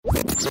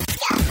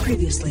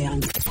Previously on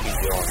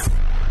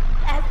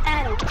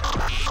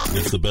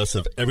It's the best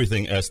of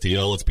everything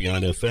STL. It's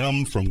Beyond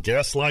FM from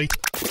Gaslight.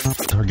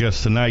 Our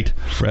guest tonight,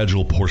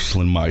 Fragile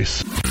Porcelain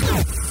Mice.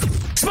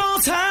 Small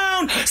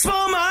town,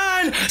 small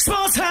mind,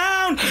 small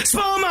town,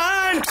 small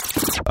mind.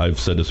 I've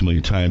said this a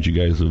million times. You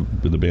guys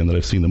have been the band that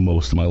I've seen the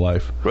most in my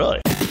life.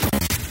 Really?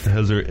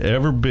 Has there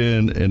ever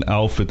been an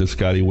outfit that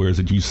Scotty wears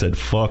that you said,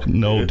 fuck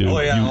no, dude?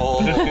 Oh,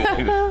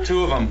 yeah.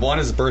 Two of them. One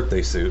is a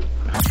birthday suit.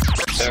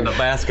 And a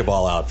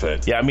basketball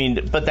outfit. Yeah, I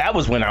mean, but that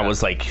was when I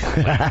was like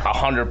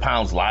 100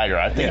 pounds lighter.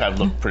 I think I've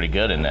looked pretty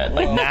good in that.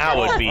 Like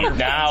now it'd be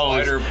now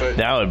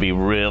it'd be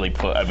really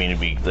it'd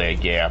be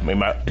like I mean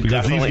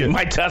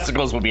my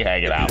testicles would be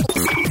hanging out.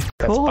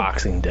 That's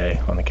Boxing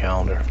Day on the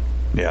calendar.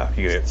 Yeah,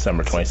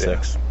 December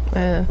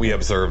 26th. We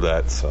observe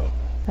that, so.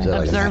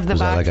 Is that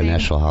like a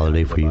national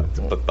holiday for you?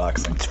 But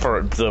boxing. It's for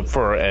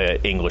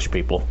English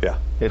people. Yeah.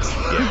 It's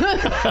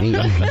in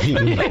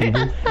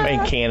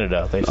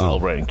Canada. They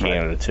celebrate in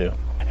Canada too.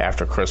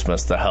 After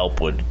Christmas, the help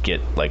would get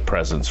like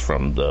presents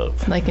from the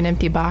like an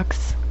empty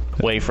box,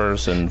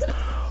 wafers and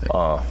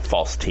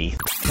false teeth.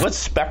 What's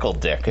speckled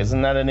dick?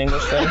 Isn't that an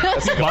English thing?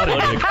 Spotted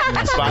dick.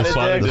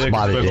 Spotted dick.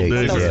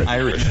 Yeah.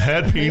 Irish.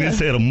 Had penis,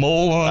 had a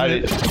mole on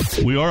it.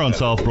 We are on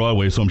South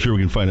Broadway, so I'm sure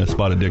we can find a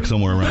spotted dick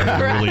somewhere around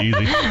here really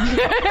easy.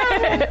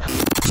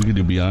 We could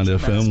do Beyond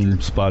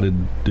FM Spotted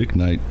Dick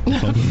Night.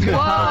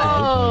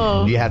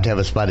 Whoa! You have to have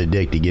a spotted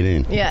dick to get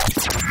in. Yeah.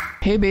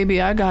 Hey,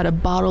 baby, I got a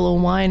bottle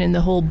of wine and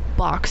the whole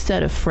box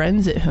set of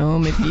friends at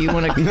home if you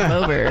want to come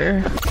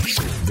over.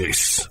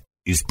 This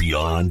is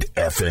Beyond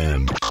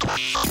FM.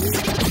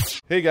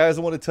 Hey guys,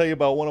 I want to tell you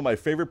about one of my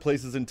favorite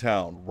places in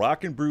town,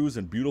 Rockin' Brews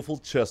in beautiful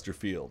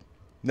Chesterfield.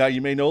 Now,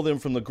 you may know them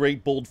from the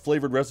great bold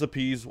flavored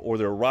recipes or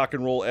their rock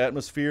and roll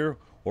atmosphere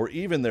or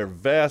even their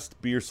vast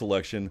beer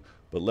selection,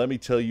 but let me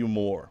tell you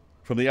more.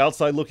 From the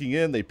outside looking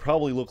in, they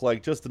probably look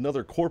like just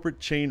another corporate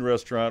chain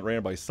restaurant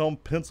ran by some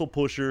pencil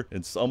pusher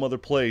in some other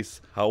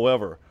place.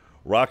 However,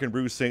 Rockin'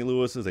 Brews St.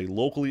 Louis is a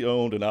locally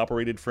owned and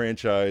operated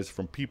franchise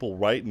from people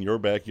right in your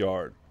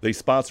backyard. They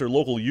sponsor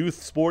local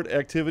youth sport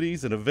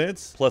activities and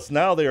events, plus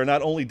now they are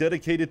not only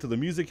dedicated to the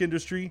music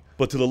industry,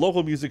 but to the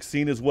local music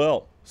scene as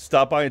well.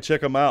 Stop by and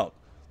check them out.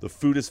 The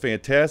food is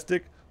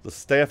fantastic, the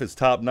staff is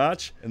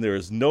top-notch, and there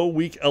is no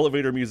weak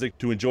elevator music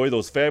to enjoy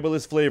those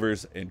fabulous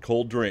flavors and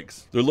cold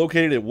drinks. They're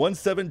located at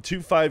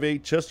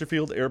 17258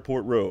 Chesterfield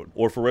Airport Road,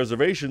 or for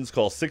reservations,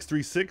 call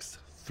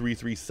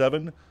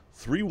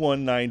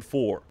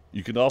 636-337-3194.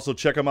 You can also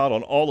check them out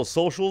on all the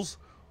socials,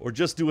 or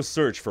just do a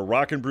search for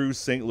Rockin' Brews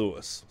St.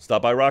 Louis.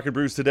 Stop by Rockin'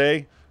 Brews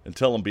today and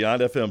tell them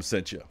Beyond FM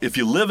sent you. If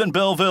you live in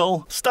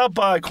Belleville, stop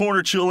by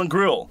Corner Chill and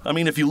Grill. I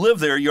mean, if you live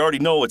there, you already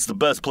know it's the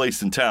best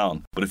place in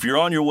town. But if you're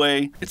on your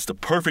way, it's the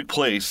perfect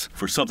place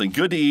for something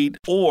good to eat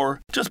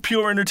or just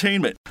pure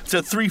entertainment. It's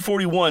at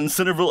 341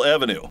 Centerville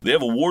Avenue. They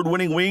have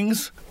award-winning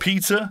wings,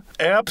 pizza,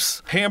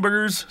 apps,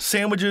 hamburgers,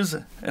 sandwiches,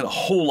 and a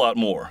whole lot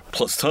more.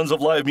 Plus tons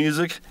of live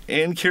music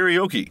and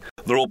karaoke.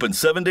 They're open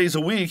 7 days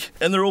a week,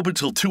 and they're open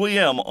till 2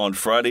 a.m. on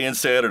Friday and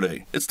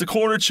Saturday. It's the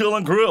Corner Chill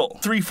and Grill,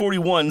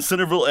 341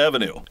 Centerville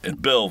Avenue in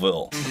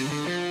Belleville.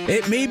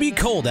 It may be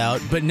cold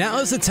out, but now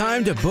is the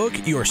time to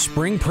book your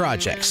spring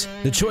projects.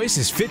 The choice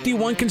is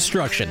 51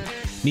 Construction.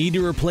 Need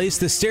to replace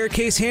the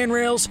staircase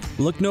handrails?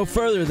 Look no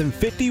further than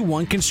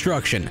 51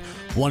 Construction.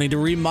 Wanting to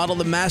remodel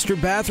the master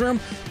bathroom?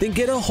 Then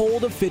get a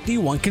hold of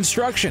 51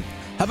 Construction.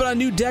 How about a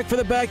new deck for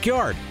the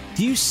backyard?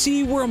 Do you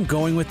see where I'm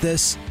going with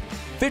this?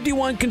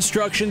 51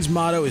 Construction's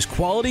motto is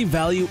quality,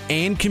 value,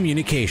 and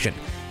communication.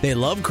 They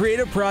love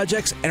creative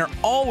projects and are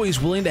always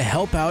willing to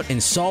help out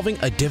in solving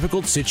a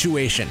difficult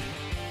situation.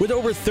 With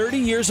over 30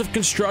 years of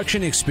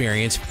construction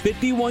experience,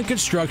 51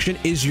 Construction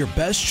is your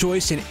best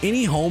choice in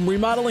any home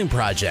remodeling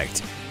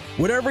project.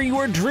 Whatever you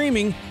are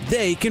dreaming,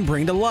 they can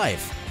bring to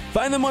life.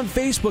 Find them on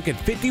Facebook at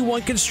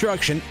 51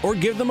 Construction or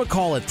give them a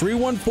call at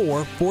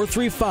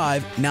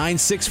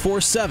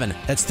 314-435-9647.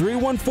 That's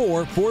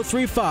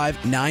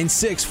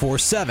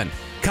 314-435-9647.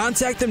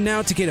 Contact them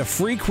now to get a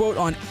free quote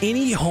on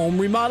any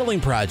home remodeling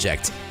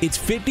project. It's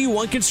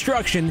 51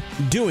 Construction,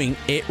 doing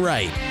it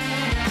right.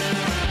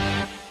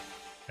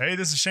 Hey,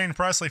 this is Shane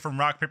Presley from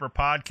Rock Paper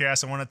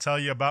Podcast. I want to tell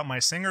you about my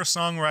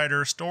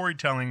singer-songwriter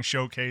storytelling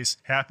showcase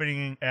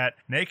happening at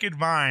Naked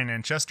Vine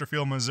in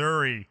Chesterfield,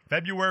 Missouri.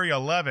 February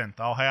 11th,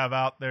 I'll have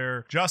out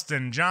there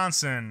Justin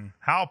Johnson,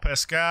 Hal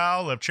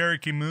Pascal of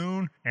Cherokee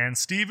Moon, and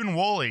Stephen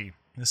Woolley.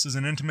 This is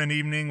an intimate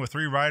evening with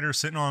 3 writers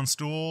sitting on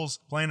stools,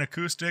 playing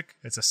acoustic.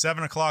 It's a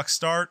 7 o'clock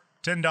start,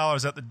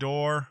 $10 at the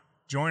door.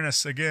 Join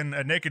us again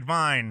at Naked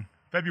Vine,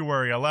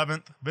 February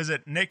 11th.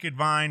 Visit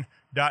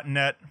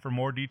nakedvine.net for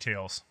more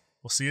details.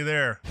 We'll see you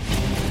there.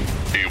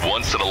 A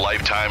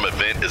once-in-a-lifetime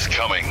event is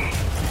coming.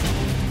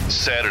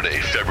 Saturday,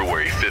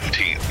 February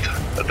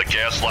 15th at the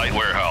Gaslight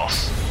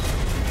Warehouse.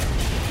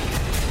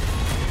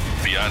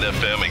 Beyond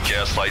FM and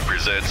Gaslight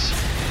presents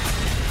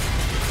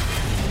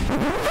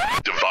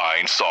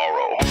Divine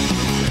Sorrow.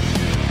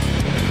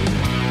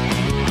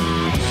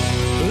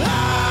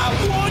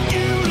 I want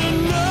you to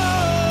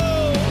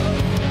know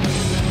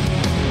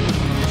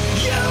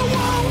you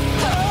won't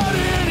hurt.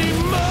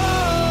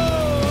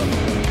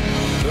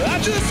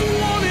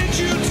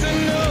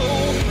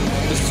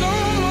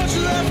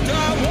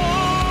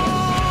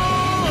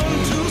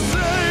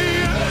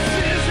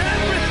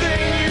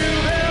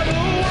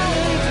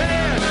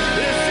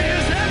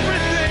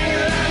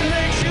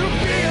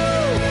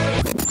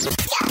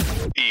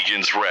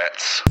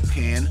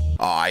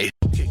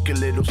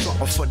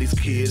 these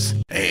kids.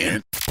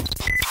 And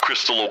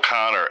Crystal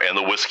O'Connor and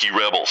the Whiskey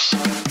Rebels.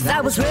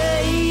 I was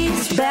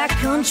raised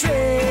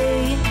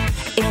backcountry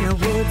in the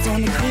woods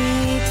and the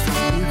creeks.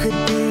 You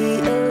could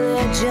be a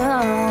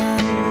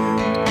legend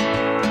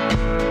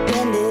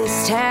in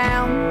this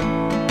town.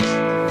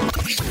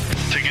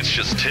 Tickets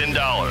just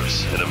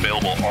 $10 and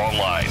available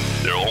online.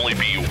 There will only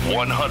be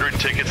 100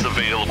 tickets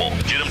available.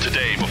 Get them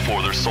today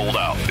before they're sold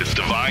out. It's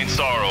Divine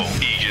Sorrow,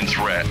 Egan's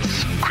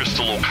Rats,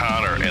 Crystal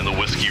O'Connor, and the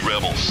Whiskey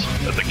Rebels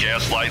at the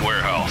Gaslight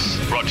Warehouse.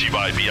 Brought to you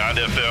by Beyond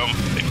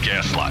FM and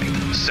Gaslight.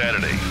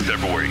 Saturday,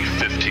 February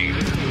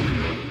 15th.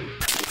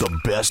 the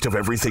best of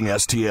everything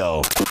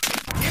STL.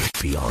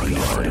 Beyond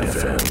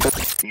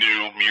FM.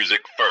 New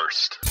music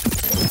first.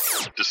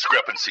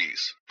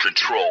 Discrepancies.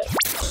 Control.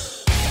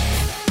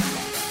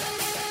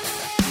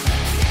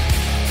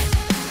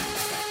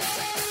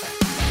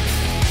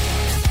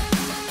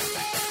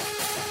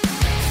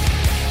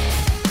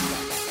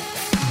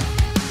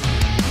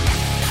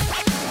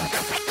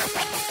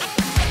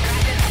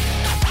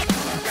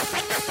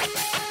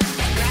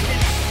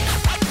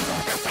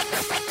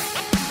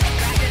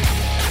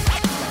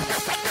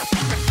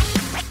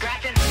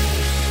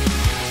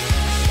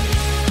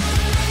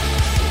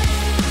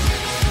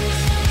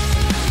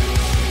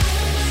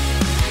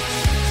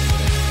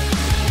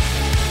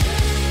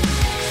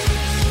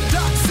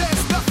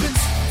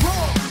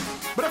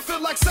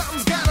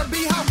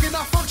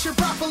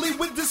 Properly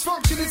with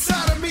dysfunction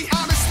inside of me.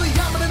 Honestly,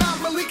 I'm an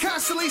anomaly,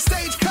 constantly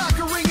stage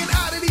conquering an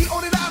oddity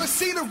on an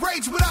odyssey to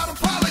rage without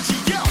apology.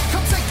 Yo,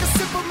 come take a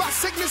sip of my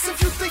sickness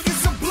if you think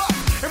it's a bluff.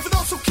 And for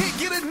those who can't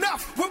get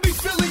enough, we'll be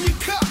filling your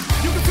cup.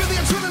 You can feel the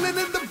adrenaline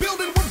in the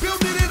building, we're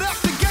building it up.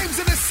 The game's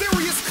in a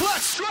serious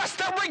clutch. Trust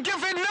that we're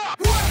giving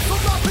up. One for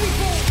my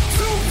people,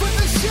 two for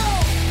the show,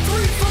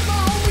 three for my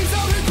homies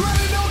out here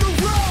grinding on the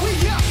road. We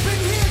up in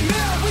here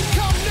now, we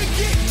come to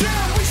get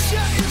down. We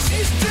shutting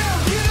shit down,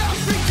 get up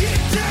and get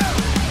down.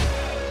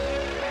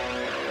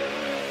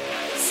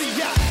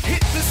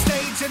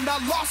 And I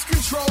lost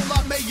control,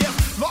 I may have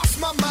lost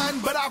my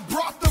mind, but I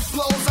brought the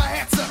flows. I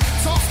had to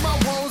toss my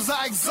woes,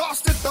 I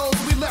exhausted those.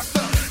 We left the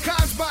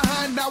cons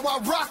behind, now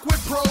I rock with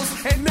pros.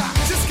 And I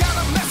just got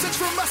a message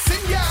from my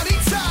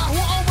señorita,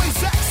 who always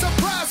acts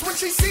surprised when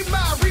she see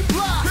my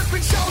reply.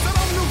 Ripping shows out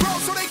on the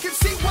road so they can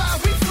see why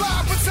we fly.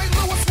 But St.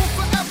 Louis will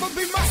forever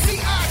be my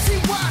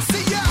C-I-T-Y.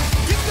 See, I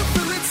get the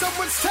feeling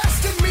someone's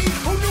testing me.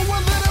 Who knew a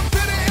little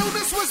bit of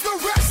illness was the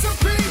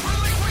recipe?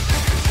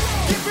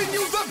 Giving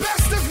you the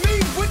best of me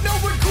with no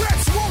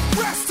regrets. Won't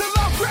rest till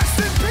I rest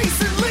in peace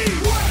and leave.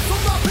 One for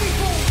my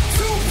people,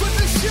 two for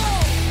the show,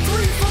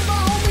 three for my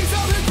homies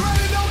out here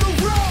grinding on the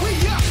road. We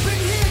up in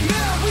here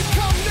now, we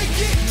come to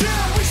get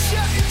down. We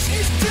shutting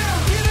shit down,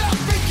 get up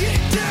and get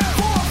down.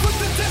 Four for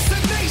the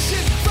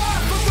destination,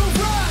 five for the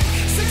ride,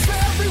 six for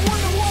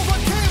everyone who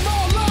overcame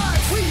all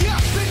lives. We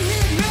up in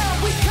here now,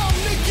 we come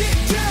to get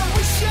down.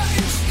 We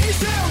shutting shit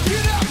down,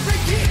 get up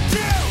and get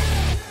down.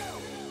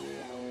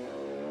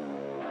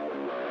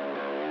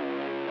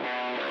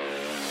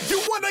 You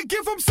wanna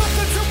give them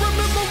something to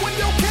remember when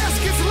your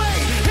casket's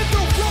laid. Hit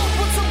the road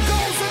with some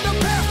goals and a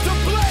path to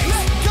blaze.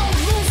 Let go,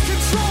 lose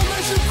control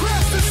as you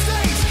crash the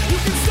stage. You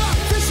can stop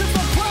fishing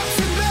for props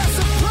and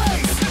massive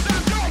praise. I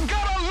don't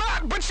got a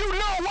lot, but you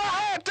know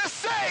I had to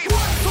say.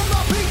 One for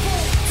my people,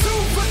 two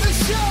for the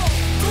show,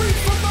 three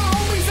for my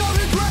homies out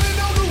here grinding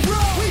on the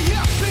road. We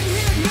up in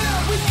here now,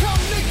 we come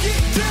to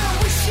get down.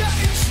 We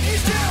shutting shit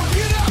down,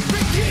 get up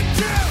and get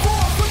down.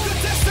 Four for the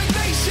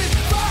destination,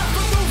 five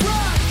for the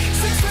ride,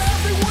 six for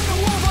everyone who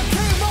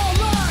overcame all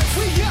lives.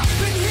 We up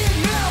in here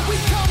now, we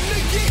come to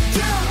get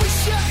down. We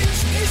shutting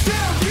shit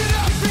down, get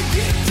up and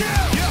get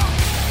down.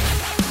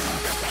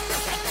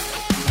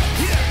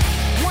 Yeah,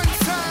 one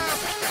time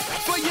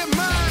for your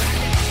mind.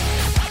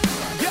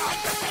 Yeah.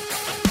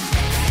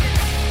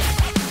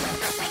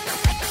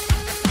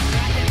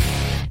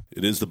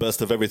 It is the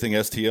best of everything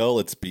STL.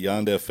 It's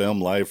Beyond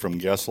FM live from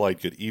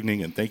Gaslight. Good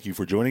evening, and thank you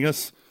for joining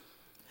us.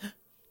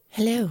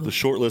 Hello. The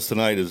short list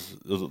tonight is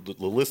the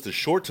list is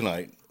short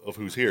tonight of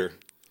who's here.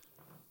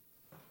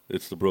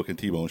 It's the Brooke and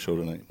T-Bone show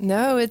tonight.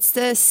 No, it's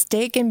the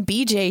Steak and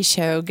BJ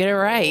show. Get it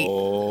right.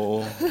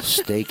 Oh,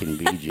 Steak and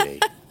BJ.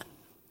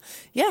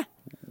 Yeah.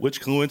 which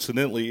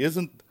coincidentally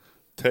isn't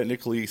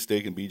technically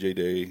Steak and BJ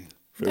Day.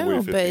 February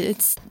No, 15th. but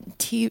it's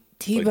Like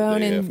T-Bone the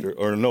day and after.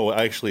 Or no,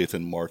 actually it's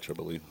in March, I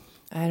believe.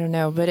 I don't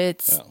know, but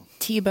it's Yeah.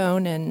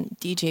 T-Bone and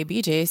DJ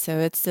BJ, so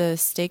it's the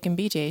Steak and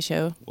BJ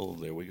show. Well,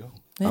 there we go.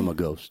 Yeah. I'm a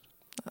ghost.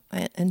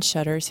 And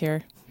Shutter's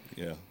here.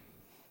 Yeah.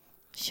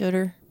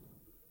 Shutter.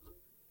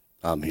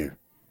 I'm here.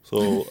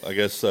 So I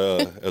guess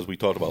as we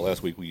talked about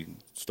last week, we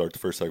start the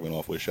first segment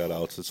off with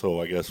shout-outs. And so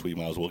I guess we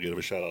might as well give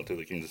a shout-out to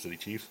the Kansas City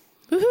Chiefs.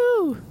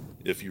 Woohoo!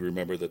 If you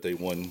remember that they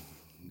won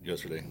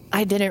yesterday.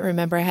 I didn't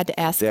remember. I had to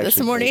ask They this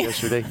actually morning. played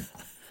yesterday.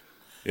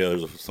 Yeah,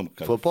 there's some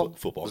kind Football? of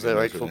football. Was game that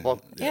right? yesterday.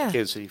 Football? Yeah.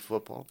 Kansas City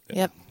football.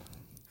 Yep.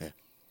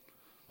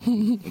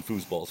 And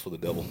foosballs for the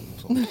devil.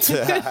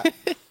 So.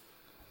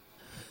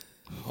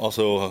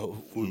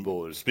 Also,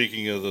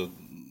 speaking of the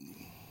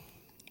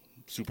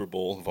Super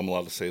Bowl, if I'm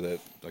allowed to say that,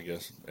 I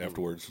guess,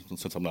 afterwards,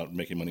 since I'm not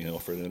making money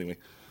off it anyway.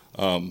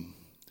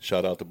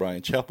 Shout out to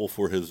Brian Chappell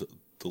for his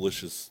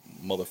delicious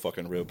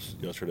motherfucking ribs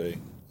yesterday.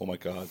 Oh, my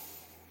God.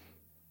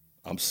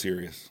 I'm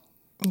serious.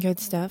 Good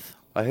stuff.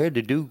 I heard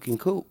the Duke and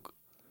Coke.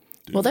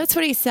 Dude, well, that's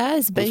what he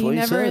says, but he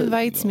never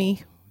invites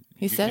me.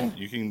 He said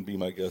you can be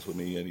my guest with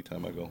me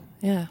anytime I go.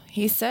 Yeah,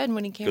 he said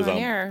when he came on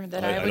air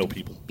that I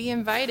would be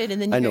invited,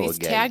 and then you guys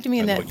tagged me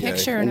in that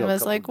picture, and I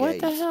was like, what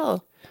the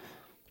hell?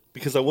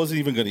 Because I wasn't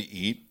even going to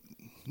eat.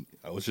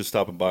 I was just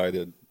stopping by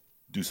to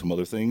do some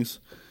other things.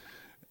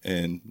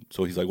 And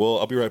so he's like, well,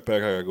 I'll be right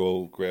back. I got to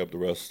go grab the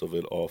rest of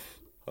it off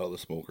out of the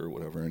smoker or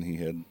whatever. And he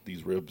had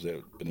these ribs that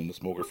had been in the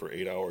smoker for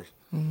 8 hours.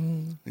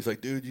 Mm-hmm. He's like,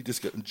 dude, you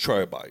just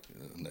try a bite.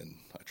 And then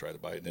I tried a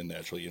bite. And then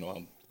naturally,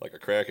 I'm like a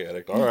crack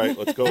addict. All right,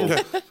 let's go.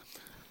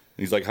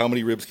 He's like, how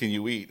many ribs can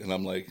you eat? And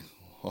I'm like,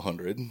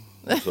 100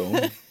 or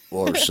so.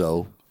 Or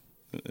so.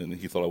 And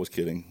he thought I was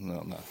kidding.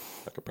 No, I'm not.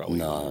 I could probably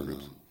eat 100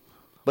 ribs.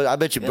 But I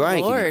bet you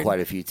Brian can eat quite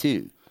a few,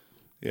 too.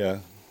 Yeah.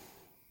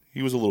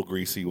 He was a little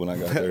greasy when I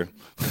got there.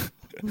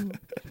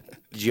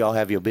 Did y'all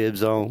have your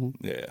bibs on?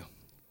 Yeah.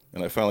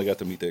 And I finally got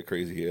to meet that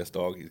crazy-ass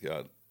dog he's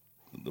got,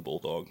 the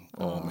bulldog.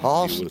 Oh, man.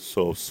 Awesome. He was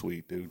so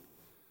sweet, dude.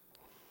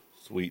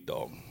 Sweet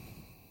dog.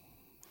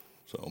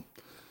 So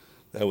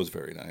that was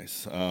very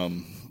nice.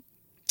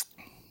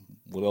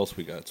 What else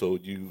we got? So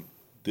you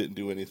didn't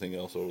do anything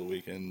else over the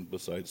weekend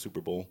besides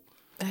Super Bowl?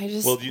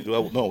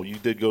 You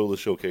did go to the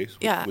showcase.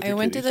 Yeah, I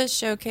went to the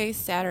showcase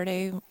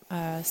Saturday,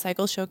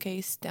 cycle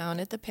showcase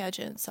down at the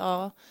pageant.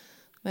 Saw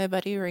my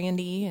buddy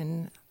Randy,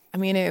 and I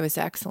mean, it was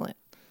excellent.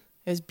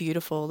 It was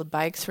beautiful. The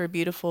bikes were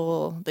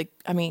beautiful.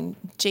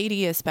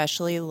 JD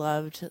especially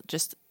loved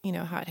just,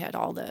 how it had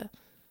all the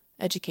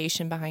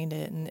education behind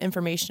it and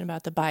information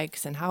about the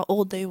bikes and how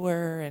old they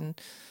were and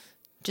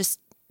just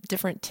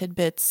different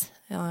tidbits.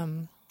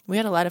 We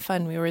had a lot of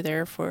fun. We were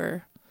there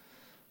for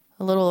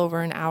a little over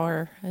an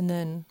hour, and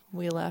then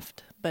we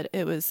left. But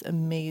it was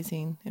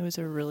amazing. It was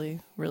a really,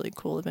 really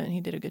cool event.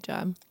 He did a good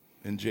job.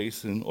 And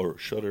Jason or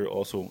Shutter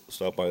also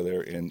stopped by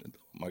there, and oh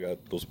my God,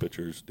 those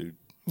pictures, dude.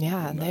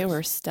 Yeah, they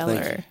were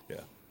stellar.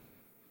 Yeah.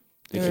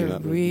 They were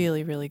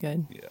really, really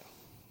good. Yeah.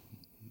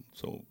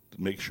 So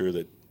make sure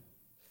that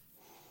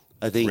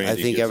I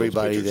think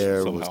everybody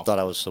there thought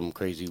I was some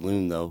crazy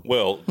loon, though.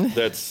 Well,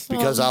 that's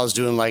because I was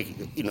doing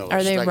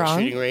Are they like wrong?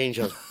 a shooting range.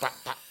 I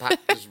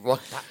was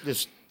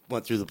just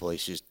went through the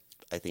place.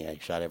 I think I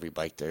shot every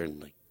bike there in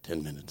like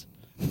 10 minutes.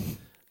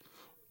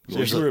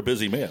 Well, you were a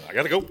busy man. I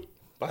gotta go.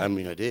 Bye. I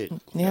mean, I did.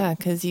 Yeah,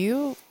 because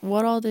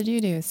what all did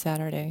you do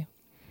Saturday?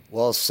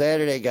 Well,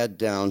 Saturday I got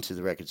down to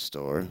the record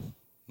store.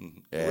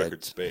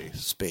 Record space.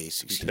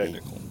 Space, Be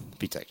technical.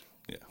 Be technical.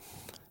 Yeah.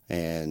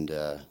 And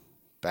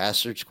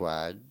Bastard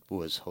Squad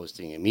was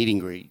hosting a meet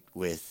and greet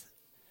with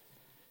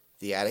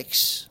the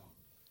Addicts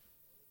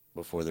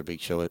before their big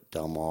show at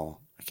Del Mar.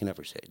 I can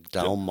never say it.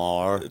 Del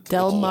Mar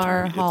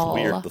Hall.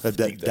 It's weird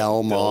to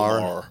Del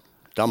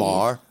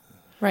Mar.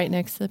 Right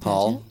next to the pageant.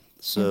 Hall.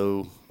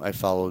 So I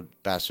followed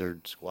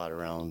Bastard Squad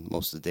around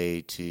most of the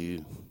day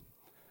to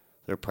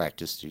their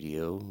practice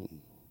studio.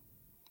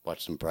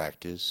 Watched them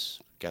practice.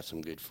 Got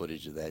some good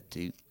footage of that,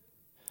 too.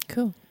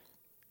 Cool.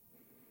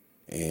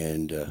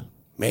 And,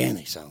 man,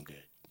 they sound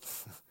good.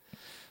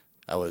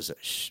 I was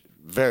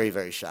very,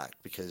 very shocked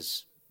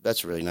because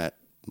that's really not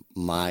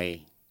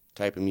my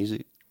type of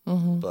music.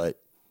 Mm-hmm. But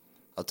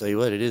I'll tell you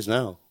what, it is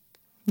now.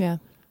 Yeah,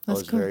 I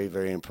was very,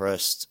 very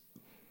impressed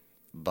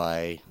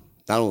by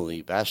not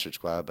only Bastard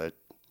Squad, but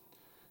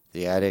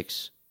the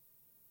Addicts.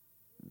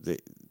 They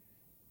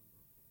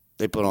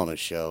put on a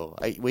show.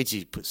 I wait till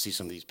you see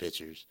some of these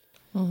pictures.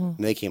 Mm-hmm. And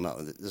they came out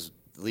with this.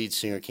 The lead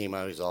singer came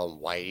out. He's all in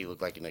white. He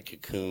looked like in a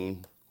cocoon.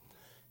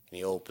 And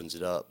he opens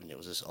it up, and it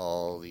was just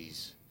all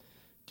these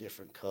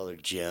different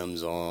colored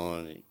gems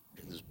on. And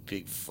this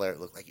big flare. It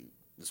looked like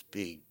this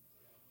big.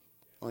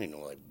 I don't even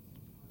know, like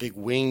big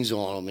wings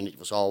on him, and it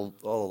was all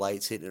the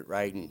lights hitting it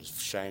right and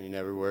shining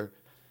everywhere.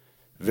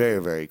 Very,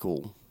 very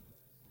cool.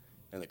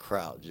 And the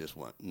crowd just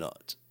went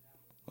nuts.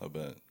 I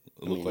bet.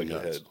 It looked like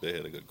they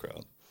had a good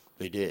crowd.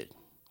 They did.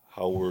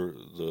 How were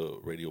the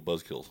radio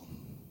buzzkills?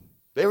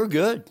 They were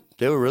good.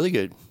 They were really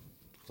good.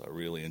 I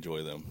really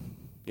enjoy them.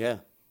 Yeah.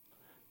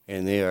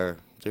 And they're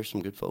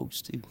some good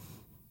folks, too.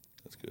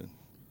 That's good.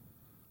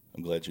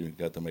 I'm glad you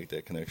got to make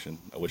that connection.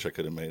 I wish I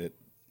could have made it.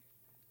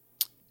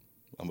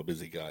 I'm a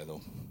busy guy,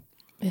 though.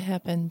 It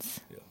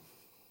happens.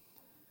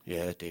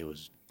 Yeah, that day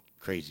was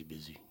crazy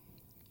busy.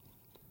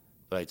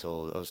 But I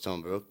was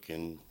telling Brooke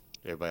and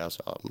everybody else,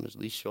 I'm going to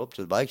at least show up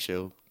to the bike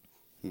show.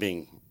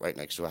 Being right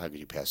next door, how could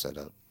you pass that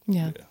up?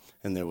 Yeah.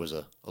 And there was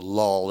a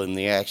lull in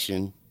the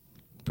action,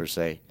 per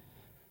se.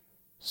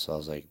 So I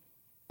was like,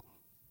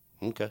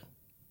 okay.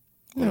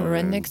 We're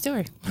right next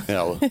door.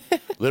 Yeah,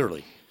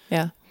 literally.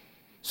 Yeah.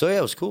 So, yeah,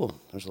 it was cool.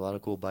 There's a lot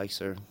of cool bikes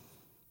there. And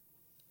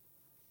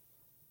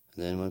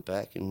then went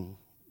back and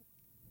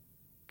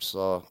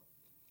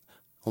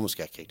almost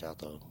got kicked out,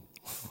 though.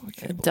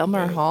 Del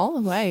Mar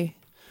Hall? Why?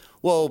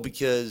 Well,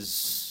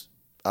 because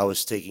I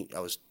was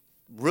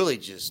really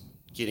just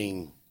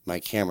getting my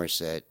camera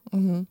set.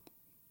 Mm-hmm.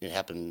 It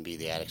happened to be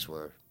the Addicts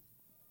were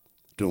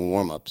doing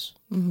warm-ups.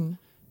 Mm-hmm.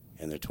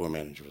 And their tour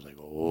manager was like,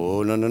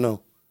 oh, no.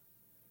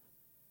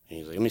 And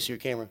he's like, let me see your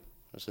camera.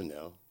 I said,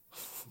 no.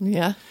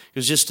 Yeah. He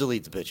was just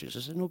delete the pictures. I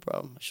said, no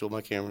problem. I showed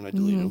my camera and I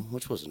deleted them,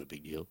 which wasn't a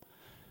big deal.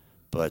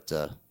 But,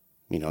 I'm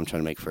trying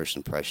to make first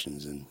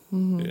impressions. And,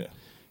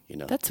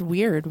 That's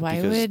weird.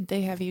 Why would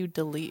they have you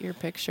delete your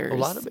pictures? A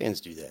lot of bands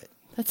do that.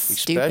 That's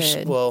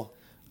stupid. Well,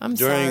 I'm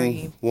during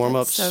sorry.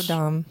 warm-ups, That's so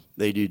dumb.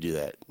 They do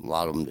that. A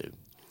lot of them do.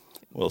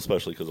 Well,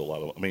 especially because a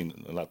lot of,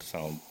 not to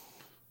sound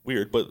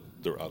weird, but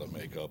they're out of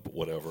makeup,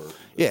 whatever.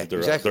 Yeah, they're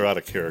exactly. They're out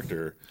of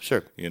character.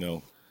 Sure.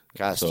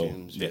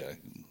 Costumes. So,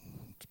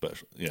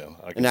 special. Yeah.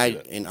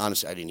 And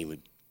honestly, it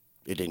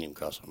didn't even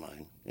cross my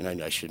mind. And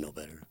I should know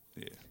better.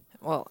 Yeah.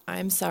 Well,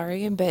 I'm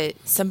sorry, but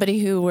somebody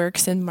who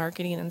works in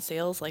marketing and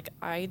sales like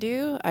I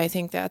do, I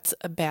think that's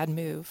a bad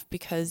move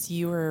because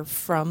you were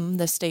from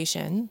the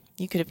station.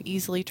 You could have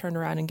easily turned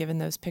around and given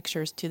those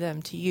pictures to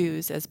them to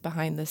use as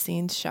behind the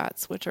scenes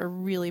shots, which are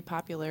really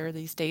popular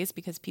these days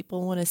because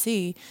people want to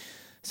see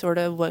sort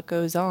of what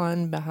goes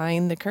on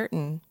behind the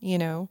curtain,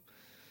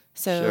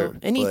 So Sure,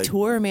 any but-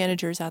 tour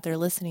managers out there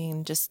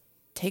listening, just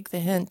take the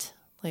hint.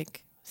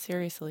 Like,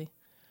 seriously.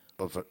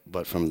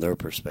 But from their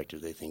perspective,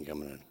 they think I'm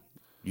going to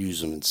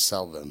use them and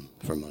sell them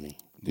for money,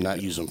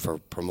 not use them for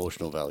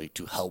promotional value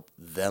to help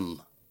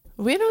them.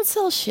 We don't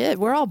sell shit.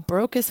 We're all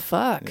broke as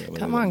fuck.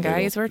 Come on,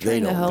 guys. We're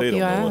trying to help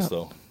you out.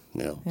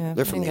 Yeah,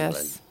 They're from I England.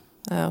 guess.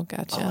 Oh,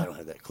 gotcha. Oh, I don't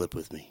have that clip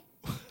with me.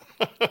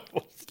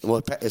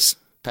 Well,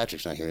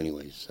 Patrick's not here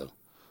anyways, so.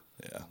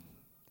 Yeah.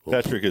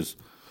 Patrick is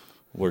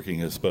working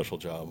his special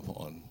job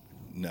on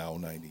Now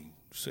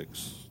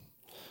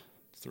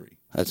 96.3.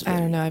 I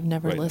don't know. I've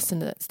never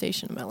listened to that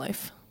station in my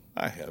life.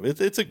 I have.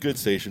 It's a good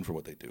station for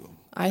what they do.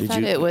 I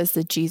thought it was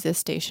the Jesus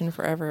station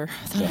forever.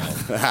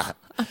 I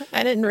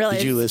didn't realize.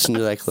 Did you listen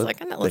to that clip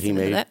Like, I'm not that he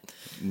listening to made? that.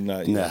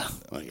 Not No. yet.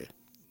 Okay.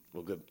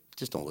 Well, good.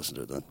 Just don't listen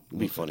to it then. It'd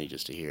be funny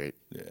just to hear it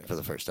for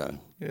the first time.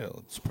 Yeah,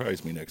 it'll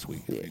surprise me next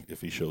week if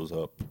he shows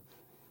up.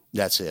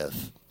 That's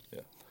if.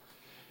 Yeah.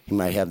 He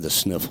might have the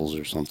sniffles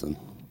or something.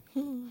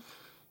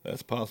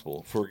 That's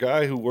possible. For a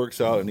guy who works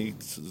out and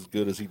eats as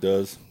good as he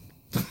does.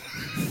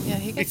 Yeah,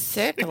 he gets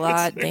sick a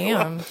lot.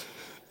 Damn.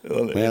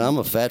 Man, I'm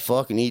a fat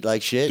fuck and eat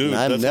like shit, Dude, and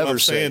I've that's what never I'm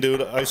saying, said,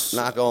 dude.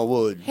 knock on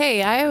wood.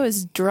 Hey, I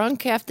was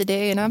drunk half the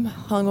day and I'm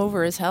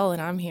hungover as hell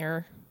and I'm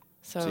here.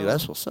 So See,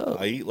 that's what's up.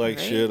 I eat like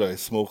Right? shit. I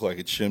smoke like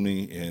a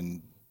chimney,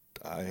 and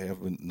I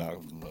haven't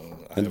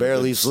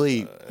barely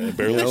sleep. I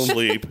barely You know?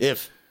 sleep.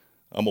 If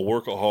I'm a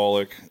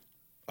workaholic,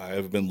 I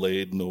have been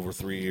laid in over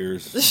 3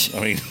 years.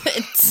 God.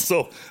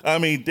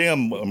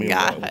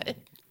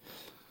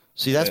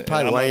 See, that's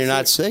probably I'm why not you're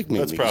not sick. sick. Maybe.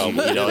 That's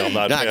probably You know, I'm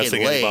not getting passing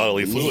any laid.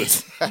 bodily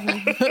fluids.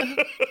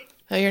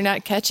 Oh, you're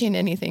not catching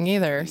anything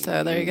either.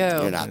 So there you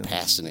go. You're not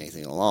passing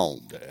anything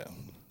along. Yeah.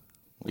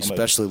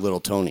 Especially little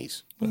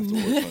Tony's. I have to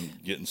work on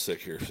getting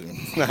sick here soon.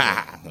 No,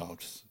 I'm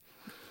just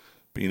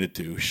being a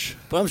douche.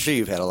 But I'm sure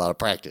you've had a lot of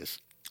practice.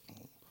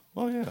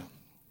 Oh, yeah.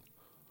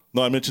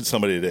 No, I mentioned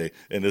somebody today,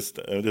 and this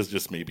is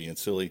just me being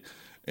silly,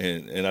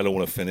 and I don't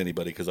want to offend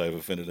anybody because I've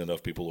offended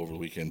enough people over the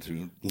weekend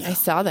to. I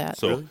saw that.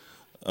 So,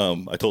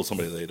 I told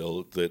somebody today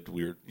though that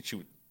she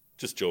was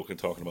just joking,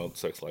 talking about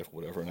sex life or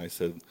whatever, and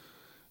she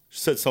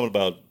said something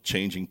about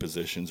changing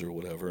positions or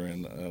whatever,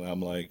 and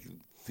I'm like,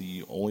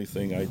 the only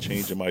thing I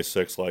change in my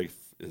sex life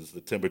is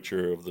the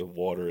temperature of the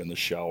water in the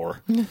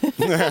shower.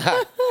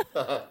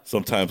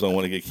 Sometimes I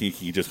want to get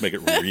kinky, just make it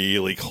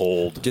really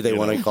cold. Do they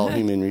want to call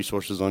human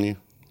resources on you?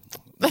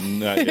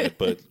 Not yet,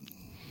 but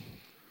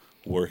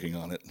working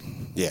on it.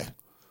 Yeah.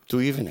 Do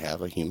we even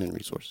have a human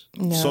resource?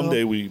 No.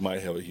 Someday we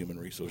might have a human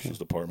resources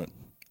department.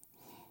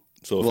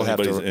 So if We'll have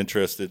anybody's to-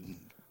 interested,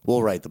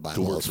 We'll write the to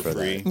work bylaws for for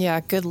free. that. Yeah,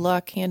 good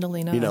luck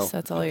handling us. You know,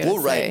 That's all you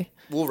gotta say.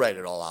 We'll write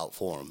it all out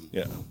for them.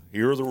 Yeah,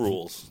 here are the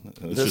rules. And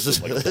It's This just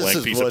is- like a this blank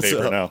is piece of what's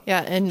paper up. now.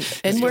 Yeah, and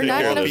Just we're take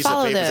not care of going to it. Piece of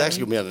follow paper. It's them.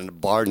 actually going to be on a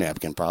bar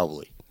napkin,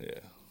 probably. Yeah.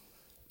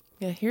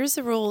 Yeah, here's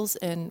the rules,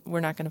 and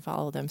we're not going to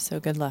follow them. So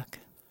good luck.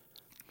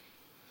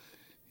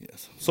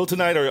 Yes. So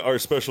tonight our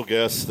special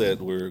guest that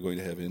we're going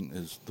to have in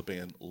is the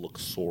band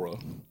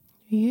Luxora.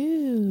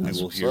 You. We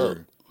will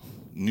hear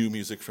new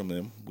music from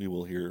them. We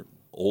will hear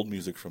old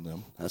music from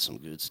them. That's some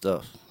good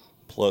stuff.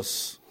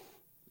 Plus,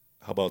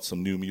 how about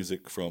some new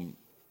music from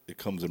It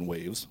Comes in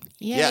Waves?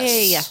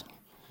 Yay. Yes.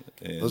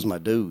 And, Those are my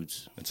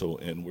dudes.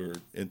 and we're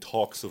in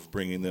talks of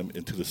bringing them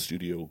into the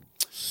studio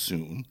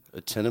soon.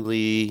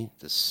 Tentatively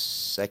the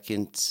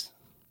 2nd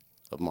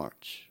of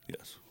March.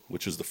 Yes,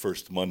 which is the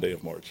first Monday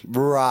of March.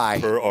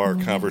 Right. Per our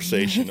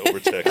conversation over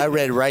text. I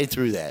read right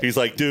through that. He's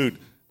like, dude,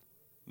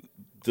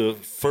 the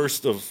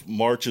 1st of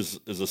March is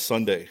a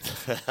Sunday.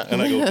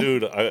 And I go,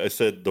 dude, I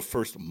said the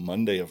first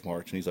Monday of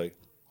March. And he's like,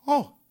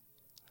 oh,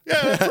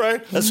 yeah, that's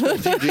right. That's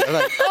what you do. I'm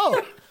like,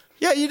 oh,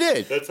 yeah, you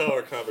did. That's how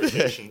our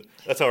conversation.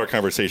 That's how our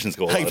conversations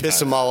go. I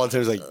piss him all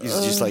the time. He's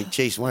just like,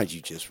 Chase, why don't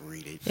you just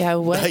read it? Yeah,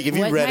 what- Like, if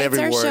you what read night's every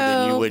our word,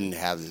 then you show? wouldn't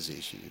have this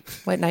issue.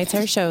 What night's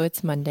our show?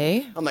 It's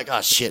Monday. I'm like,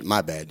 oh, shit,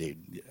 my bad, dude.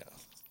 Yeah.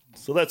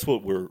 So that's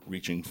what we're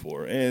reaching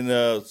for.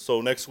 And so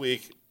next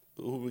week,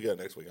 who we got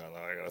next week on?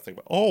 I got to think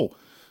about.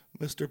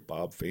 Mr.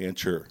 Bob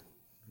Fancher,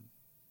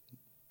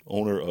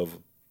 owner of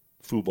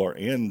Foo Bar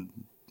and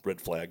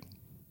Red Flag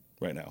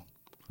right now.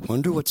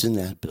 Wonder what's in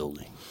that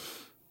building.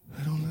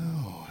 I don't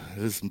know.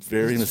 It's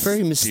very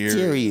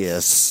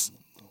mysterious.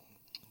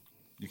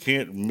 You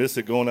can't miss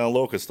it going down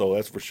Locust, though,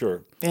 that's for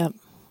sure. Yep.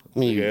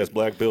 Big-ass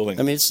black building.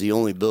 I mean, it's the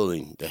only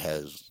building that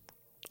has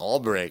all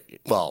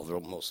brick. Well, they're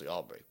mostly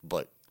all brick,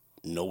 but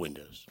no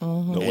windows.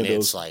 Mm-hmm. No and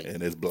windows, it's like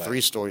and it's black. 3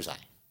 stories high.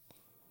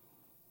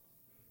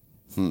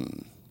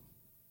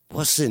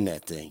 What's in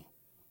that thing?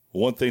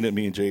 One thing that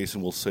me and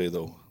Jason will say,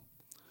 though,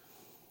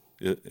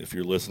 if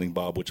you're listening,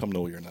 Bob, which I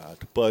know you're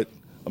not, but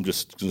I'm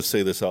just going to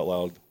say this out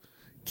loud.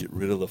 Get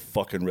rid of the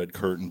fucking red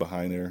curtain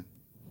behind there,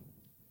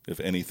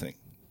 if anything.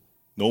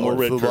 No more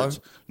red curtains.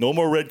 No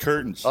more red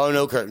curtains. Oh,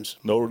 no curtains.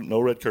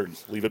 No red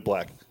curtains. Leave it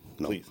black,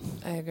 please.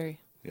 I agree.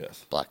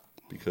 Yes. Black.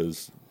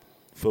 Because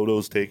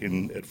photos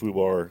taken at Foo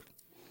Bar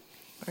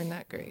Are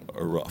not great.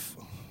 are rough.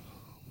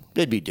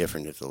 It'd be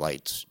different if the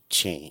lights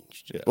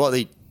changed. Yeah. Well,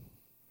 they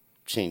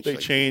changed.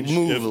 They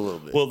move a little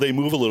bit. Well, they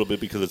move a little bit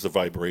because it's a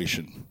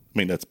vibration. I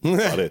mean, that's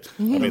about it.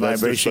 I mean, The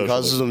that's their vibration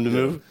causes them to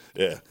move?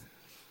 Yeah.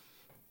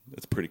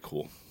 It's pretty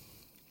cool.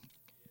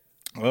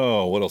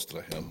 Oh, what else did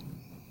I have?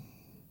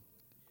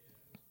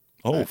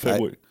 Oh,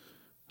 February.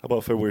 How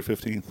about February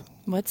 15th?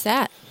 What's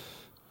that?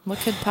 What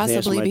could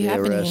possibly be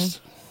happening?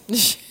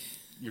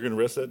 You're going to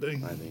rest that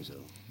day? I think so.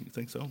 You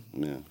think so?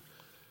 Yeah.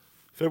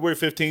 February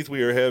 15th,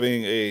 we are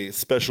having a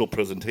special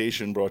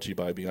presentation brought to you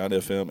by Beyond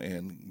FM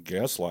and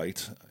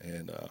Gaslight.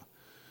 And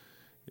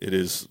it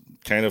is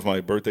kind of my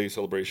birthday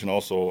celebration.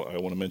 Also, I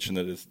want to mention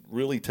that it's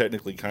really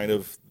technically kind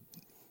of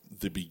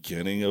the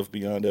beginning of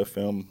Beyond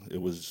FM.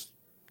 It was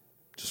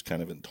just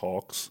kind of in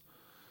talks.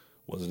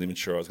 Wasn't even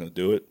sure I was going to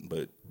do it,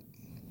 but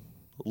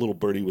a little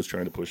birdie was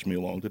trying to push me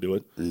along to do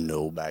it.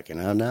 No backing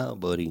out now,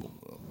 buddy.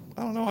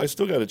 I don't know. I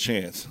still got a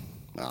chance.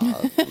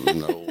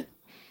 No.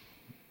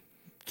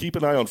 Keep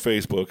an eye on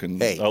Facebook,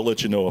 and I'll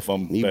let you know if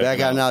I'm You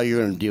back out now, you're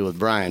going to deal with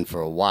Brian for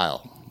a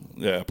while.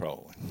 Yeah,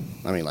 probably.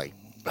 I mean, like,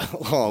 a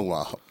long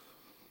while.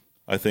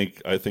 I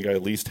think I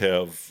at least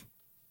have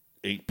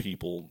 8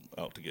 people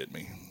out to get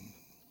me.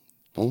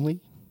 Only?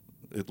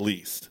 At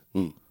least.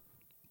 2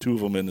 of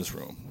them in this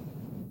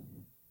room.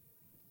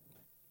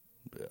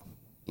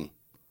 Yeah.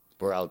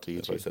 We're out to you.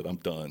 If I said I'm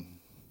done.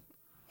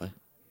 What?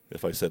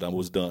 If I said I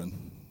was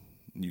done,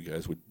 you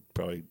guys would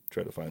probably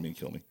try to find me and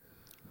kill me.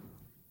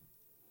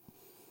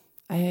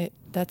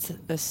 That's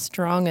a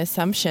strong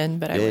assumption,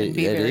 but I wouldn't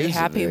be very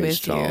happy with you.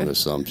 Strong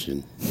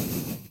assumption.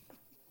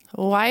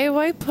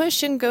 Why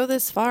push and go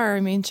this far?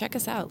 I mean, check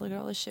us out. Look at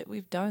all the shit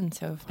we've done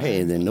so far. Hey,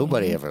 and then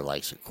nobody ever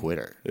likes a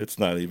quitter. It's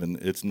not even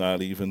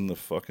the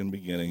fucking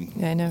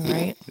beginning. I know,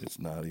 right? It's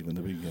not even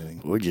the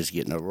beginning. We're just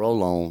getting a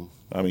roll on.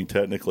 I mean,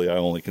 technically, I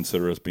only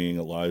consider us being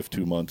alive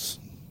 2 months.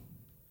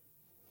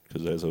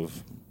 Because as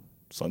of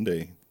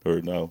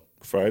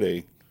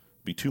Friday,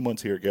 be 2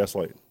 months here at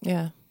Gaslight.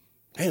 Yeah.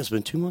 Hey, it's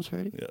been 2 months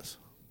already? Yes.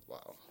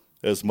 Wow.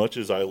 As much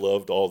as I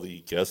loved all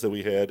the guests that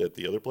we had at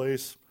the other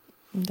place,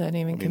 doesn't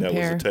even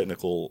compare.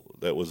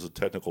 That was a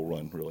technical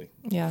run, really.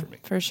 Yeah, for me.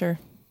 For sure.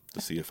 To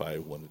see if I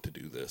wanted to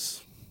do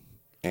this.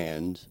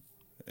 And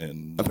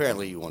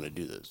apparently you want to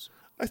do this.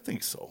 I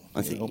think so.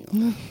 I think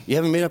you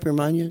haven't made up your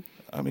mind yet?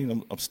 I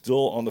mean, I'm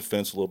still on the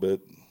fence a little bit.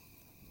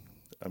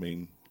 I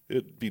mean,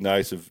 it'd be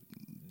nice if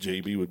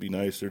JB would be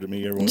nicer to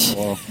me every once in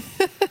a while.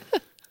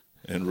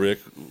 And Rick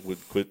would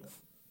quit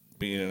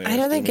being an ass. I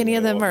don't think any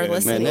of them are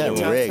listening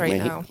to us right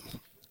now.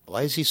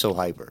 Why is he so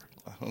hyper?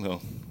 I don't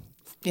know.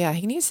 Yeah,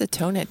 he needs to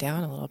tone it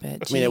down a little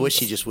bit. I mean, I wish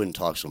he just wouldn't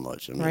talk so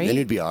much. I mean, right? Then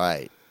he'd be all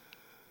right.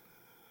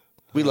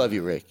 We love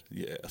you, Rick.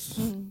 Yes.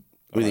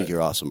 We think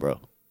you're awesome, bro.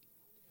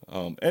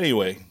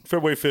 Anyway,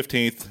 February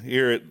 15th,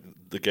 here at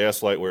the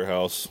Gaslight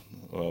Warehouse,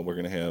 we're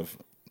going to have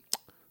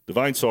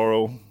Divine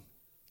Sorrow,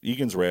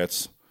 Egan's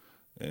Rats,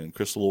 and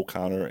Crystal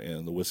O'Connor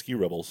and the Whiskey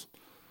Rebels.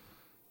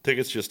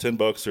 Tickets just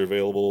 $10. They're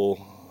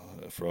available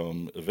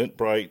from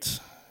Eventbrite,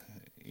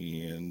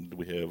 and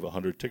we have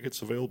 100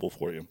 tickets available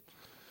for you.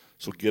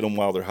 So get them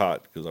while they're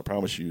hot, because I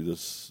promise you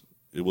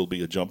it will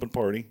be a jumping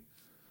party.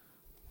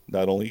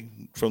 Not only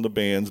from the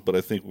bands, but I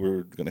think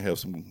we're going to have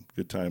some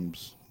good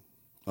times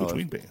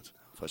between bands.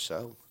 For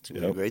sure. It's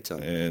going to be a great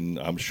time. And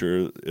I'm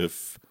sure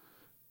if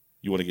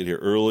you want to get here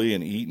early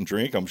and eat and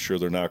drink, I'm sure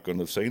they're not going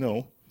to say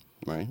no.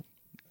 Right.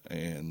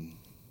 And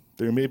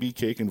there may be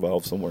cake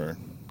involved somewhere.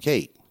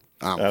 Cake?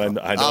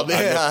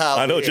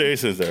 I know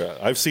Jason's there.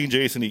 I've seen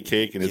Jason eat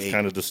cake, and it's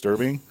kind of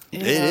disturbing.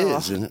 It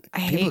is. And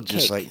people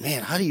just cake. like,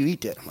 man, how do you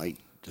eat that? I'm like,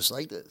 just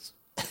like this.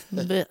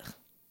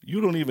 You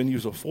don't even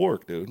use a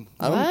fork, dude.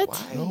 What?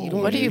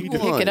 What do you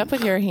pick it up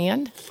with your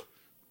hand?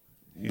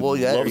 Well,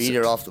 you have to eat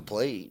it off the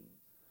plate.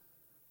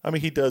 I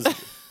mean, he does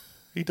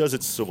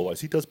it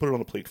civilized. He does put it on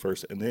the plate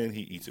first, and then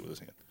he eats it with his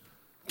hand.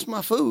 It's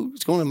my food.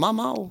 It's going in my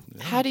mouth.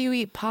 How do you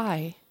eat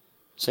pie?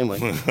 Same way.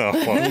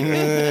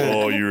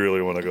 Oh, you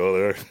really want to go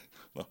there?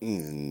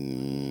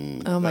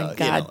 Oh my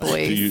God,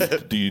 boys!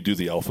 Do you do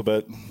the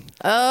alphabet?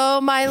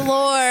 Oh, my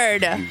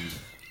Lord.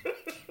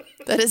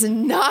 That is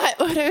not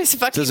what I was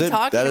fucking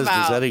talking about.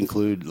 Does that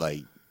include,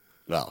 like,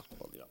 well,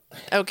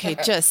 okay,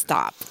 just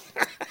stop.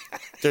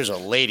 There's a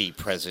lady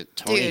present,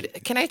 Tony.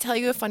 Dude, can I tell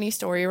you a funny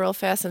story real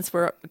fast since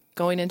we're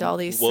going into all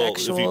these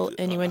sexual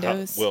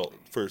innuendos?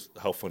 First,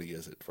 how funny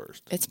is it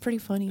first? It's pretty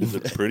funny. Is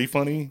it pretty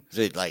funny? Is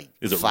it like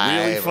Is it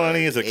really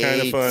funny? Is it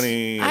kind of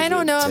funny? I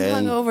don't know. I'm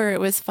hungover. It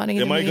was funny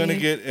to me. Am I going to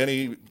get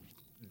any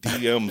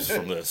DMs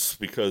from this?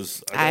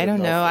 Because I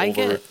don't know. I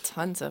get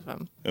tons of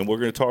them. And we're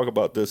going to talk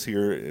about this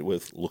here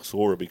with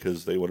Luxora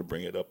because they want to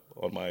bring it up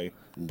on my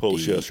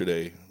post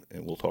yesterday,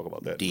 and we'll talk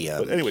about that.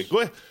 But anyway,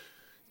 go ahead.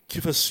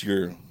 Give us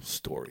your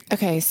story.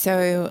 Okay,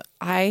 so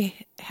I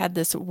had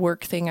this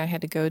work thing I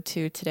had to go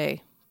to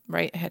today,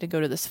 right? I had to go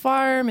to this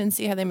farm and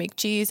see how they make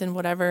cheese and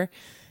whatever.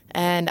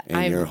 And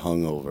you're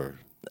hungover.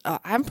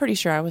 I'm pretty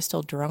sure I was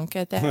still drunk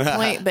at that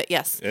point, but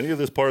yes. Any of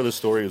this part of the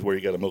story is where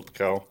you got to milk the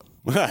cow?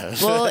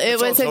 Well, it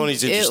was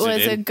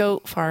a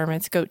goat farm.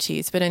 It's goat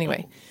cheese. But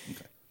anyway. Oh,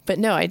 okay. But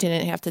no, I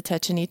didn't have to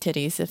touch any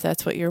titties, if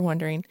that's what you're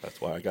wondering. That's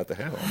why I got the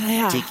hat on.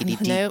 Yeah,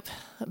 nope.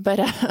 But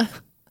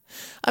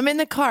I'm in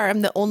the car.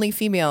 I'm the only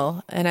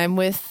female, and I'm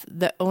with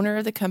the owner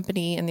of the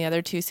company and the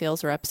other two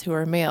sales reps who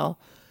are male.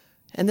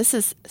 And this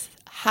is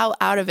how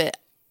out of it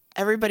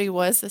everybody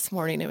was this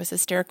morning. It was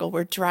hysterical.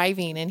 We're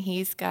driving, and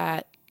he's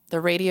got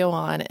the radio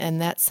on,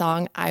 and that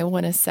song, I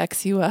Want to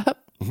Sex You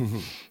Up,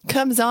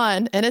 comes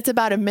on, and it's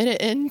about a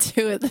minute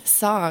into the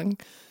song.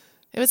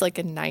 It was like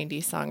a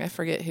 90s song. I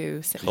forget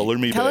who. Color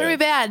Me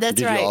Bad.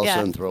 That's right. Did you all of a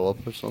sudden throw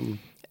up or something?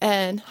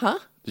 And,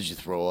 Did you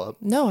throw up?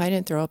 No, I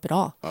didn't throw up at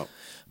all. Oh.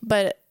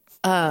 But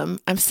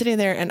I'm sitting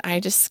there and I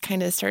just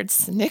kind of started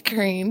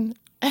snickering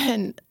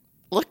and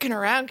looking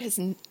around because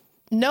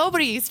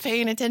nobody's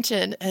paying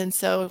attention. And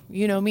so,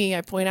 you know me,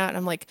 I point out and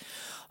I'm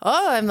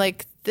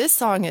like, this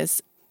song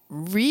is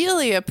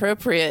really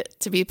appropriate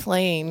to be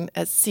playing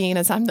seeing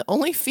as I'm the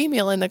only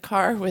female in the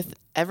car with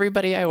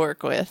everybody I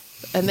work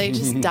with. And they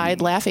just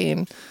died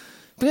laughing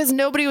because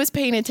nobody was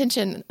paying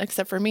attention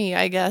except for me,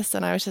 I guess.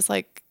 And I was just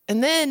like,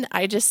 and then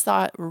I just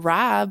thought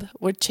Rob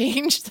would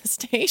change the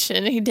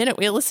station. He didn't.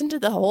 We listened to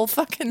the whole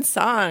fucking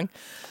song.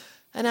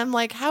 And I'm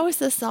like, how is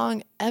this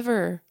song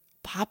ever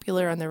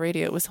popular on the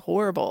radio? It was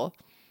horrible.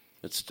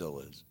 It still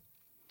is.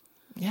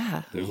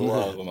 Yeah. There's a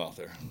lot of them out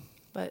there.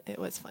 But it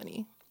was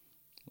funny.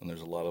 And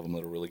there's a lot of them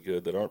that are really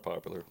good that aren't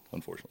popular,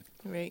 unfortunately.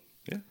 Right.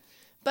 Yeah.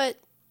 But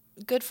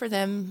good for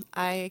them.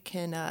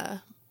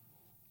 I'm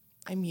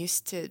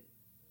used to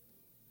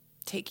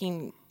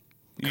taking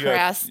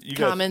crass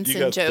comments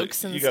and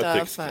jokes and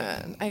stuff.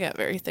 I got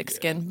very thick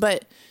skin,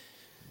 but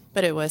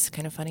it was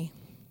kind of funny.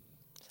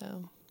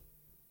 So,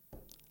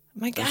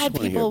 my God,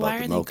 people,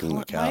 why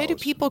do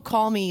people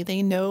call me?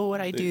 They know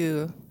what I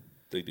do.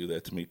 They do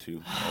that to me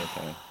too all the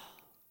time.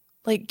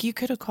 Like you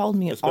could have called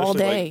me all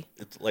day.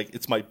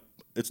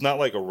 It's not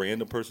like a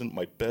random person.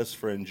 My best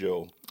friend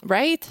Joe,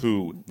 right?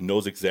 Who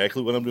knows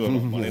exactly what I'm doing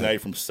on Monday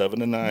night from 7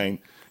 to 9,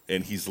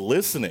 and he's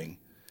listening.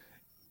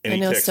 And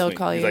he'll still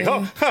call you. He's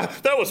like,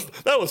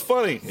 that was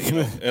funny. You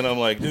know? And I'm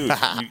like, dude,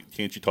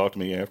 can't you talk to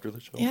me after the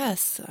show?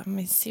 Yes. I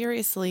mean,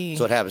 seriously.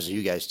 So it happens to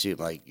you guys too.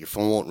 Like your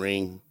phone won't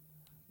ring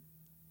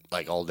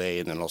like all day,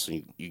 and then all of a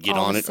sudden you get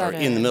on it or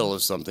in the middle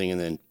of something, and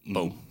then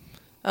boom.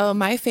 Oh,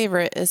 my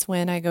favorite is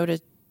when I go to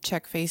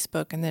check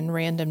Facebook and then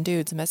random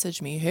dudes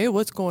message me, hey,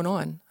 what's going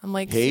on? I'm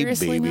like, hey,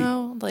 seriously baby.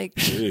 now? Like,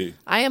 hey.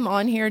 I am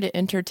on here to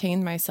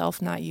entertain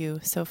myself, not you.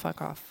 So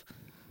fuck off.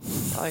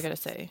 That's all I got to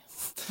say.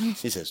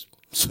 He says,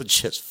 so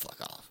just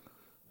fuck off.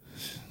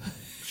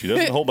 She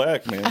doesn't hold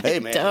back, man. Hey,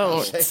 man.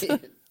 Don't.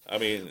 I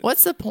mean,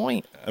 what's the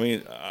point? I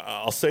mean,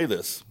 I'll say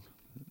this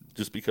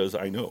just because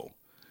I know.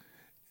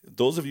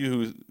 Those of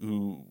you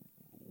who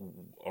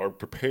are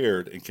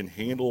prepared and can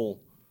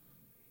handle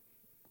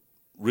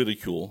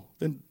ridicule,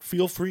 then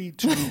feel free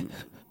to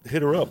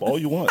hit her up all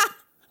you want.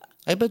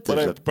 I bet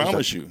there's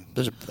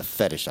there's a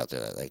fetish out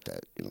there like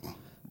that, you know.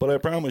 But I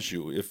promise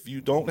you, if you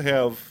don't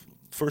have,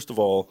 first of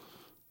all,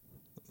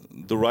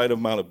 the right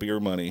amount of beer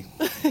money,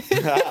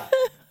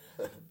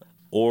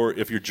 or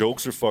if your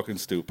jokes are fucking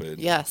stupid,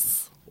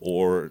 yes,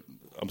 or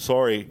I'm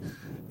sorry,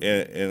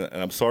 and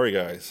I'm sorry,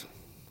 guys,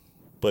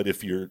 but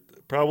if you're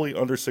probably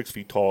under 6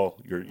 feet tall,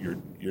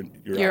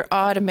 you're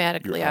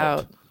automatically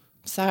out.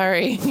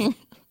 Sorry.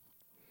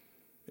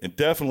 And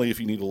definitely, if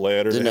you need a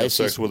ladder to have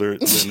sex with her,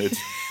 then it's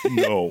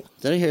no.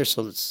 Did I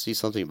see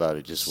something about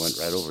it just went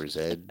right over his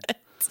head?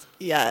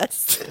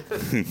 Yes.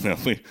 No,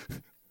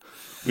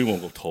 we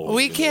won't go totally.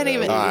 We can't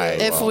even.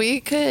 We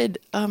could,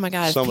 oh my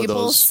God, if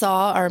people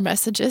saw our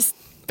messages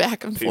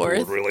back and forth.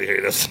 People would really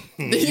hate us.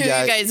 You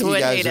guys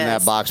would hate us. in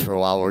that box for a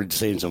while. We're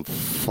saying some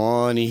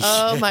funny shit.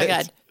 Oh my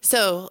God.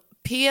 So,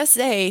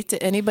 PSA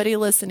to anybody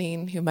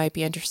listening who might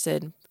be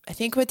interested. I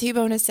think what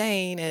T-Bone is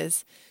saying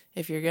is,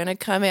 if you're going to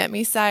come at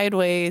me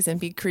sideways and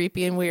be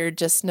creepy and weird,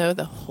 just know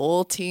the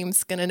whole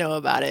team's going to know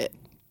about it.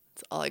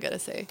 That's all I got to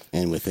say.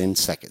 And within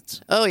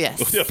seconds. Oh,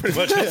 yes. Yeah, pretty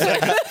much in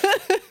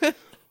seconds.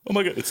 Oh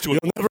my God, it's too.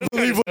 You'll never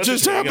believe what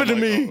just happened to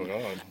me.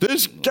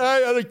 This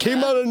guy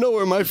came out of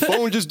nowhere. My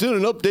phone just did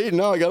an update, and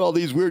now I got all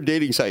these weird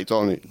dating sites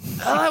on it.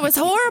 Oh, it was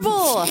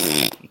horrible.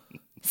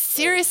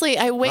 Seriously,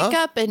 I wake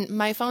up and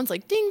my phone's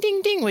like ding,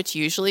 ding, ding, which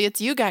usually it's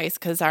you guys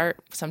because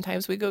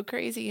sometimes we go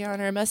crazy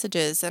on our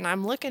messages. And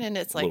I'm looking and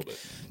it's like,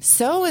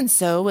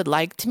 so-and-so would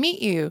like to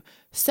meet you.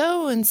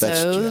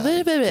 So-and-so.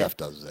 Jeff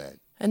does that.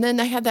 And then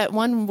I had that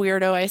one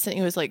weirdo I sent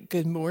you was like,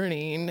 good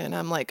morning. And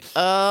I'm like,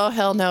 oh,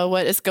 hell no,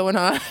 what is going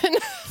on?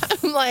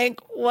 I'm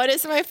like, what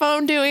is my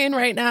phone doing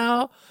right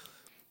now?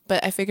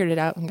 But I figured it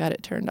out and got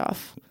it turned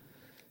off.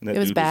 And that it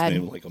was dude bad.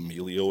 named like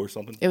Emilio or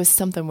something? It was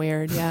something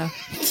weird, yeah.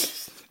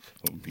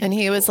 And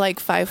he was like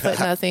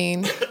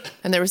 5'0".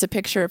 And there was a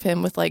picture of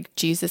him with like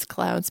Jesus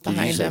clouds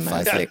behind him. I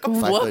was like,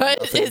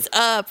 what is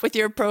up with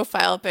your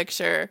profile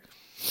picture?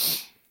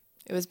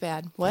 It was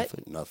bad.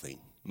 What? Nothing.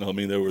 No, I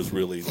mean, there was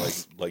really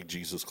like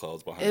Jesus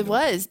clouds behind him. It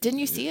was. Didn't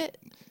you see it?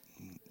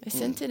 I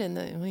sent it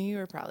well, you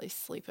were probably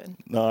sleeping.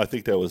 No, I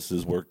think that was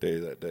his work day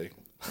that day.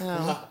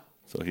 Oh.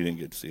 So he didn't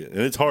get to see it. And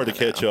it's hard to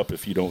catch up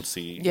if you don't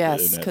see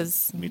yes,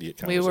 because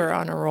we were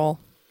on a roll.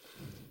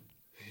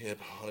 Yep,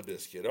 on a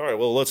biscuit. All right,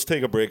 well, let's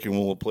take a break and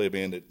we'll play a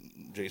band that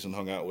Jason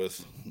hung out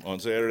with on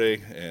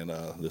Saturday. And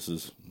this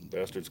is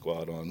Bastard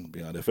Squad on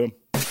Beyond FM.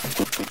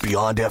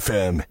 Beyond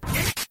FM.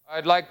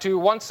 I'd like to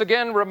once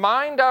again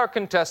remind our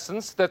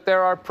contestants that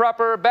there are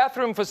proper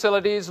bathroom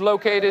facilities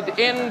located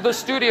in the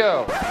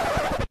studio.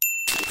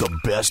 The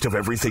best of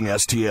everything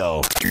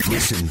STL.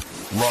 Listen,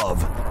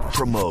 love,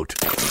 promote.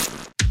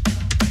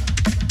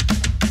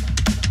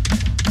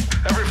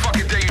 Every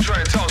fucking day you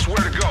try to tell us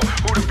where to go,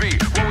 who to be,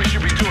 what we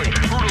should be doing,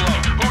 who to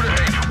love, who to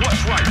hate,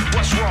 what's right,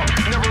 what's wrong.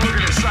 Never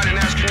looking inside and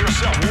asking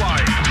yourself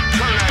why.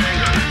 Turn that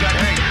anger, that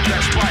hate,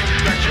 that spite,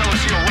 that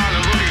jealousy around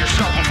and look at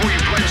yourself before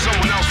you blame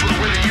someone else for the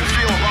way that you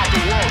feel about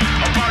the world,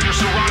 about your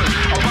surroundings,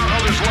 about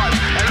others' lives.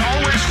 And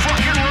always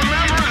fucking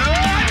remember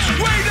that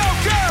we don't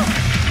care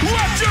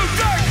what you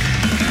think.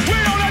 We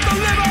don't have to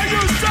live how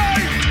you say.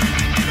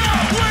 No,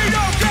 we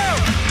don't care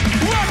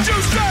what you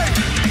say.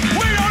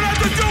 We don't have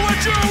to do what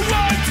you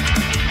want.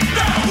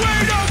 No, we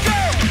don't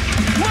care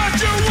what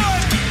you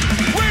want.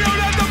 We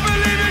don't have to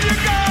believe in your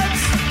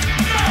gods.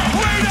 No,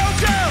 we don't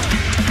care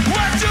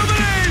what you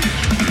believe.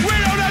 We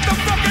don't have to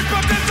fucking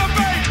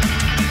participate.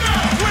 No,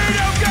 we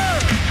don't care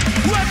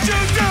what you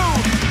do.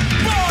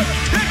 Born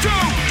into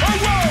a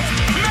world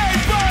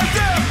made by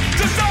them,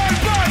 designed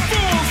by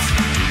fools.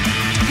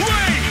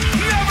 We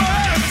never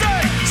had a say,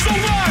 so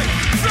why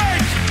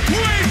think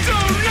we do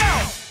now?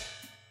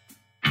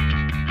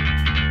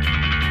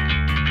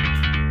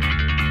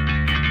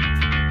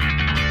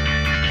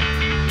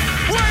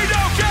 We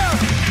don't care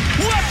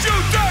what you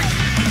think.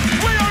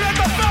 We don't have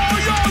to follow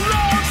your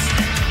laws.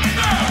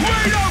 We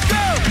don't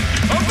care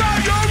about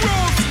your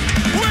rules.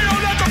 We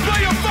don't have to play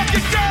your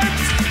fucking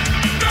games.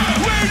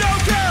 We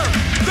don't care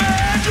the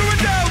hand you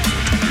were dealt.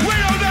 We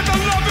don't have to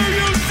love who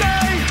you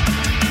say.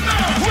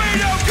 We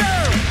don't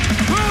care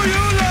who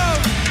you love.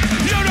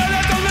 You don't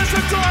have to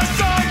listen to our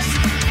songs.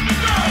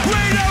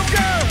 We don't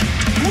care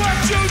what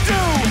you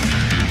do.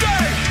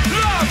 They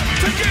love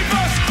to keep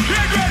us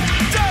ignorant.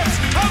 Debts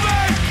have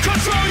made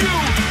control you.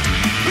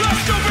 Love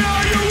stupid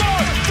all you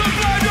want. To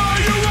blind all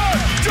you want.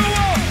 To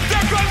all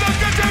that crimes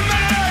against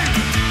humanity.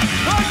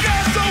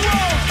 Against the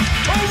world.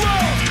 A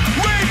world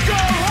we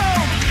go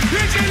home.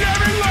 Each and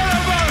every one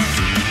of us.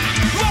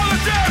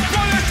 Volunteer,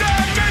 volunteer,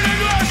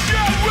 meaningless.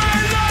 Yet we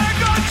like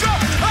control.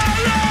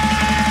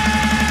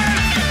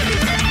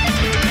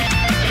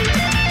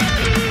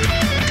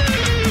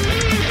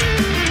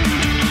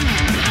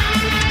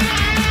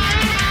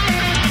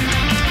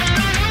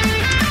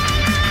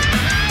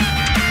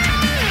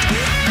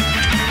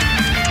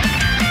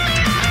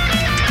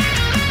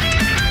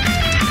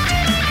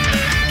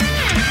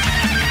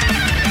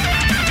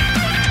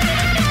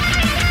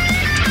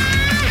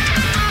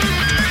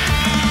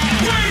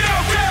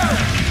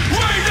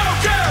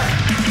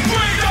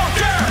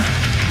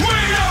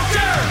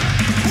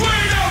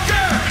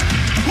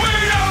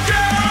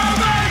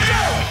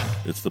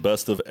 It's the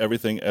best of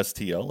everything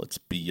STL. It's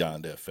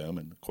Beyond FM.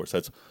 And, of course,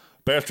 that's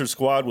Bastard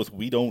Squad with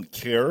We Don't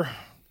Care.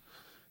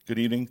 Good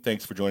evening.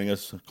 Thanks for joining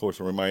us. Of course,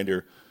 a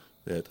reminder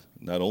that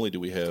not only do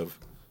we have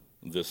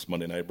this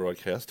Monday night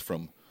broadcast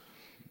from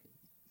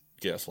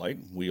Gaslight,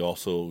 we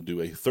also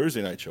do a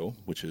Thursday night show,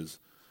 which is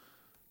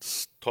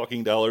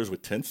Talking Dollars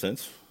with 10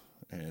 cents.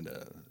 And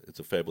it's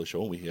a fabulous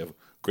show. We have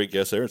great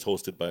guests there. It's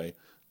hosted by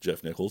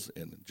Jeff Nichols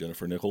and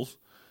Jennifer Nichols.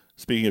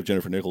 Speaking of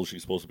Jennifer Nichols,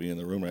 she's supposed to be in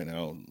the room right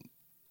now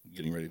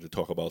getting ready to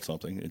talk about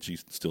something, and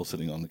she's still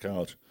sitting on the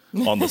couch,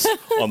 on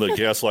the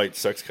Gaslight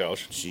sex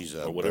couch. She's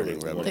or whatever you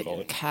want to call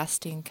The it.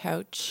 casting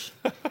couch.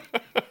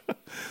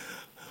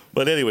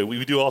 But anyway,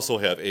 we do also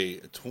have a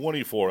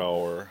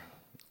 24-hour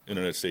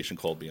internet station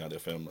called Beyond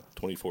FM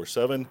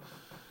 24/7,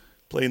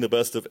 playing the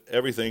best of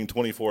everything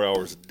 24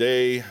 hours a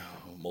day,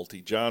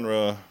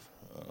 multi-genre.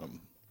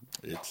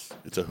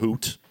 It's a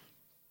hoot.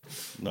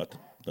 Not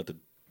to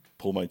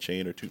pull my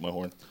chain or toot my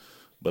horn,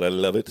 but I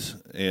love it.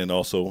 And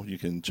also, you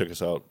can check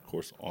us out, of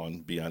course,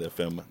 on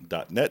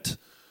beyondfm.net.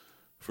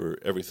 for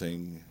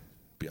everything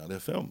Beyond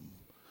FM.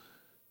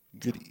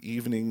 Good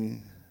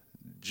evening,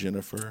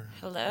 Jennifer.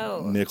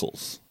 Hello.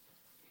 Nichols.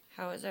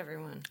 How is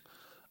everyone?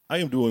 I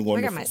am doing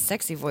wonderful. I got my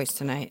sexy voice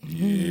tonight.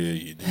 Yeah,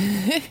 you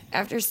do.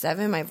 After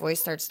 7, my voice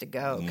starts to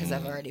go because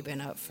I've already been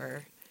up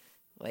for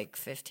like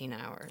 15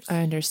 hours.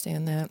 I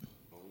understand that.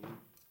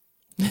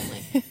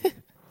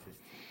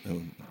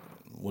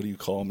 What do you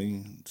call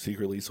me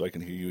secretly so I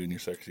can hear you in your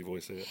sexy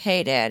voice? Say it?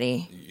 Hey,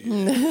 Daddy.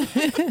 Yeah.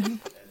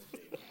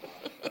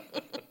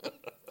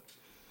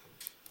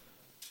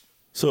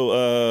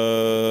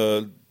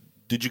 So,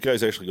 did you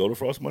guys actually go to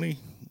Frost Money?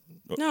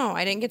 No,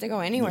 I didn't get to go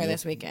anywhere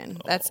this weekend.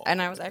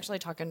 And I was actually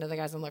talking to the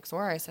guys in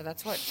Luxora. I said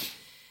that's what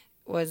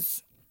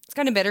was. It's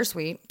kind of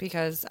bittersweet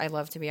because I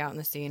love to be out in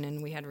the scene,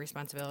 and we had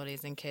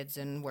responsibilities and kids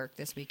and work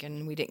this weekend,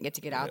 and we didn't get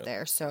to get out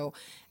there. So,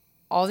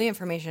 all the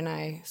information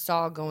I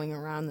saw going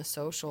around the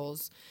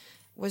socials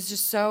was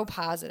just so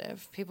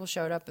positive. People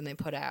showed up and they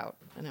put out,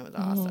 and it was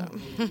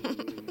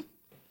awesome.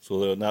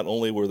 So, not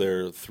only were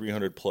there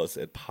 300 plus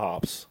at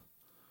Pops,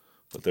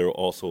 but there were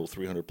also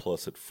 300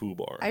 plus at Foo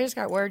Bar. I just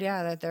got word,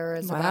 that there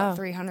was about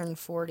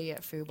 340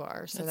 at Foo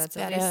Bar. So that's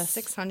at least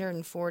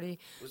 640.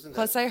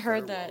 Plus, I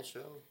heard that.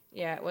 Show?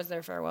 Yeah, it was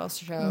their farewell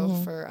show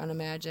for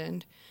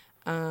Unimagined.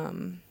 But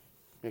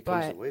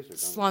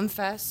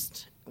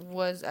Slumfest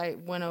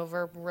went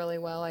over really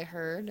well, I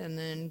heard. And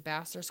then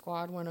Bastard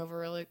Squad went over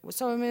really.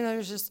 So, I mean,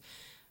 there's just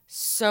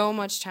so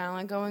much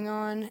talent going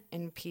on,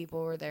 and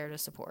people were there to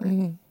support.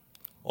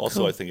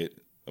 Also, I think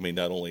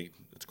not only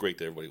it's great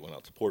that everybody went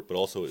out to support, but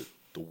also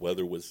the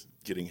weather was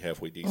getting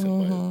halfway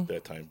decent by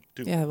that time,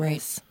 too. Yeah,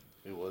 right.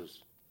 It was.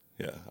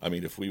 Yeah, I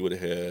mean, if we would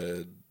have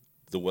had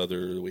the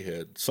weather we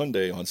had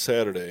Sunday on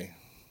Saturday,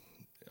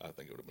 I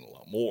think it would have been a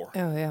lot more.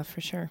 Oh, yeah,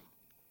 for sure.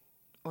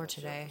 Or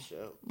today.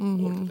 Or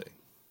today.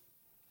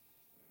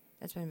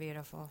 It's been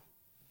beautiful.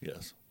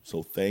 Yes.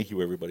 So thank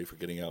you, everybody, for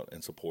getting out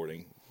and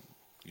supporting,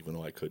 even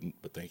though I couldn't,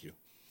 but thank you.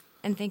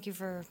 And thank you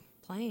for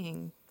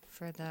playing,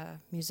 for the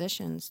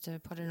musicians to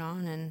put it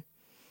on and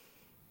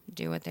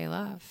do what they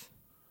love.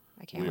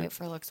 I can't wait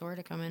for Luxora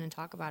to come in and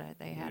talk about it.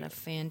 They had a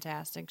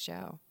fantastic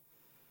show.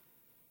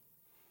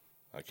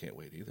 I can't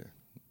wait either.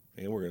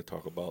 And we're going to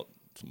talk about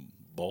some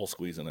ball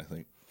squeezing, I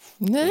think.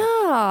 No,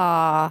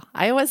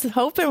 I was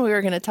hoping we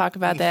were going to talk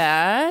about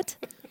that.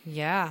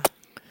 Yeah.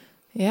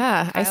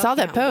 Yeah, I saw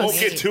that post.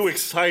 Don't get too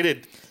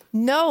excited.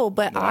 No,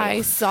 but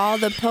I saw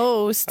the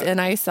post and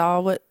I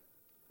saw what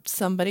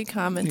somebody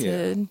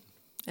commented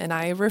and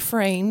I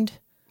refrained.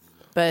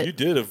 But you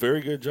did a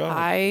very good job.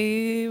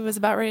 I was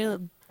about ready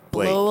to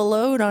blow a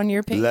load on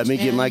your page. Let me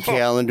get my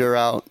calendar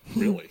out.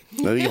 Really?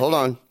 Hold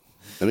on.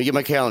 Let me get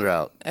my calendar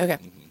out. Okay.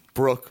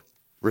 Brooke,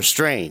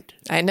 restrained.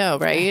 I know,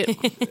 right?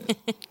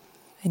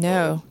 I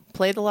know.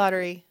 Play the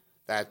lottery.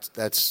 That's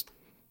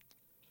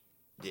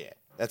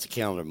a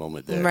calendar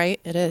moment there. Right,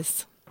 it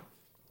is.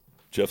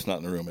 Jeff's not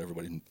in the room.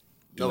 Everybody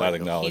do not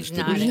acknowledge. He's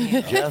not in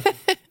here. Jeff?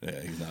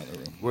 Yeah, he's not in the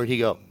room. Where'd he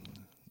go?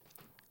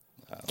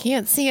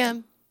 Can't see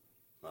him.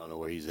 I don't know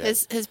where he's at.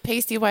 His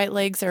pasty white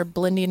legs are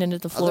blending into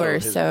the floor.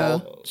 His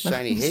bald,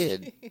 shiny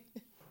head.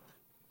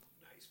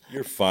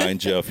 You're fine,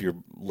 Jeff. Your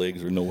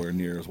legs are nowhere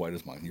near as white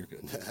as mine. You're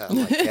good. I'm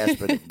like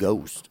Casper the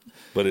Ghost.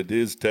 But it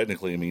is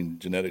technically,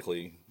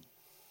 genetically,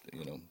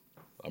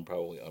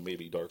 I may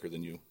be darker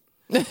than you.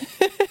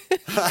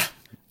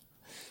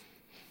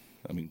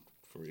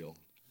 For real.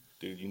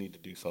 Dude, you need to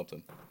do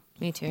something.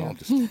 Me too. No, I'm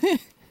just,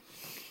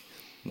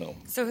 no.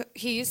 So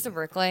he used to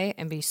bricklay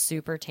and be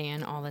super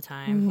tan all the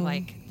time. Mm-hmm.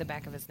 Like the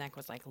back of his neck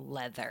was like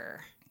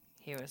leather.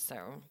 He was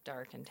so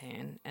dark and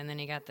tan. And then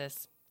he got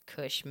this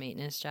cush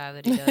maintenance job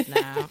that he does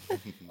now.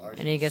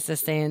 And he gets to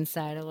stay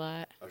inside a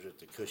lot. Or is it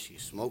the cush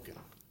he's smoking?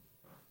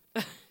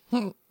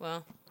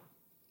 Well,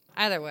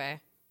 either way.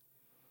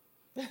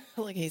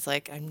 Like he's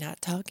like, I'm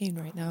not talking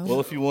right now. Well,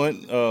 if you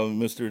want,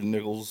 Mr.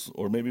 Nichols,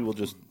 or maybe we'll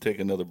just take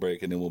another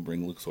break and then we'll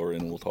bring Luxora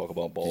in and we'll talk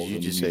about balls.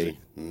 Did you just say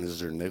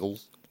Mr.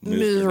 Nichols?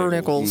 Mr.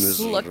 Nichols.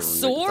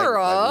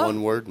 Luxora. Like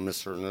one word,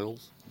 Mr.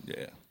 Nichols?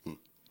 Yeah.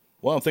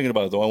 While I'm thinking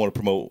about it, though, I want to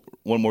promote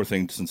one more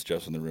thing since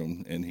Jeff's in the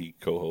room and he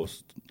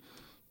co-hosts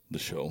the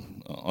show.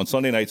 On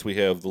Sunday nights, we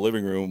have The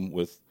Living Room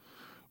with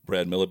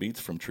Brad Millibeats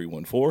from Tree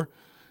 14.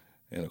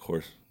 And, of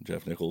course,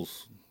 Jeff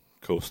Nichols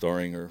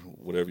co-starring or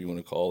whatever you want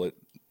to call it.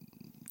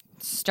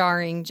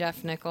 Starring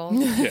Jeff Nichols.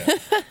 Yeah.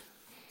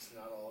 It's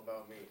not all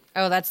about me.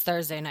 Oh, that's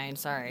Thursday night.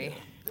 Sorry.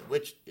 Yeah.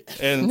 Which?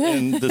 And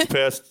in this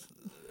past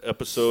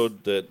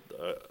episode that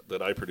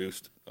I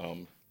produced,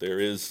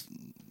 there is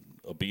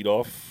a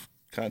beat-off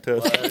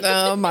contest.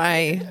 Oh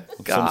my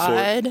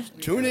God!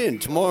 Tune in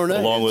tomorrow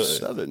night. Along with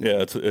 7.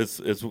 Yeah,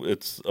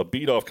 it's a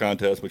beat-off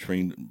contest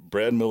between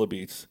Brad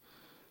Millibeats,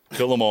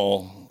 Kill 'Em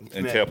All,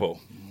 and Capo.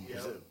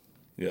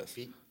 Yes,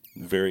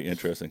 very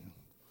interesting.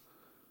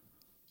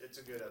 It's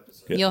a good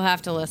episode. Yeah. You'll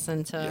have to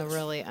listen to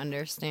really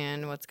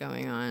understand what's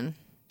going on.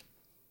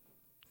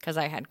 Because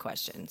I had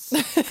questions.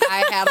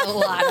 I had a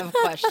lot of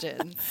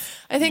questions.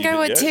 I think I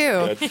would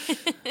too.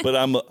 But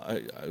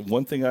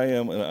one thing I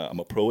am, I'm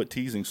a pro at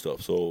teasing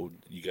stuff. So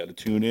you got to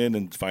tune in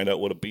and find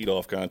out what a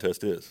beat-off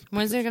contest is.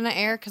 When's it going to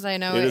air? Because I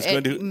know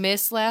it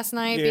missed last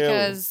night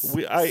because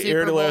I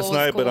aired it last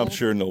night, but I'm cool.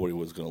 sure nobody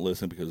was going to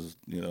listen because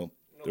there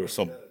was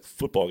some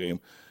football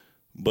game.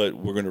 But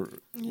we're gonna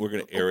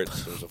air it.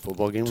 There's a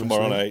football game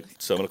tomorrow night,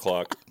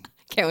 7:00.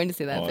 Can't wait to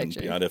see that on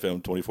picture. Beyond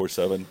FM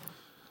 24/7,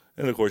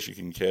 and of course you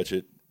can catch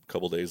it a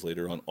couple days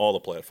later on all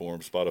the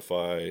platforms: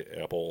 Spotify,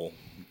 Apple,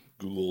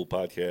 Google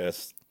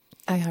Podcasts,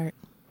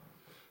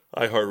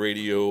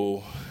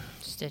 iHeartRadio,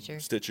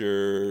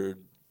 Stitcher,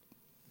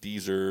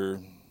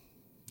 Deezer,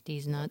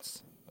 These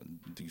nuts.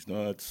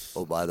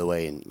 Oh, by the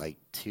way, in like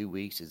 2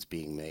 weeks it's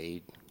being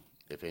made.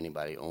 If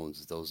anybody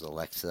owns those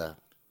Alexa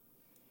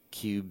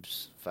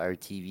Cubes, Fire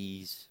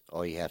TVs,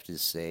 all you have to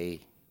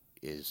say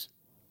is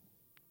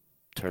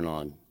turn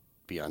on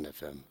Beyond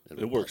FM.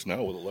 It works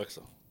now with Alexa.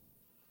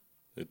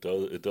 It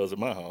does at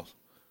my house.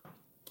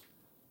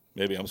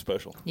 Maybe I'm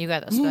special. You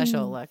got a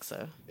special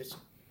Alexa.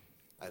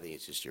 I think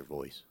it's just your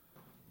voice.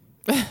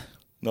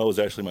 No, it was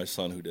actually my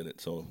son who did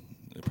it, so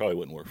it probably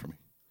wouldn't work for me.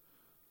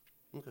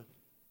 Okay.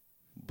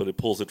 But it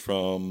pulls it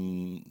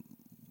from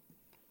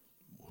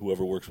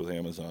whoever works with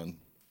Amazon,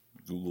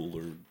 Google,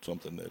 or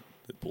something that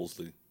pulls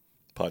the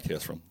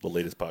podcast from, the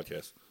latest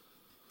podcast.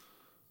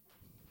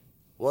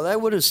 Well,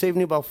 that would have saved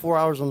me about 4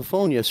 hours on the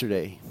phone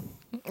yesterday.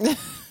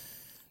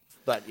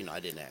 But, I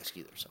didn't ask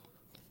either, so.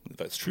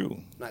 That's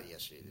true. Not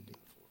yesterday, the day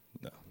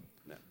before.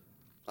 No.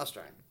 I was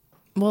trying.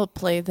 We'll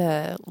play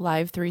the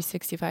live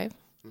 365.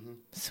 Mm-hmm.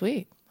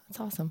 Sweet. That's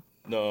awesome.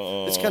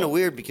 No. It's kind of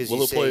weird because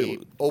you say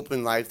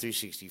open live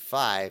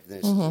 365, then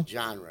it's the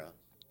genre.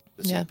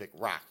 Let's say pick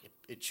rock.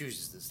 It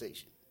chooses the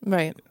station.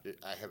 Right.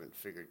 I haven't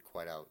figured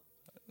quite out.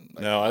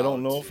 Now, I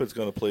don't know if it's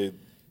going to play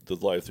the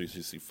live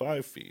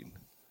 365 feed.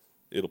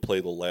 It'll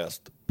play the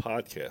last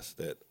podcast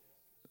that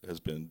has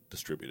been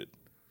distributed.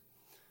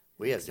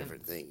 We have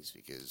different things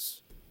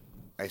because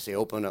I say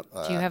open up.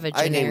 Do you have a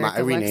generic I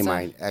rename Alexa?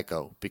 mine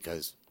Echo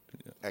because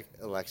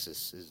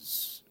Alexis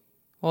is.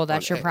 Well,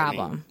 that's your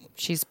problem.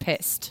 She's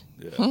pissed.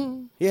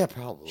 Yeah,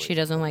 probably. She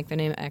doesn't like the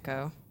name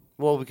Echo.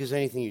 Well, because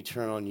anything you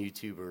turn on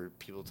YouTube or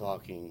people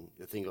talking,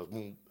 the thing goes,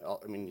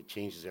 it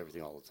changes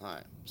everything all the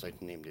time. So I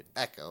named it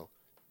Echo.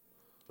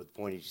 But the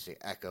point is you say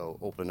Echo,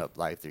 open up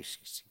Live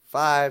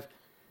 365,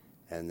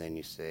 and then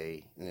you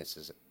say, and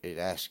it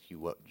asks you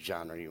what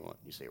genre you want.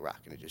 You say rock,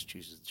 and it just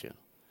chooses the channel.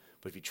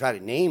 But if you try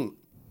to name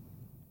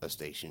a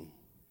station,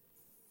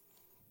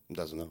 it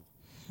doesn't know.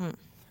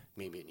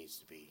 Maybe it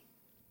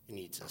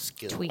needs a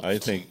skill. Tweaked. I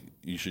think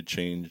you should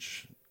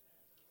change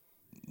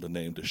the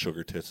name to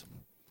Sugar Tits.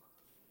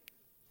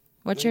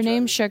 What's your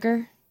name?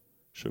 Sugar?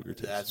 Sugar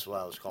Tits. That's what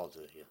I was called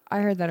to. Yeah. I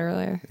heard that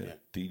earlier. Yeah,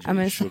 DJ I'm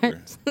gonna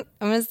Sugar. I'm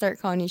gonna start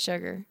calling you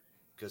Sugar.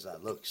 Because I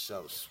look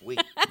so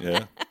sweet.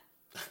 Yeah.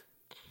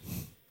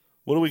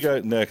 What do we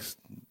got next?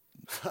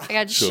 I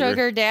got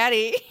Sugar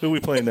Daddy. Who are we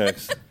playing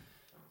next?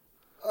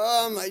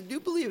 I do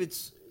believe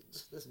it's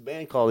this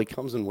band called It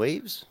Comes in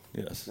Waves.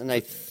 Yes. And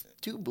I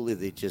do believe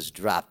they just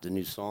dropped a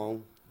new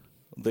song.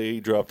 They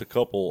dropped a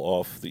couple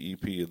off the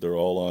EP. They're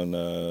all on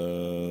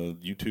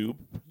YouTube,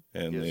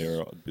 and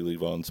they're, I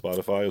believe, on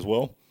Spotify as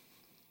well.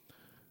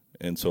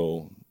 And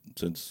so,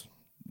 since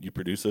you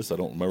produce this, I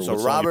don't remember what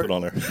song you put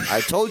on there.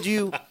 I told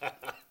you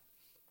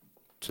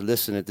to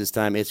listen at this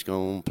time. It's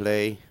going to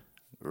play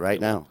right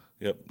now.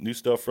 Yep, new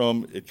stuff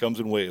from It Comes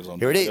in Waves on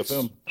Here it is.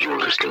 FM. You're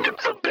listening to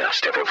the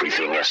best of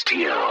everything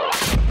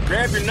STL.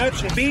 Grab your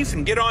nuts and beef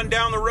and get on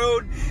down the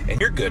road,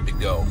 and you're good to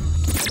go.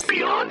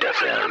 Beyond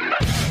FM.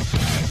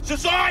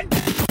 Shazan!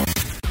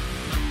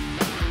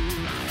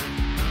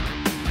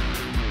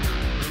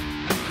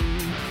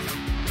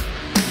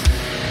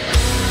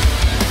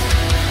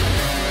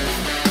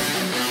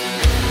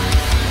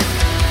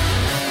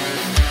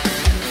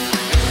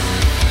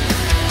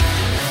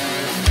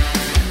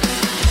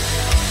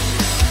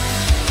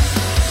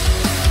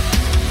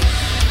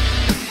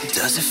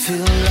 Does it feel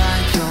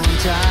like you're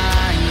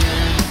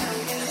dying,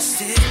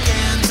 sick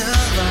and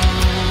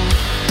alone?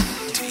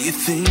 Do you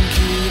think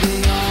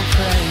eating your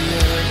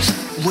prayers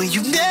when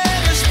you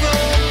never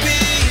spoke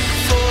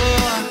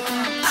before?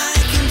 I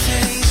can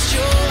taste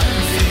your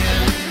fear,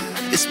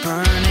 it's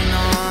burning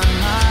on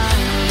my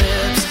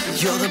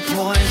lips. You're the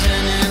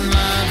poison in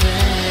my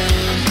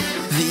vein,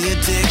 the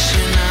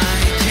addiction I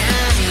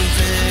can't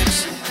fix.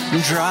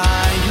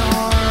 Dry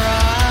your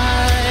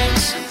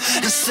eyes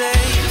and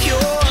save your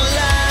life.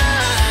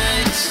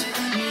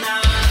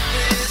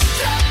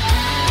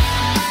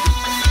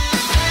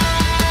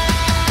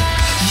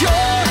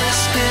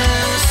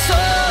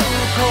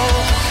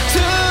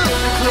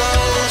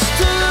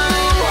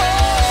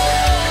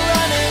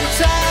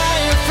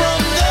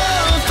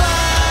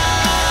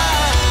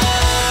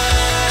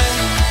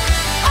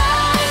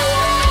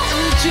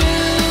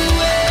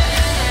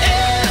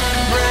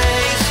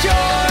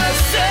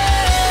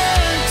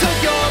 To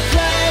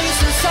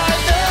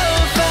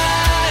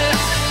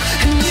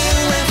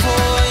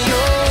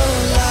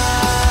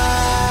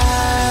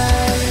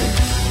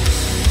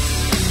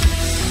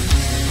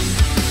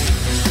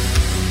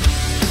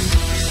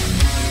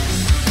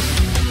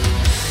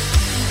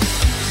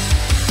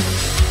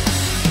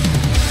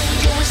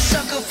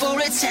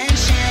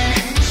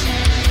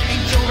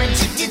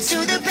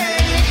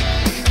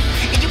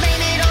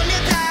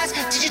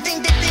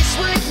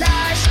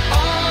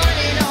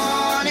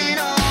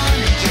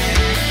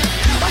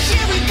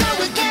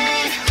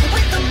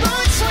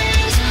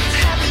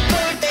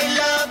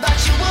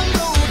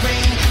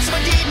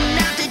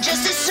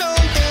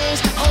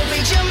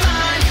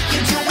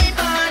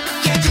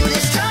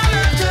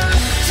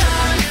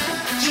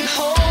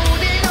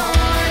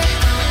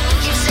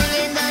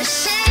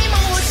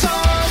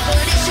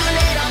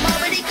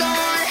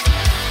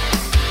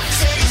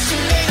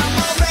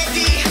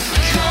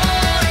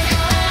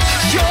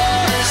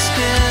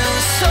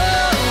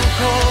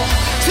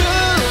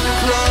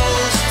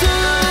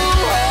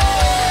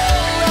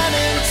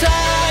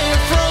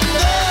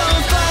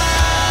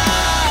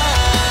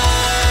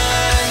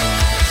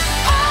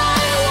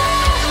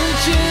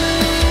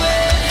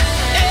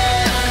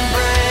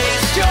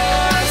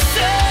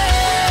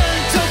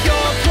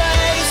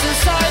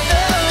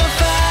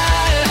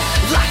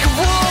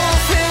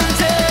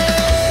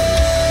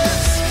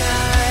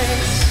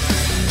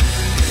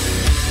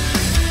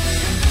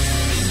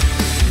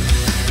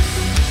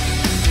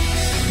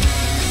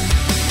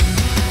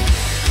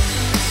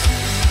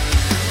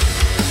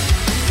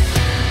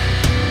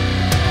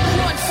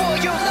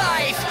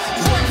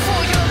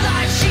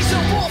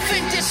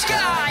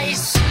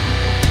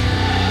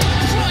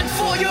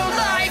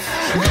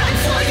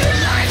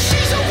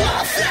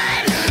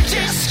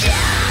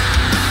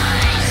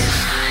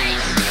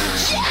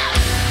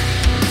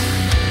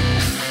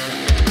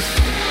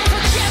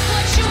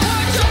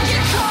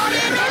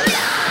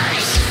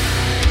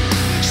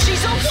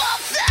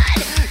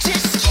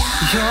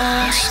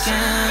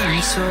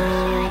skin so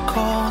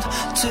cold,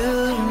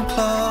 too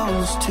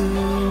close to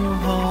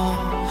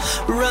home.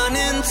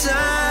 Running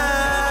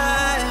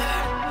tired,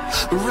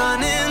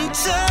 running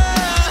tired.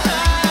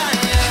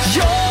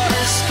 Your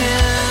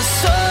skin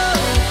so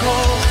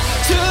cold,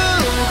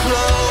 too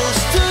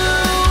close to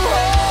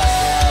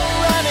home.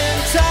 Running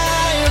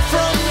tired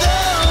from the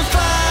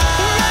fire.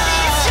 Running tired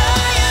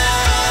from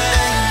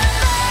the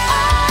fire.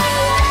 I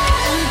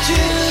want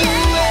you.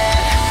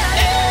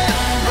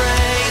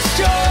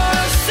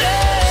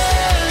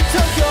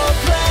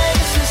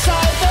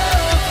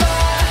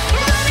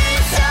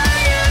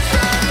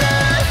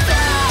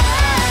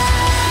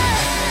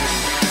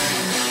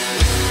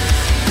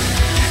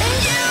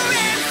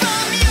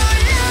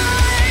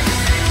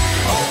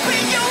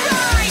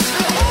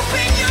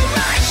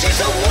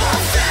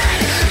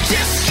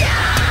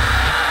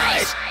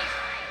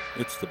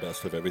 It's the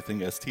best of everything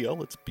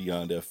STL. It's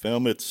Beyond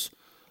FM. It's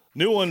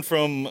new one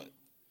from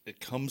It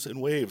Comes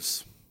in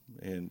Waves,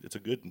 and it's a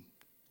good,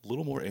 a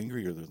little more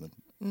angrier than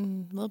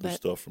little the bit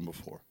stuff from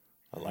before.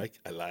 I like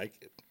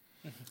it.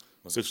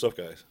 Good stuff,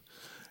 guys.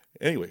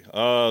 Anyway,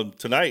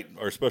 tonight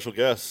our special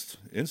guest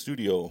in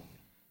studio,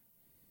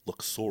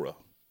 Luxora.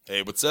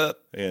 Hey, what's up?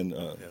 And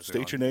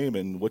state your name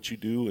and what you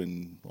do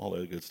and all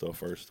that good stuff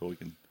first, so we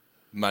can.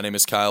 My name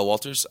is Khyle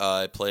Walters.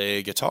 I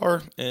play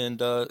guitar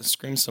and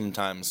scream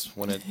sometimes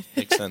when it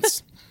makes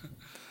sense.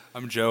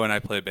 I'm Joe, and I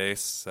play bass,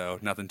 so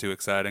nothing too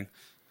exciting.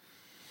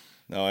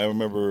 Now, I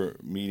remember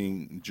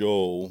meeting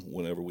Joe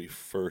whenever we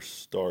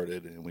first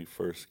started and we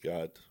first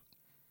got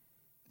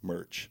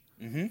merch.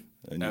 Mm-hmm.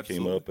 And you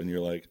came up and you're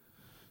like,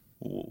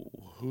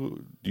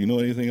 who do you know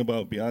anything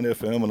about Beyond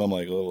FM? And I'm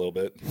like, a little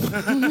bit.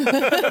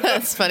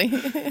 That's funny.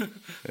 And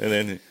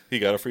then he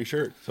got a free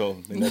shirt. So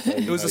I mean, that's how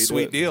it was a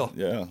sweet deal.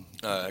 Yeah.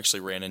 I actually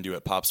ran into you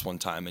at Pops one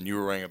time, and you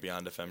were wearing a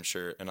Beyond FM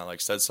shirt, and I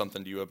said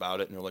something to you about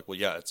it, and you're like, "Well,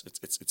 yeah,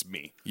 it's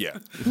me, yeah,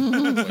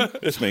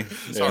 it's me."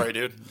 Sorry,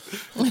 dude.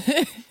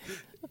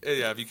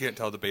 Yeah, if you can't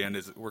tell, the band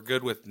we're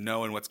good with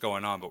knowing what's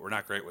going on, but we're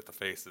not great with the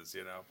faces,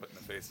 putting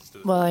the faces to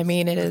the Well, I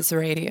mean, it is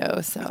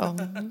radio, so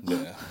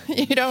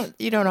you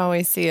don't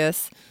always see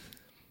us.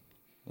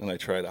 And I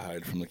try to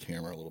hide from the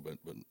camera a little bit,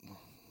 but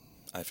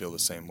I feel the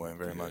same way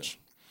very much.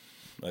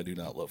 I do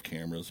not love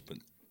cameras, but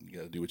you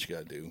got to do what you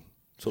got to do.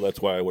 So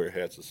that's why I wear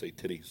hats that say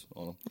titties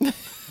on them.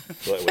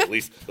 So that way, at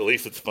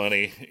least it's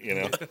funny,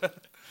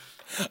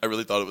 I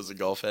really thought it was a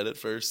golf head at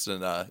first,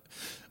 and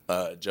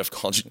Jeff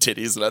called you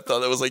Titties, and I thought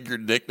that was like your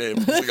nickname. I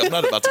was like, I'm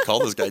not about to call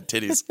this guy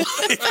Titties.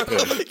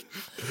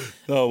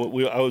 No,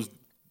 I was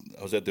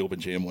at the open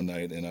jam one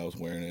night, and I was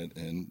wearing it,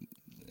 and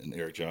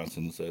Eric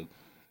Johnson said,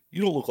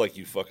 "You don't look like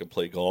you fucking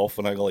play golf."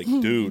 And I go like,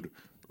 "Dude,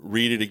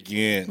 read it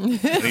again." And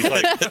he's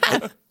like,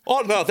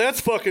 "Oh no, that's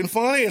fucking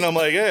funny." And I'm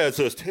like, "Yeah, it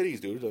says titties,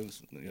 dude." So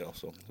it's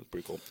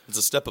pretty cool. It's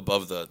a step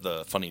above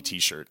the funny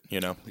T-shirt,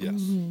 Yes.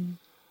 Mm-hmm.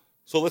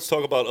 So let's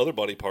talk about other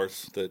body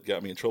parts that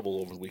got me in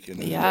trouble over the weekend.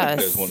 And yes.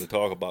 You guys wanted to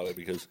talk about it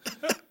because.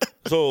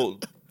 So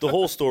the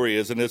whole story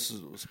is, and this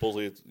is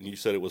supposedly you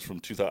said it was from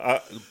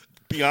 2000.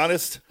 Be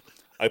honest,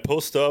 I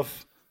post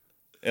stuff,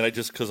 and I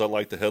just because I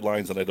like the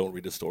headlines and I don't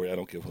read the story. I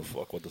don't give a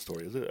fuck what the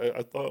story is.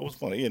 I thought it was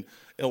funny, and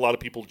a lot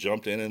of people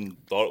jumped in and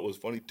thought it was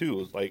funny too.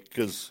 It was like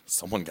because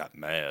someone got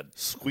mad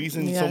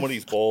squeezing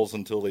somebody's balls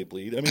until they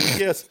bleed. I mean,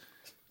 yes,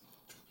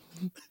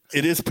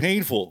 it is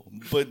painful,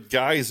 but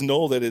guys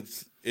know that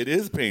it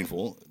is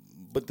painful.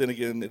 But then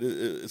again,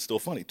 it's still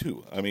funny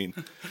too. I mean,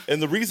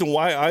 and the reason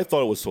why I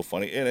thought it was so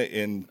funny,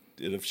 and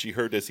if she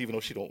heard this, even though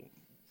she don't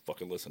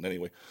fucking listen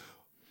anyway.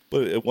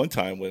 But at one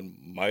time when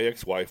my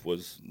ex-wife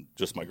was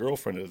just my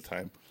girlfriend at the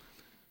time,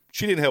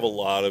 she didn't have a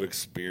lot of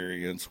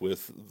experience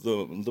with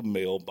the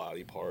male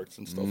body parts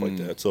and stuff like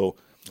that. So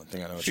I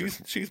think I know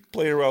she's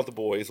playing around with the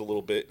boys a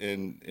little bit,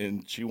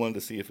 and she wanted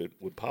to see if it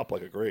would pop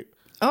like a grape.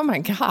 Oh my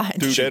god,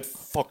 dude, that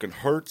fucking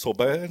hurt so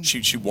bad.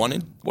 She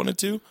wanted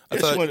to. I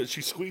thought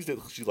she squeezed it.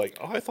 She's like,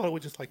 "Oh, I thought it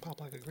would just like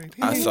pop like a grape."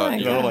 I thought,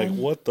 like,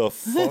 what the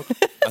fuck?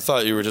 I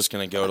thought you were just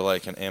gonna go to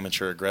like an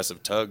amateur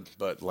aggressive tug,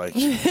 but like,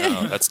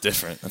 no, that's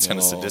different. That's kind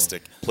of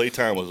sadistic.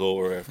 Playtime was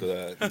over after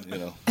that. Like,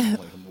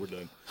 we're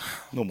done.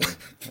 No more.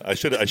 I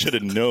should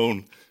have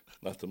known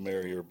not to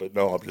marry her, but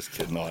no, I'm just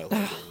kidding. No,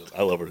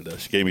 I love her to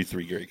death. She gave me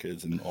 3 great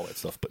kids and all that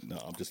stuff, but no,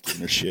 I'm just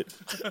giving her shit.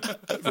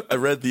 I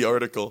read the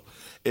article,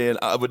 and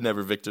I would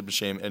never victim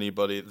shame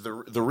anybody.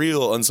 The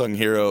real unsung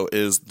hero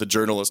is the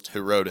journalist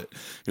who wrote it.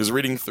 He was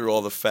reading through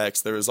all the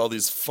facts. There was all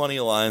these funny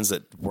lines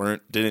that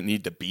didn't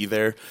need to be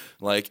there.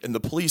 Like, and the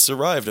police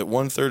arrived at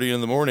 1:30 in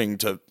the morning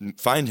to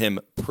find him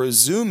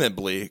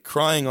presumably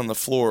crying on the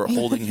floor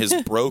holding his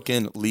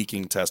broken,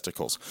 leaking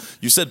testicles.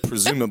 You said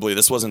presumably.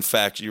 This wasn't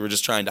fact. You were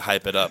just trying to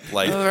hype it up.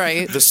 Like,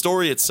 right. The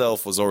story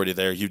itself was already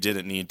there. You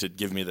didn't need to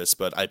give me this,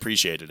 but I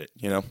appreciated it,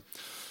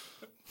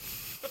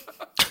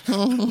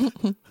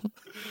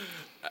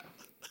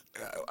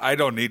 I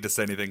don't need to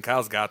say anything.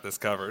 Kyle's got this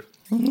covered.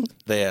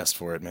 They asked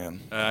for it,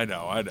 man. I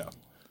know.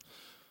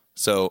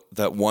 So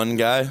that one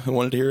guy who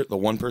wanted to hear it, the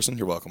one person,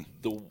 you're welcome.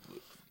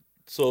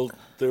 So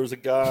there was a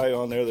guy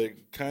on there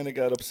that kind of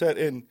got upset,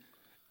 and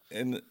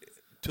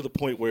to the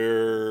point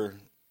where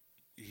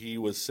he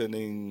was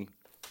sending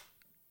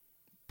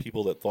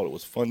people that thought it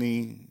was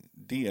funny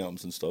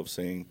DMs and stuff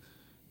saying,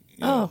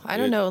 I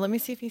don't know. Let me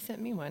see if he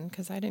sent me one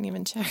because I didn't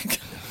even check.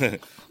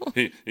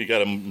 he got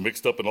them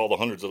mixed up in all the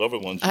hundreds of other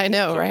ones. I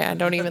know, right? I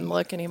don't even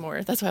look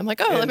anymore. That's why I'm like,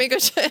 let me go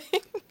check.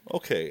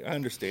 Okay, I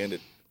understand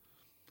it.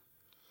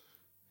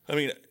 I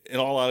mean, in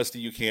all honesty,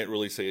 you can't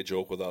really say a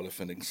joke without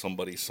offending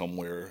somebody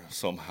somewhere,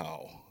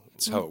 somehow.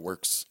 That's how it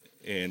works.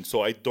 And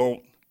so I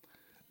don't,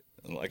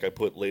 like I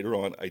put later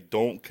on, I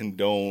don't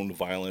condone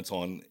violence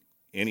on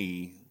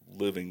any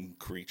living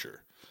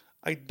creature.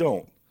 I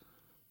don't.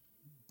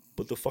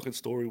 But the fucking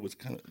story was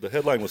the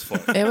headline was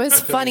funny. It was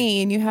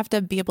funny, and you have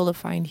to be able to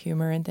find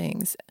humor in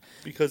things.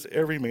 Because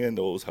every man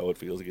knows how it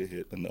feels to get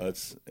hit in the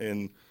nuts,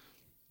 and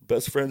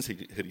best friends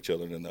hit each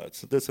other in the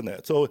nuts, this and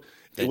that. So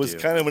it was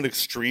kind of an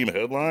extreme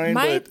headline.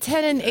 My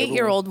 10 and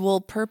 8-year-old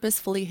will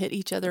purposefully hit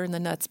each other in the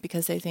nuts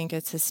because they think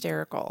it's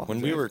hysterical.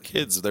 When we were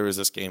kids, there was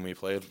this game we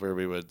played where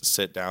we would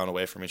sit down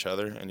away from each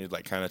other, and you'd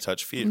like kind of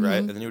touch feet, right?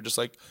 And then you would just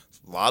like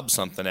lob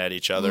something at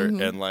each other,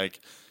 and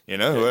like,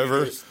 whoever.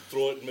 You just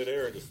throw it in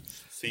midair and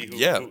just see who.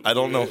 Yeah, who I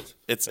don't know.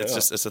 It's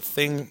It's a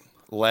thing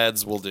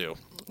lads will do.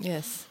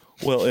 Yes.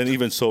 Well, and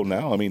even so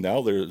now, I mean,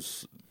 now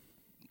there's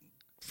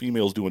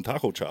females doing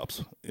taco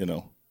chops,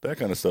 that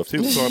kind of stuff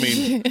too. So I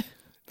mean,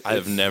 I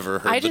have never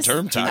heard the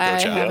term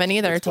taco chop. I haven't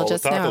either until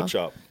just taco now.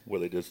 chop, where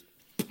they just.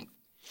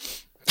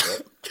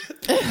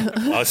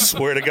 I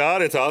swear to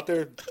God, it's out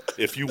there.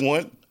 If you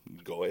want,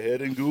 go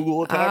ahead and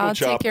Google a taco I'll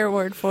chop. take your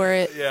word for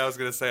it. Yeah, I was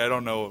gonna say I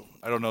don't know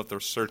if the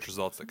search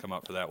results that come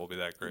up for that will be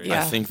that great.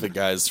 Yeah. I think the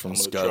guys from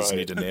Scuzz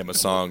need to name a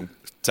song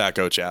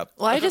taco chop.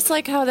 Well, I just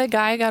like how the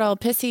guy got all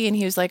pissy and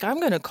he was like, I'm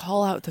going to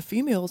call out the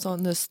females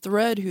on this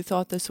thread who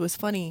thought this was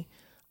funny.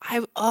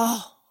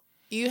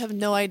 You have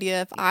no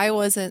idea. If I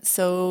wasn't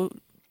so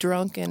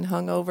drunk and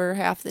hungover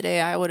half the day,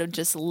 I would have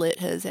just lit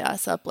his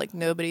ass up like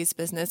nobody's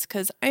business.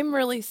 Because I'm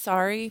really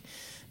sorry,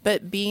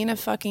 but being a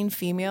fucking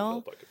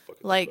female,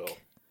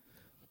 like,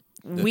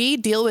 we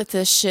deal with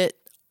this shit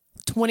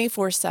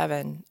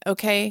 24/7,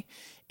 okay?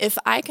 If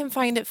I can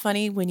find it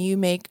funny when you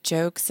make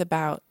jokes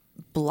about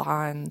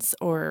blondes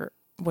or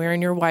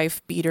wearing your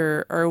wife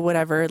beater or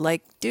whatever,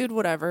 like, dude,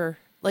 whatever.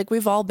 Like,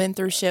 we've all been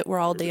through shit. We're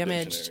all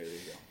damaged.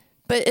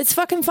 But it's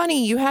fucking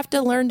funny. You have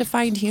to learn to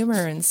find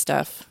humor and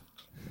stuff.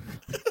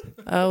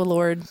 Oh,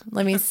 Lord.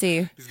 Let me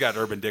see. He's got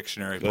Urban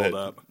Dictionary pulled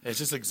up. It's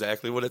just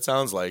exactly what it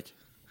sounds like.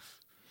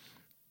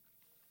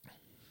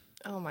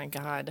 Oh, my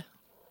God.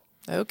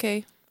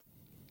 Okay.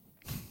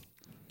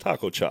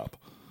 Taco chop.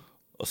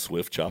 A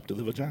swift chop to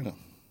the vagina.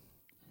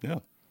 Yeah.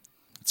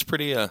 It's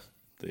pretty, there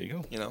you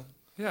go.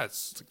 Yeah,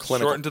 it's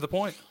clinical. short and to the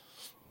point.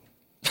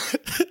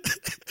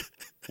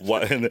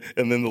 Why, and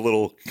then the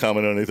little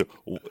comment underneath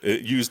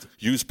it,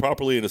 used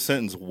properly in a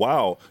sentence.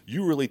 Wow,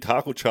 you really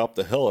taco chopped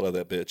the hell out of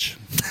that bitch.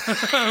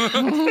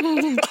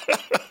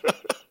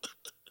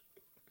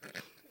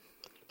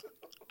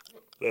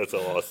 That's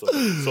awesome.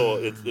 So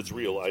it's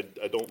real. I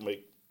don't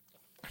make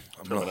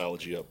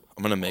terminology up.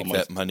 I'm gonna make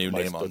that my new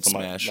name on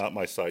Smash. Not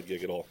my side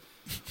gig at all.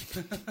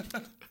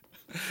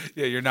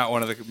 Yeah, you're not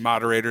one of the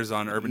moderators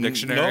on Urban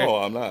Dictionary. No,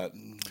 I'm not.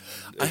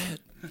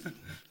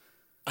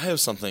 I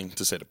have something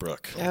to say to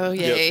Brooke. Oh,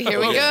 yay. Here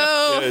we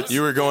go.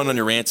 You were going on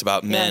your rants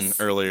about men Yes.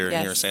 earlier, and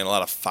you were Yes. saying a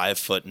lot of 5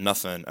 foot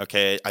nothing.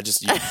 Okay, I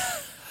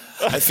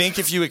think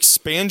if you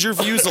expand your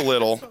views a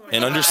little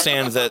and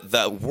understand that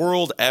the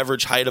world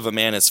average height of a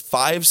man is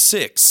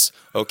 5'6",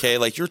 okay,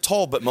 like you're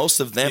tall, but most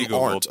of them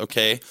aren't.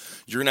 Okay,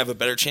 you're gonna have a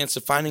better chance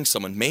of finding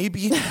someone.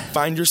 Maybe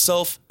find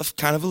yourself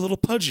kind of a little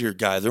pudgier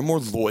guy. They're more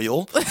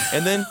loyal,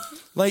 and then.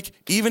 Like,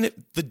 even if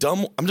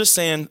I'm just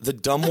saying, the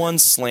dumb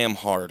ones slam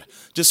hard.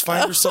 Just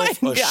find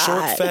yourself a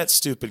short, fat,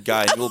 stupid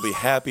guy, and you'll be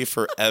happy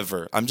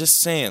forever. I'm just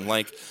saying,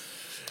 like,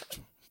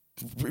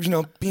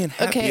 being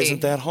happy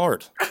isn't that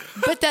hard.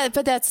 But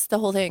that's the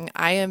whole thing.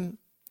 I am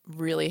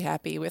really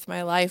happy with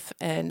my life,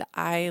 and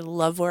I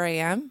love where I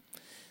am.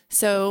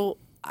 So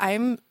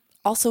I'm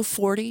also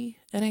 40,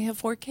 and I have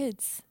 4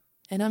 kids.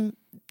 And I'm,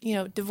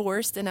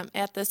 divorced, and I'm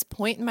at this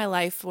point in my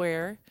life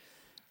where...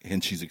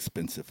 And she's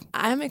expensive.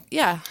 Have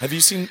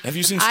you seen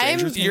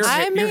Stranger Things? You're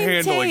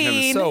handling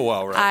him so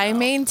well right now. I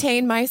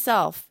maintain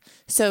myself.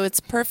 So it's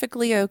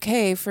perfectly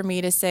okay for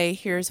me to say,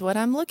 here's what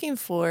I'm looking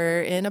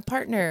for in a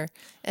partner.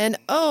 And,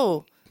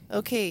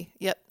 okay,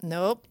 yep,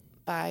 nope,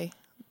 bye.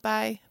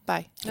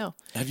 No.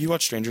 Have you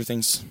watched Stranger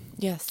Things?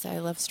 Yes, I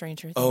love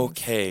Stranger Things.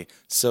 Okay,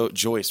 so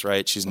Joyce,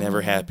 right? She's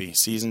never happy.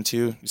 Season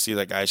 2, you see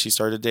that guy she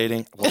started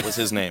dating? What was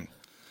his name?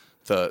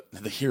 The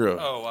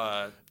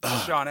hero.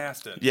 Sean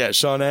Astin. Yeah,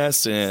 Sean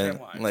Astin.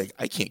 Like,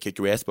 I can't kick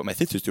your ass, but my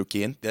sister still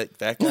can.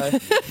 That guy.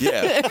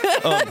 Yeah.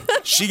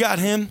 She got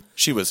him.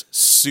 She was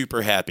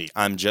super happy.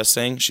 I'm just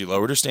saying, she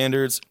lowered her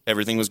standards.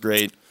 Everything was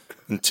great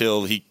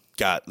until he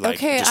got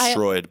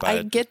destroyed by.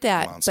 I get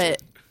that, monster.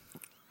 but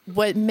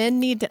what men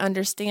need to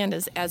understand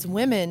is, as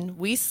women,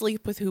 we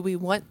sleep with who we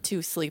want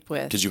to sleep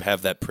with. Because you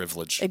have that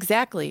privilege.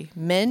 Exactly.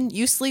 Men,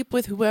 you sleep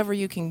with whoever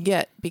you can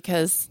get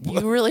because you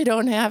really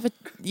don't have it.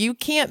 You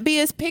can't be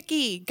as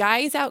picky.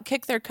 Guys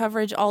outkick their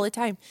coverage all the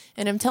time.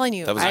 And I'm telling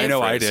you,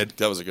 I did.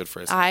 That was a good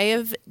phrase. I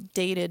have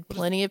dated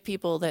plenty of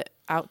people that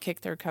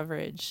outkick their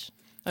coverage.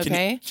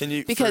 Okay? Can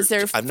you because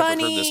they're I've never heard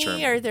this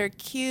funny term. or they're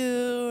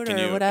cute Can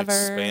or you whatever.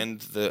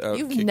 expand the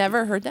You've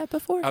never heard that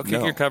before?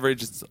 Outkick your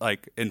coverage is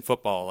like in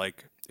football,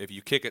 like if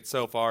you kick it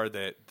so far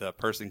that the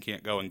person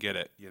can't go and get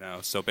it,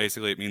 So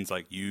basically it means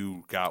like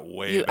you got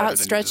way You better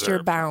outstretched than you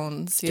your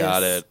bounds. Yes.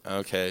 Got it.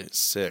 Okay,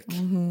 sick.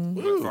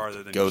 Went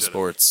farther than Go you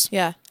sports.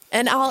 Yeah.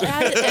 And I'll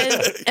add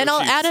I'll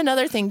add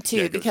another thing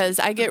too, because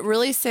I get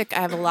really sick.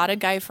 I have a lot of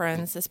guy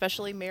friends,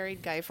 especially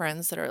married guy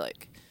friends, that are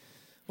like,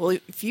 well,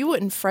 if you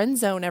wouldn't friend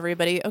zone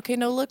everybody, okay,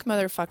 no, look,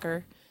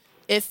 motherfucker.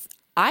 If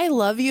I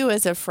love you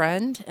as a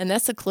friend, and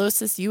that's the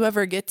closest you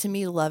ever get to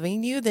me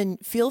loving you, then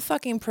feel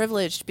fucking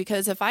privileged,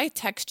 because if I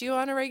text you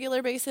on a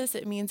regular basis,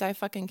 it means I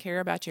fucking care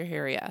about your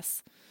hairy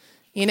ass.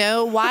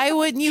 Why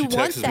wouldn't you want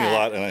that? She texts me a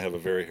lot, and I have a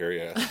very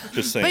hairy ass.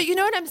 Just saying. But you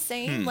know what I'm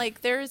saying? Like,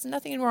 there's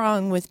nothing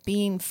wrong with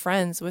being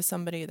friends with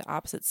somebody of the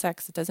opposite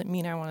sex. It doesn't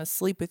mean I want to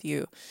sleep with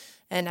you.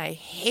 And I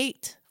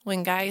hate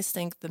when guys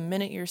think the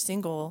minute you're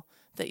single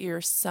that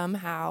you're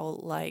somehow,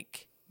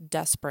 like,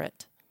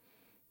 desperate.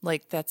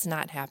 Like, that's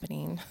not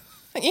happening.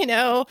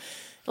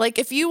 Like,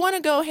 if you want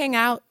to go hang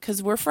out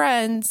because we're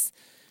friends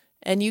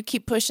and you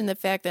keep pushing the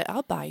fact that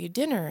I'll buy you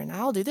dinner and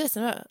I'll do this,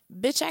 and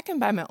bitch, I can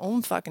buy my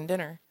own fucking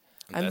dinner.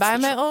 I buy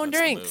my own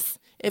drinks.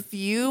 If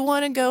you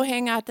want to go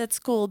hang out, that's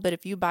cool. But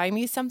if you buy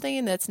me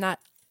something that's not,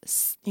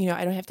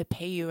 I don't have to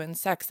pay you in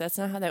sex. That's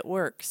not how that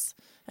works.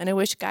 And I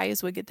wish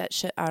guys would get that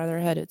shit out of their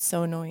head. It's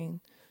so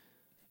annoying.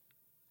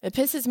 It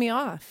pisses me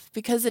off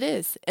because it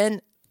is.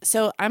 And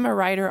so I'm a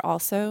writer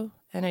also,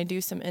 and I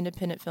do some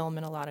independent film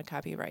and a lot of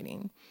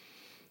copywriting.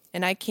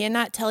 And I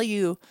cannot tell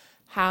you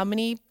how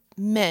many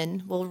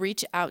men will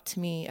reach out to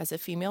me as a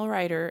female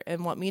writer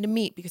and want me to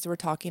meet because we're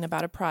talking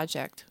about a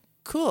project.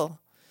 Cool.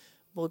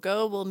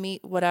 We'll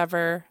meet,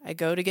 whatever. I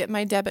go to get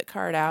my debit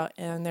card out,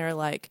 and they're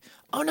like,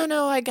 oh,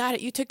 no, I got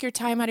it. You took your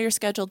time out of your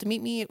schedule to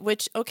meet me,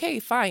 which, okay,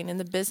 fine. In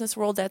the business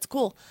world, that's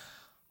cool.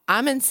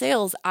 I'm in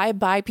sales. I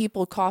buy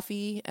people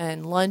coffee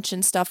and lunch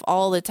and stuff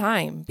all the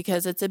time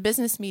because it's a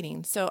business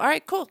meeting. So, all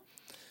right, cool.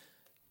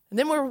 And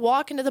then we're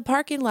walking to the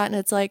parking lot, and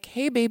it's like,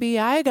 hey, baby,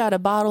 I got a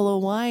bottle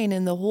of wine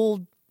and the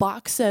whole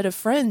box set of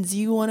friends.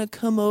 You want to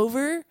come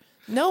over?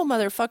 No,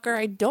 motherfucker,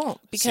 I don't.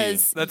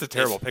 Because that's a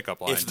terrible pickup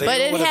line. But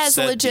it has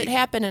legit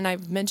happened, and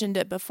I've mentioned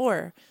it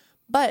before.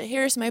 But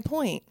here's my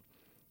point.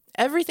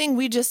 Everything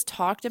we just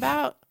talked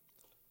about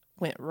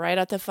went right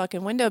out the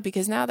fucking window,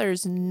 because now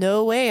there's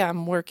no way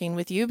I'm working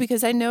with you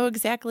because I know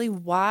exactly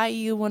why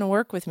you want to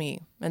work with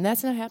me. And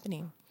that's not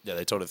happening. Yeah,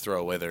 they totally throw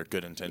away their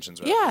good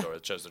intentions. Yeah.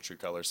 It shows their true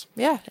colors.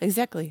 Yeah,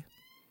 exactly.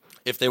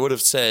 If they would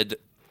have said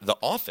The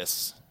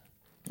Office,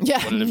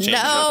 yeah, would it have changed your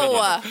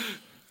opinion?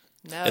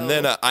 No. And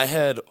then I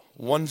had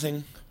one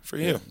thing for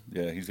you.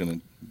 Yeah, he's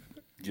going to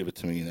give it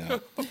to me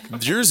now.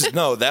 Yours,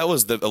 no, that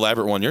was the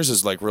elaborate one. Yours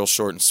is like real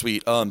short and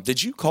sweet.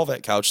 Did you call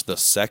that couch the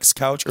sex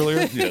couch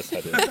earlier? Yes,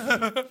 I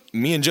did.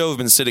 Me and Joe have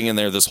been sitting in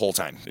there this whole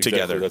time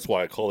together. That's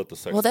why I call it the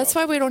sex Well, that's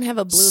couch. why we don't have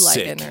a blue light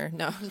Sick. in there.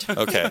 No.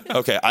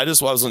 Okay. I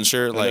just wasn't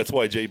sure. And Like, that's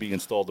why JB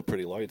installed the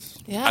pretty lights.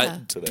 Yeah.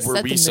 Today.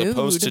 Were we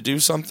supposed to do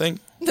something?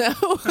 No.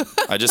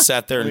 I just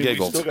sat there and We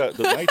giggled. still got,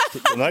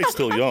 the night's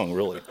still young,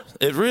 really.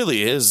 It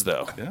really is,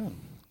 though. Yeah.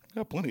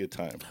 Got plenty of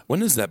time.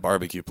 When does that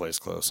barbecue place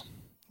close?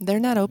 They're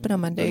not open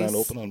on Mondays. They're not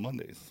open on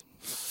Mondays.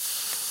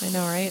 I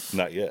know, right?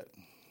 Not yet.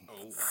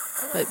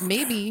 But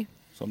maybe.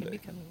 Someday.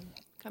 Maybe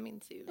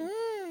coming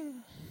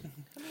soon.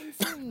 Coming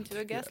soon to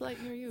a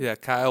Gaslight near you. Yeah,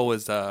 Kyle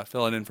was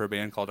filling in for a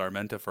band called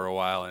Armenta for a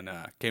while, and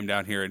came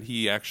down here, and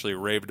he actually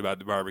raved about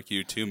the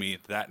barbecue to me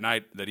that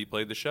night that he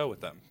played the show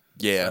with them.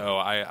 Yeah. So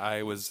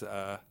I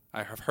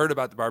have heard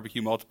about the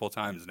barbecue multiple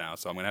times now,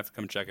 so I'm going to have to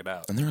come check it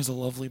out. And there is a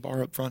lovely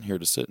bar up front here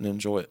to sit and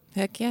enjoy it.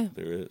 Heck yeah.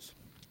 There is.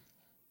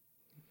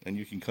 And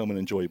you can come and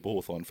enjoy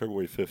both on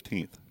February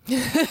 15th.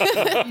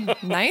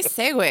 Nice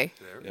segue.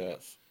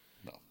 Yes.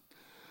 No.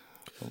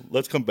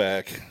 Let's come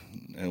back,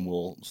 and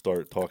we'll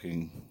start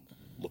talking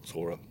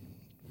Luxora.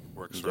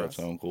 Works Does for that us.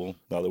 sound cool?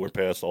 Now that we're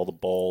past all the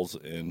balls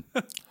and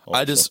all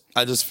I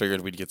that just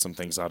figured we'd get some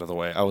things out of the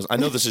way. I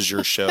know this is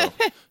your show.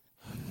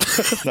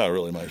 stuff. Not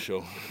really my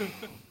show.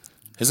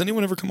 Has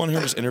anyone ever come on here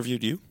and just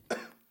interviewed you?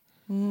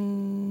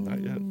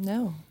 Not yet.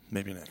 No.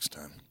 Maybe next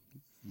time.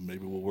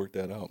 Maybe we'll work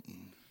that out.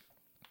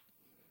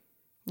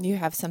 You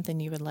have something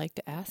you would like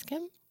to ask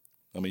him?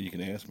 I mean, you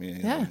can ask me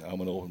anything. Yeah.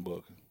 I'm an open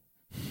book.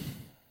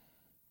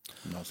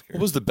 I'm not scared.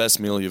 What was the best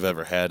meal you've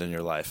ever had in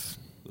your life?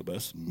 The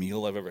best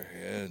meal I've ever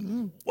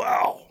had?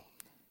 Wow.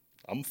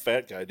 I'm a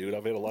fat guy, dude.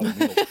 I've had a lot of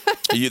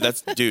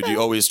meals. Dude, you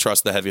always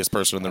trust the heaviest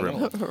person in the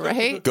room.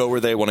 Right? Go where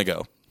they want to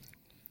go.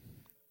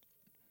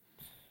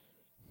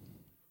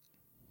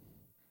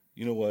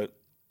 You know what?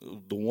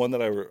 The one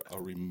that I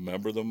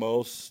remember the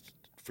most,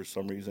 for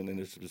some reason, and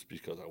it's just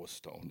because I was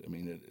stoned. I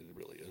mean, it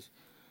really is.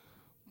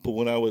 But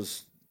when I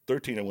was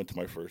 13, I went to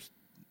my first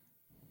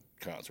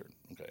concert.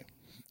 Okay.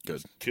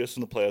 Good. Kiss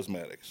and the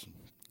Plasmatics,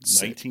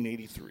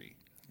 1983.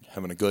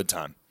 Having a good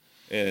time.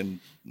 And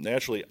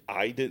naturally,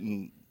 I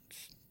didn't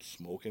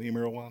smoke any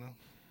marijuana,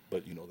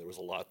 but, there was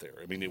a lot there.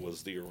 I mean, it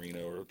was the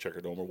Arena or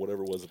Checkerdome or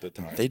whatever it was at the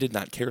time. They did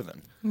not care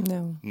then.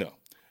 No. No.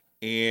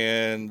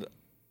 And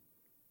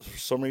for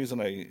some reason,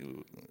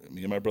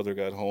 me and my brother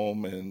got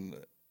home, and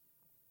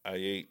I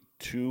ate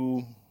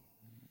 2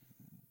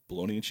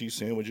 bologna and cheese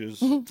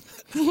sandwiches, and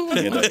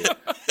I'm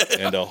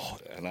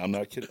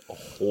not kidding, a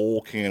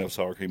whole can of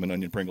sour cream and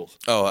onion Pringles.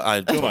 Oh,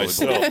 I to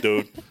myself,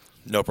 dude.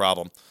 No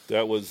problem.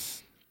 That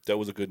was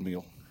a good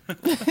meal.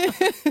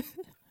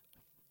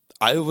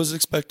 I was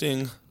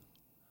expecting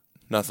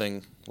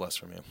nothing less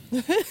from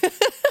you.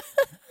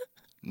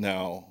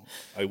 Now,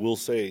 I will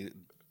say,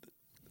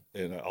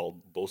 and I'll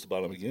boast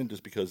about them again,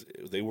 just because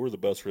they were the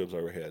best ribs I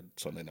ever had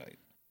Sunday night.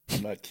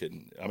 I'm not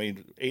kidding. I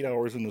mean, 8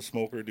 hours in the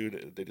smoker,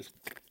 dude. They just.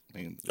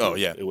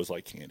 It was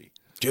like candy.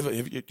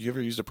 Have you ever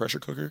used a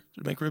pressure cooker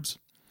to make ribs?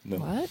 No.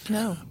 What?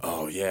 No.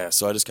 Oh, yeah.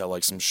 So I just got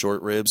like some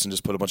short ribs and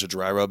just put a bunch of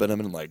dry rub in them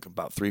and like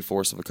about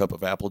 3/4 of a cup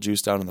of apple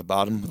juice down in the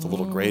bottom with a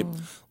little grape.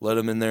 Let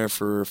them in there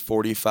for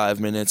 45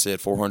 minutes at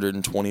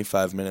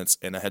 425 minutes.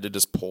 And I had to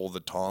just pull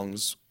the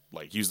tongs,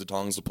 like use the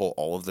tongs to pull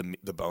all of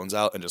the bones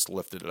out and just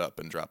lifted it up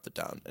and dropped it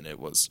down. And it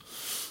was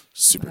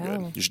super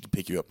good. You should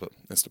pick you up an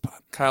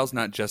Instapot. Kyle's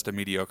not just a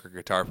mediocre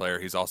guitar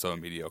player. He's also a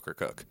mediocre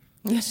cook.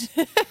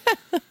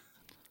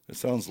 It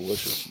sounds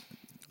delicious.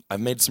 I've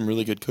made some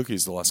really good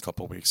cookies the last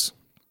couple of weeks.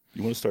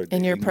 You want to start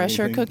in your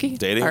pressure cookie?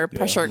 Dating? Or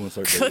pressure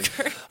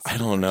cooker? I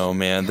don't know,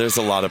 man. There's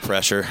a lot of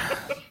pressure.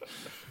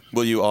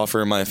 Will you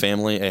offer my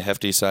family a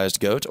hefty-sized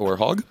goat or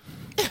hog?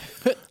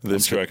 I'm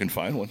sure I can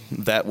find one.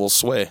 That will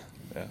sway.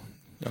 Yeah.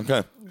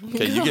 Okay.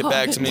 Okay, you get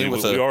back to me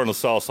with We are on the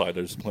south side.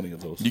 There's plenty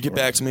of those. You get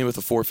back to me with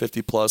a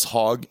 450 plus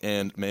hog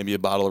and maybe a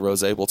bottle of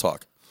rosé. We'll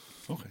talk.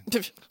 Okay.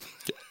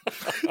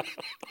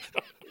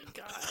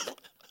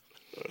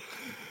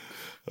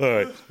 All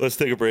right, let's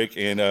take a break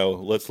and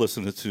let's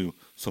listen to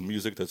some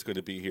music that's going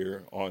to be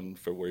here on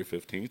February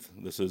 15th.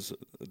 This is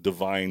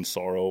Divine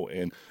Sorrow.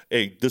 And,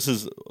 hey,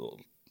 does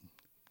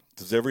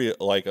every,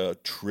 like, a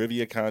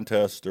trivia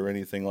contest or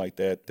anything like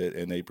that,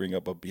 and they bring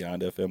up a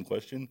Beyond FM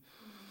question?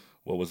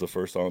 What was the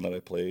first song that I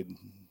played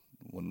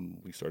when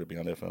we started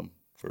Beyond FM?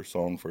 First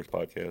song, first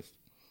podcast?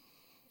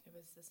 It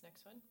was this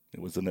next one? It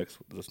was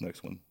this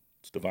next one.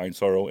 It's Divine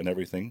Sorrow and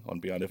Everything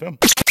on Beyond FM.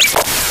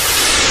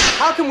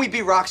 How can we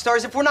be rock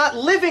stars if we're not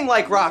living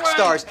like rock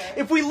stars?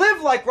 If we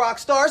live like rock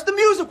stars, the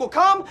music will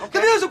come. Okay.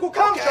 The music will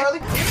come, Charlie.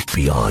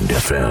 Beyond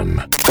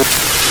FM.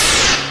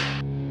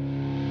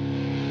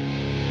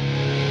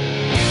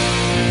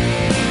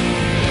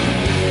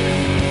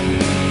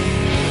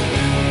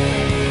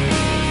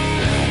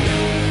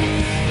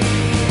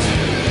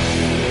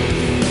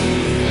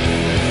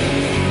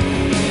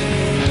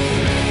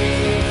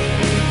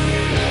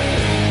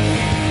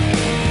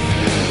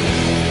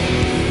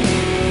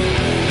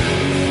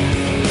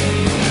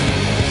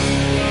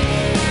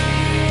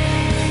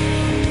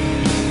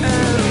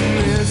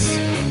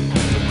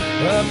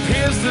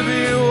 Appears to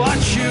be what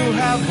you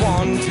have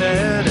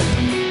wanted.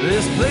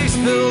 This place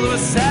filled with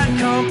sad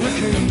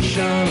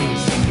complications.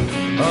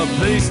 A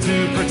place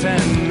to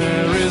pretend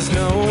there is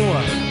no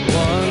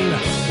one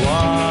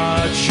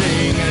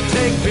watching.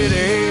 Take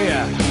pity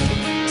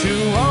to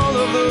all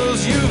of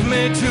those you've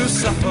made to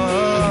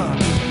suffer.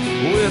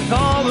 With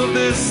all of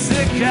this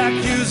sick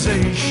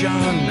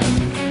accusation,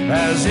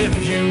 as if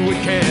you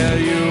would care,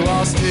 you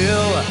are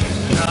still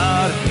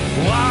not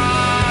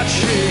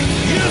watching.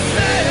 You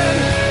said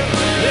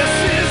this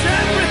is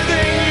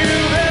everything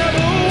you've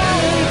ever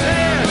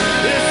wanted.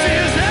 This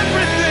is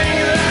everything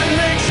that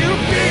makes you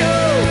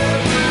feel.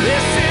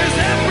 This is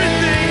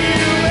everything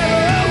you've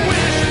ever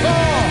wished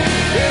for.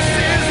 This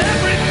is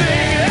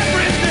everything,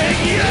 everything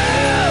you.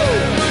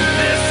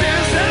 This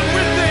is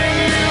everything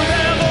you've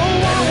ever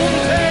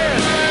wanted.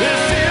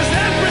 This is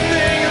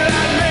everything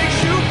that makes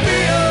you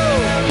feel.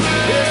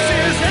 This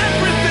is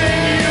everything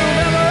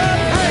you've ever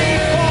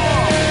prayed for.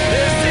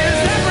 This is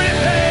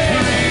everything.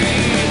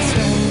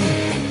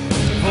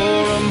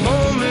 For a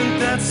moment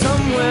that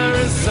somewhere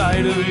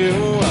inside of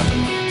you,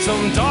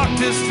 some dark,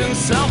 distant,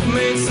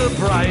 self-made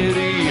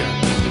sobriety,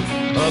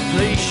 a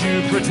place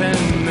you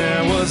pretend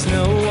there was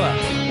no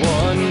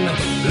one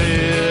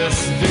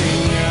listening.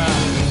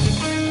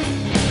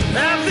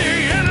 Have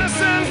the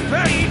innocent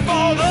paid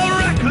for the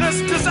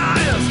reckless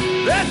desires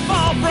that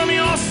fall from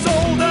your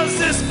soul? Does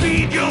this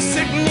feed your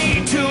sick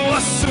need to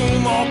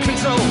assume all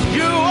control?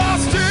 You are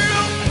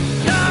still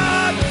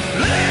not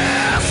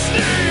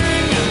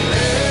listening.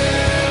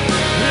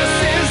 This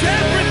is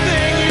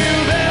everything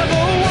you've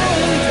ever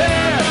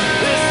wanted.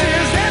 This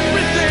is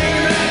everything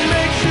that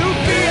makes you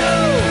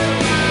feel.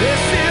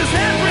 This is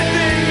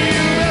everything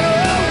you've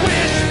ever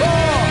wished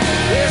for.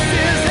 This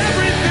is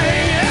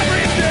everything,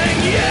 everything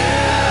you.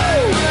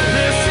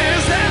 This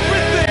is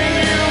everything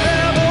you've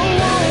ever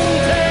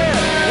wanted.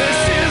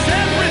 This is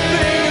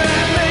everything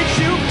that makes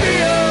you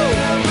feel.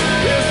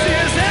 This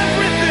is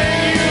everything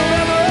you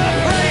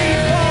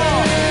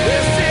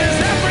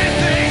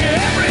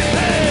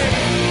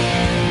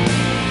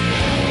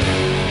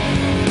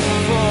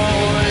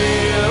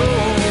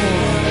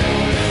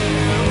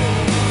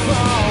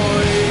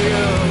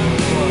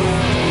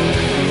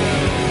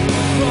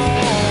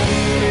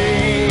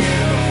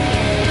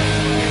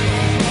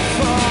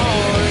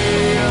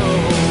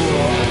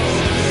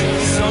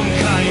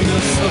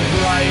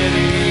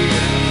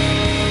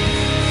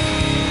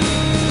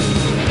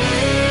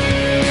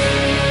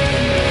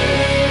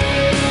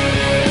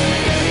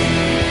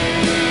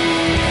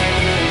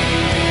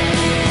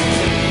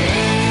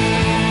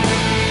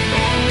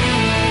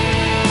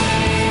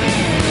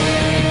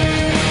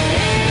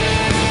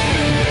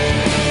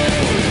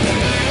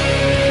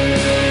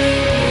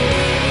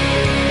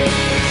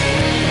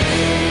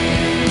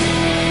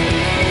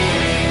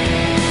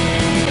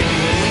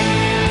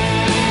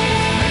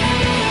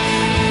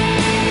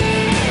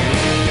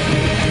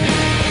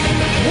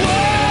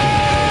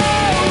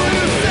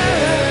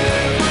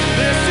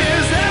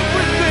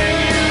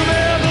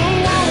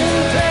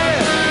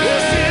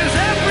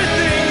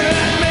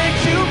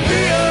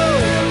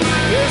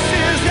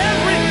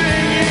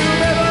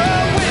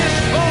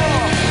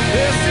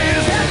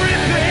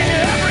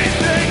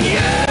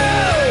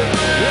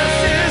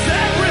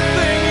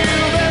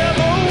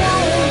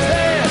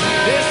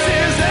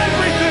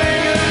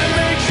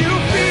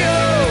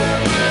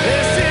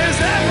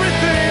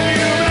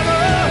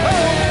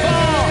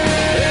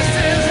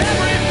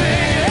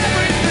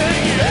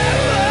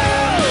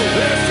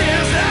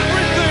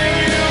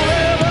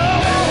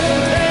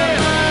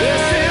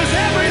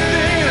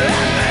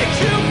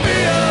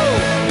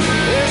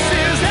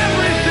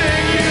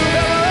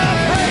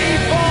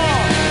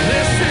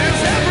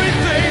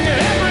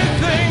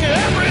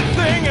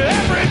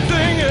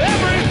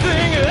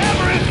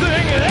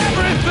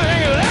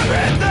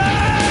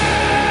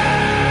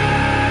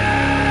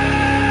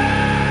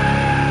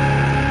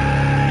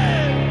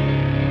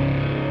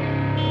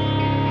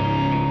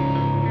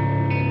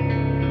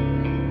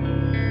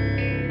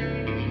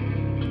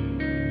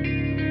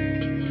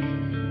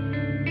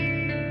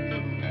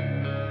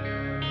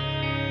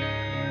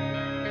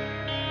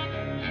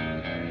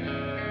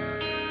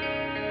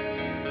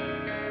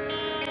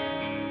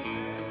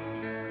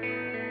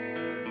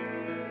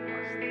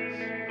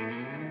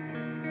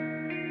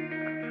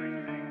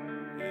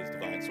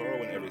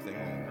everything,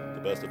 the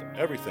best of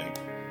everything.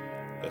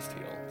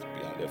 STL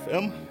Beyond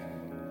FM.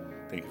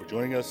 Thank you for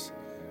joining us.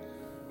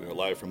 We are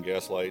live from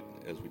Gaslight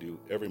as we do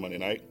every Monday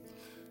night.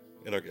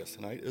 And our guest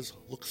tonight is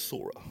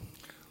Luxora.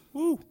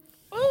 Woo!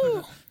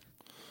 Ooh.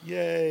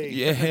 Yay!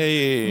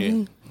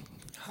 Yay!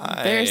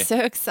 Hi. They're so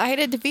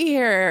excited to be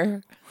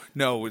here.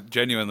 No,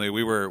 genuinely,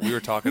 we were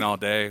talking all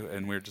day,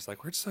 and we were just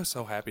like, we're just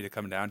so happy to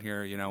come down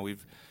here. You know,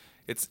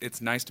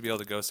 it's nice to be able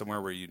to go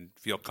somewhere where you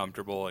feel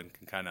comfortable and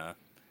can kind of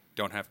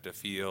don't have to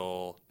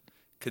feel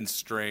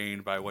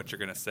constrained by what you're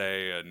gonna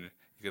say, and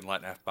you can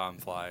let an F-bomb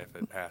fly if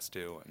it has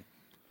to. And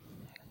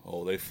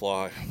oh, they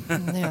fly.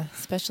 Yeah,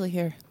 especially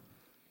here.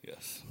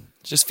 Yes,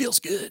 it just feels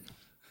good.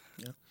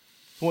 Yeah.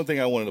 One thing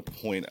I wanted to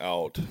point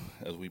out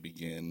as we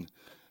begin,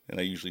 and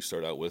I usually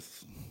start out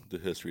with the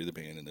history of the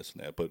band and this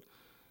and that, but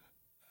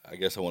I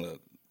guess I want to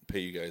pay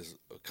you guys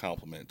a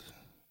compliment.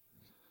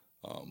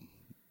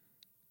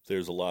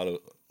 There's a lot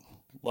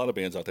of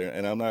bands out there,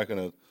 and I'm not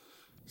going to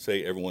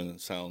say everyone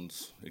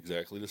sounds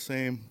exactly the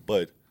same,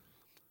 but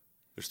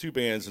there's two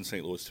bands in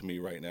St. Louis to me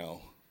right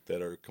now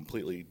that are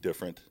completely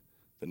different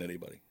than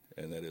anybody,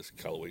 and that is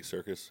Callaway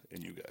Circus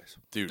and you guys.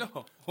 Dude,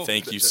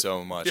 thank you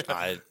so much.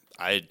 Yeah.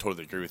 I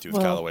totally agree with you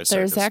with Well, Callaway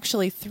Circus. there's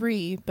actually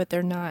 3, but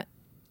they're not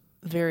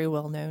very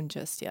well known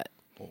just yet.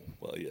 Oh,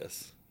 well,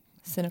 yes.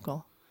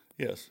 Cynical.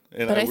 Yes.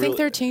 And but I think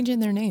they're changing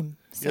their name.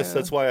 So. Yes,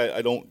 that's why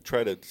I don't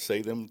try to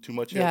say them too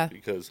much yet, Yeah.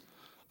 because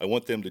I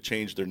want them to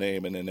change their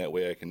name, and then that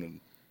way I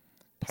can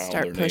pound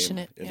Start their pushing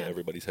name it, into yeah.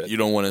 everybody's head. You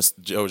don't want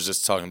to. Joe was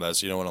just talking about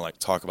this. You don't want to like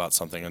talk about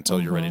something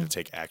until you're ready to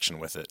take action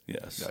with it.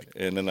 Yes,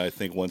 and then I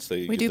think once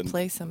they we do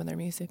play some of their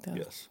music though.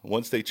 Yes,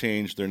 once they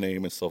change their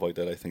name and stuff like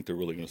that, I think they're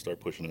really going to start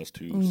pushing us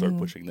to start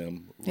pushing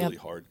them really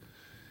hard.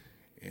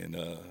 And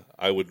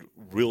I would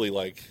really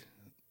like,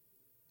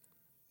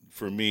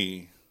 for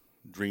me,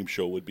 dream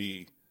show would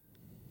be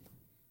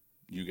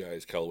you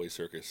guys, Callaway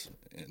Circus,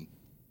 and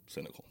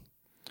Cynical.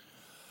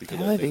 Because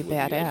that I would think be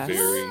badass. It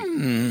would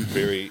be a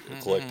very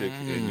eclectic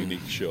and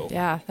unique show.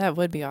 Yeah, that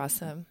would be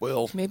awesome.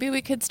 Well, maybe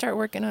we could start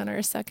working on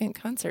our second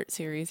concert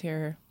series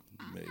here.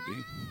 Maybe.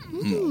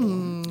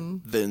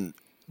 Then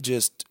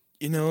just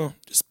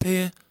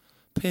pay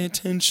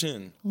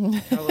attention.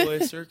 Callaway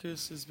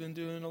Circus has been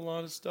doing a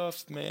lot of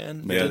stuff,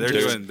 man. Yeah,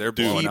 they're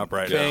blowing up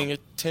right now. Paying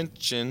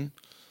attention.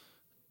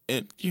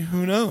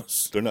 Who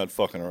knows? They're not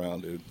fucking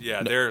around, dude.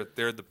 Yeah,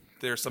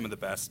 they're some of the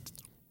best,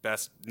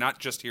 not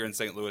just here in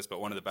St. Louis, but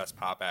one of the best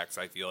pop acts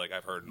I feel like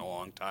I've heard in a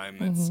long time.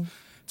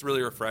 It's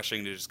really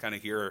refreshing to just kind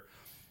of hear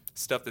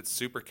stuff that's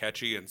super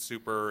catchy and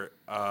super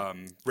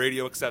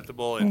radio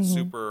acceptable and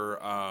super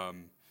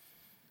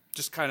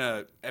just kind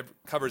of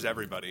covers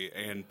everybody,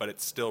 but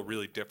it's still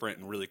really different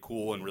and really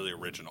cool and really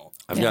original.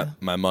 I've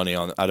got my money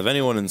on out of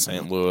anyone in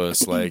St.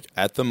 Louis. Like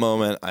at the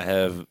moment, I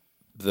have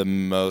the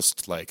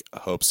most like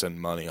hopes and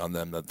money on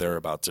them that they're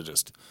about to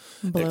just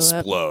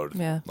explode.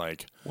 Yeah.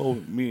 Like, well,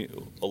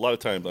 a lot of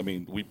times, I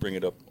mean, we bring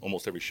it up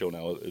almost every show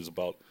now is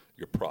about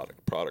your product.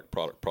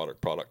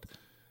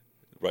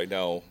 Right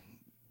now,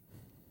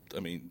 I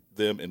mean,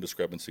 them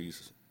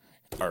Indiscrepancies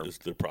is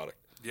their product.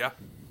 Yeah.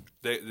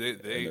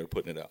 They're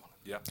putting it out.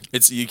 Yeah.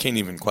 You can't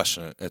even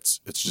question it. It's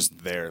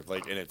just there.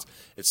 Like, and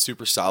it's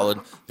super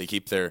solid. They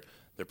keep their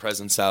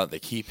presence out. They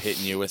keep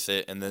hitting you with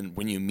it, and then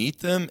when you meet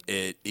them,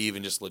 it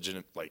even just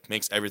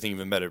makes everything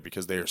even better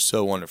because they are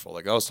so wonderful.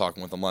 Like I was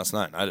talking with them last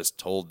night, and I just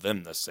told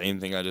them the same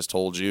thing I just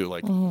told you.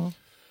 Like,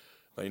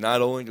 like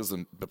not only is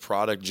the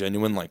product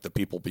genuine, like the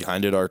people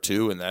behind it are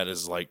too, and that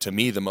is like to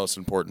me the most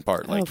important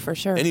part. Like for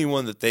sure.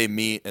 Anyone that they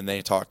meet and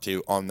they talk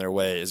to on their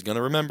way is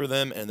gonna remember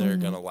them, and they're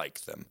gonna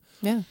like them.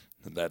 Yeah.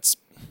 That's.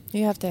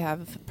 You have to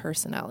have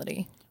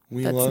personality.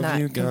 We That's love not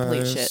you guys.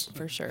 complete shit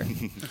for sure.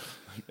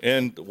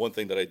 And one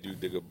thing that I do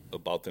dig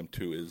about them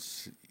too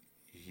is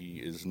he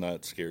is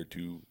not scared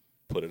to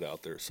put it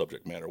out there,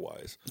 subject matter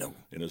wise. No,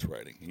 in his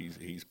writing,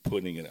 he's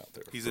putting it out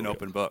there. He's an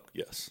open book.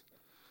 Yes,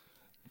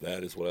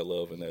 that is what I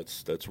love, and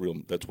that's real.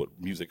 That's what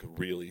music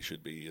really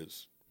should be: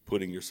 is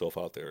putting yourself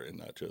out there and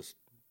not just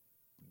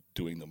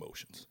doing the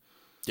motions.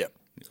 Yeah.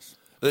 Yes.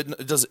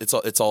 It does. It's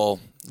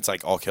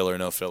like all killer,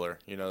 no filler.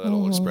 You know that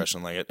old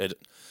expression. Like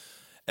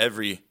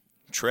every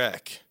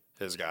track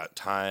has got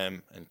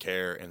time and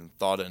care and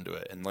thought into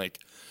it, and like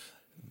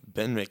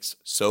Ben makes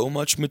so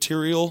much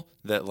material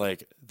that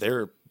like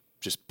they're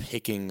just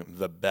picking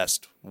the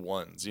best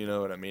ones. You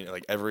know what I mean?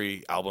 Like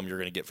every album you're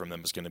gonna get from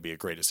them is gonna be a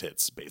greatest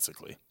hits,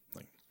 basically.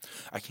 Like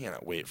I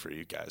cannot wait for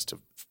you guys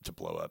to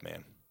blow up,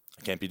 man.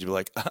 I can't be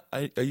like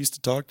I used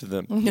to talk to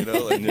them. You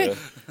know, like,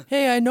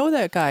 Hey, I know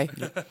that guy.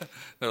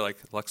 They're like,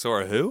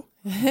 Luxora, who?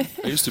 I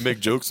used to make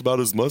jokes about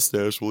his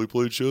mustache while he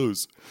played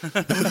shows.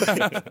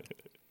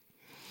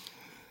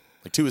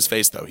 Like to his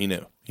face, though, he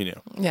knew.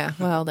 Yeah,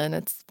 well, then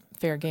it's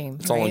fair game.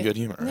 It's all in good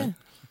humor, right?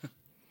 Yeah.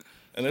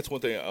 And that's one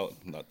thing I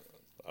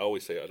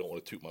always say. I don't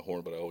want to toot my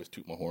horn, but I always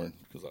toot my horn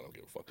because I don't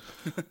give a fuck.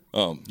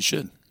 You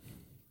should.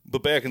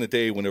 But back in the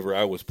day, whenever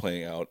I was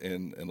playing out,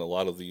 and a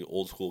lot of the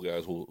old school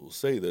guys will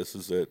say this,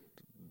 is that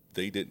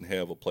they didn't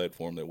have a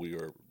platform that we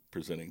are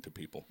presenting to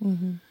people.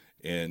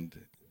 And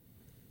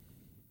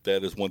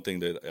that is one thing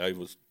that I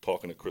was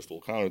talking to Crystal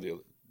O'Connor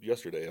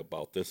yesterday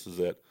about this, is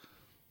that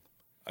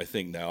I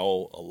think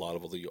now a lot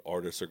of the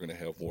artists are going to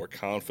have more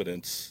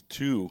confidence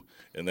too,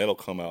 and that'll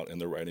come out in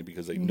their writing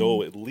because they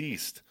know at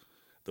least,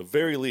 the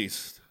very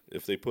least,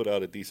 if they put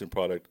out a decent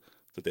product,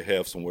 that they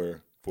have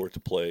somewhere for it to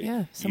play.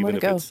 Yeah, somewhere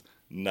even to if go. It's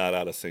not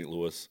out of St.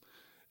 Louis,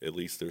 at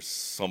least there's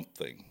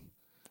something,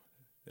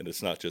 and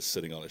it's not just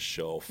sitting on a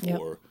shelf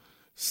or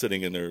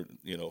sitting in their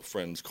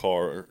friend's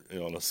car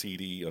on a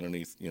CD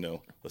underneath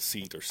a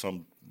seat or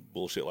some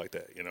bullshit like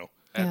that.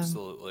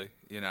 Absolutely,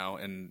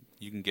 and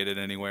you can get it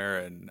anywhere,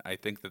 and I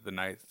think that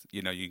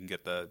you can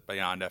get the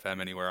Beyond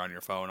FM anywhere on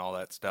your phone, all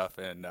that stuff,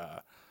 and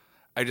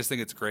I just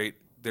think it's great.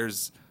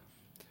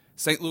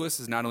 St. Louis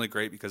is not only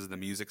great because of the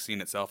music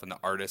scene itself and the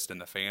artists and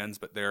the fans,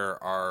 but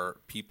there are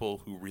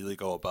people who really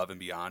go above and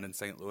beyond in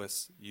St.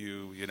 Louis.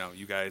 You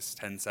guys,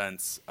 10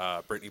 Cents,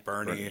 Brittany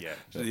Burney,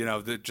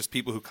 just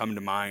people who come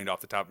to mind off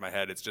the top of my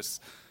head. It's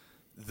just,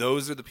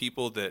 those are the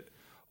people that,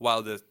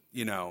 while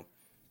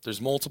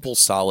there's multiple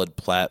solid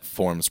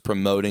platforms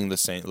promoting the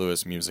St.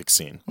 Louis music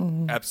scene.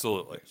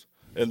 Absolutely.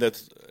 And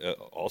that's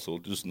also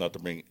just not to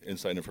bring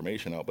inside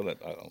information out,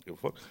 but I don't give a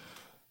fuck.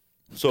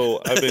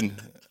 So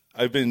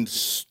I've been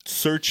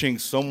searching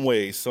some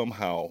way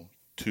somehow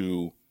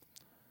to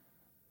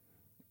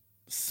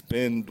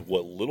spend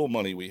what little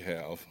money we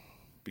have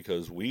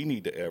because we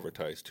need to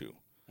advertise too.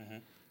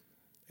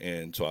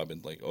 And so I've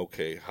been like,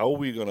 okay, how are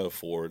we going to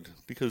afford?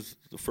 Because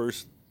the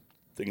first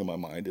thing in my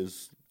mind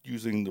is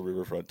using the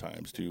Riverfront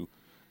Times to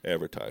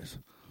advertise.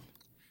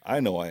 I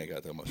know I ain't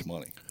got that much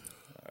money.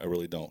 I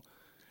really don't.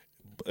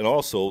 And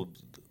also,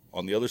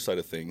 on the other side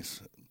of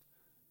things,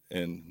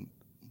 and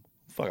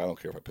fuck, I don't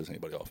care if I piss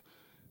anybody off,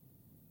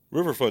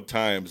 Riverfront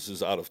Times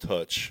is out of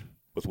touch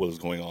with what is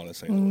going on in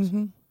St.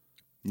 Louis,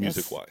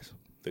 music-wise.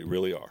 They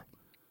really are.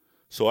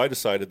 So I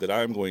decided that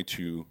I'm going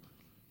to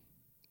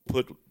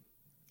put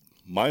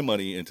my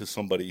money into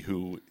somebody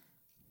who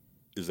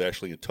is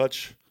actually in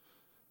touch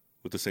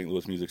with the St.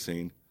 Louis music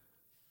scene.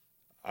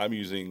 I'm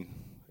using,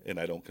 and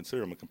I don't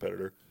consider him a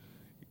competitor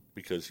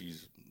because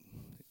he's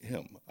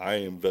him. I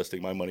am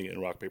investing my money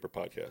in Rock Paper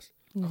Podcast.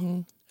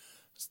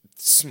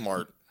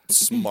 Smart.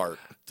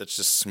 That's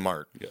just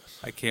smart. Yes.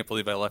 I can't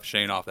believe I left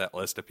Shane off that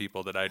list of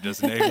people that I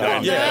just named. Oh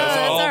my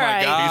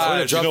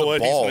God! You know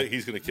what?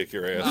 He's going to kick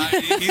your ass.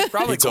 He's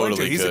probably going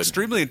to. He's could.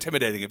 extremely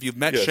intimidating. If you've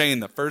met Shane,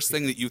 the first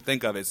thing that you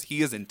think of is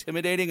he is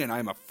intimidating, and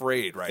I'm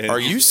afraid. Right? Are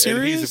you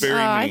serious? He's very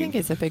mean. I think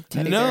it's a big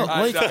teddy No, bear.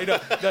 I know.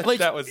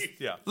 That was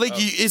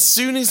as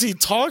soon as he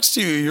talks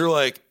to you, you're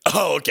like,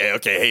 oh, okay,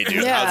 hey,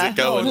 dude, how's it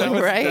going?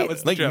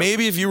 Right? Like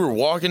maybe if you were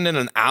walking in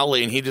an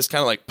alley and he just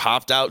kind of like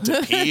popped out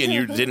to pee and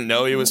you didn't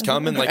know he was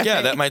coming, like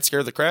that might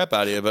scare the crap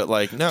out of you. But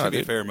like, no, to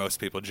be fair,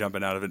 most people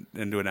jumping out of it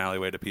into an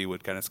alleyway to pee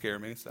would kind of scare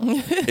me. So.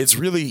 It's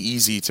really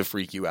easy to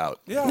freak you out.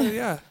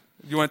 Yeah.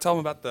 You want to tell them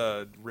about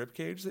the rib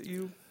cage that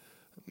you?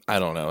 I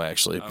don't know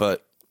actually,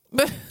 but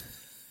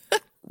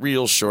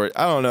real short.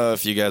 I don't know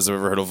if you guys have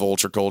ever heard of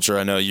vulture culture.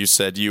 I know you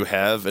said you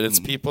have, and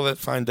it's people that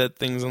find dead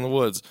things in the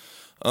woods.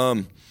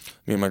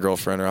 Me and my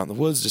girlfriend are out in the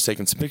woods just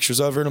taking some pictures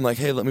of her, and I'm like,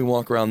 hey, let me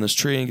walk around this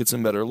tree and get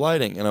some better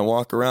lighting. And I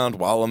walk around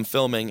while I'm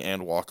filming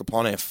and walk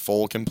upon a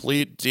full,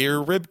 complete deer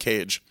rib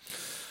cage.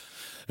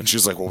 And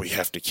she's like, well, we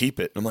have to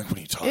keep it. And I'm like, what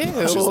are you talking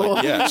about? She's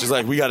like, yeah. She's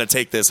like, we got to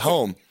take this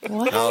home.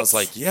 What? And I was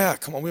like, yeah,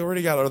 come on. We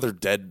already got other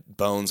dead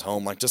bones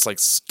home, like just like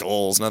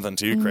skulls, nothing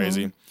too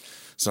crazy.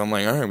 So I'm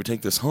like, all right, we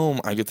take this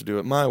home. I get to do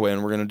it my way,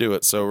 and we're going to do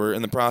it. So we're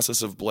in the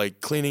process of like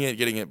cleaning it,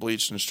 getting it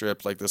bleached and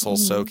stripped, like this whole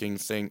soaking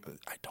thing.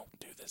 I don't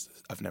do this.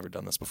 I've never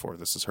done this before.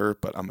 This is her,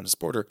 but I'm going to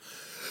support her.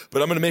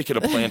 But I'm going to make it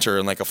a planter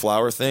and like a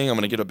flower thing. I'm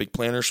going to get a big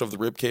planter, shove the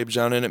rib cage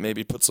down in it,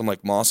 maybe put some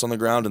like moss on the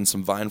ground and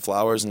some vine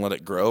flowers and let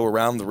it grow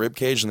around the rib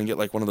cage, and then get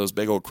like one of those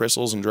big old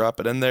crystals and drop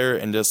it in there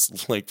and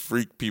just like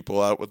freak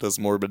people out with this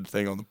morbid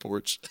thing on the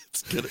porch.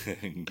 It's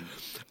gonna,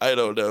 I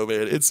don't know,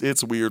 man.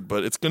 It's weird,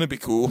 but it's going to be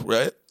cool,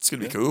 right? It's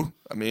going to be cool.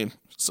 I mean,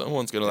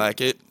 someone's going to like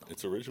it.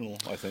 It's original,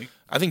 I think.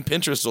 I think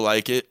Pinterest will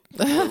like it,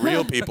 but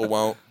real people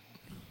won't.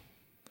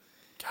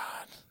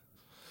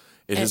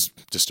 It is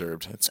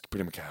disturbed. It's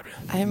pretty macabre.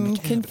 I'm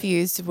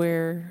confused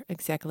where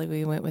exactly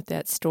we went with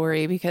that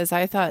story because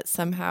I thought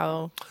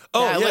somehow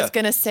that was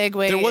going to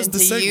segue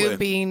into you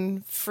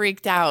being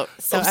freaked out.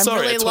 So I'm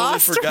sorry, really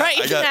lost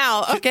right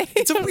now. Okay,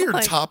 it's a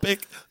weird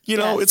topic. You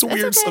know, it's a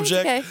weird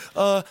subject.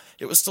 Okay.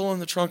 It was still in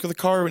the trunk of the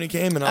car when he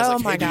came, and I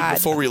was like, hey, dude,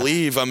 before we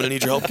leave, I'm going to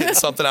need your help getting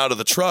something out of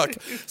the truck.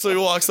 So he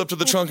walks up to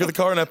the trunk of the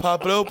car, and I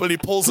pop it open, and he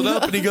pulls it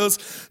up, and he goes,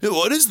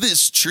 what is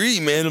this tree,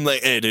 man? I'm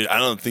like, hey, dude, I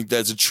don't think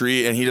that's a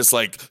tree. And he just,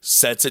 like,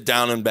 sets it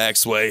down and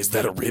backs away. Is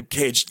that a rib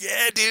cage?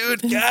 Yeah,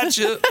 dude,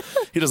 gotcha.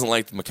 He doesn't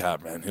like the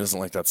macabre, man. He doesn't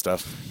like that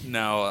stuff.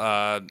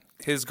 No,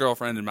 his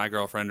girlfriend and my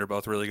girlfriend are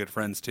both really good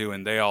friends, too,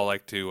 and they all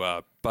like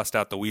to bust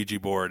out the Ouija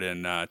board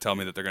and tell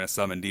me that they're going to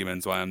summon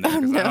demons while I'm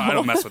there. I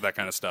don't mess with that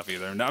kind of stuff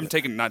either. No, I'm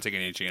not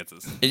taking any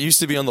chances. It used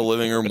to be on the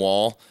living room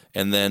wall,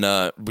 and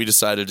then we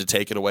decided to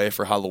take it away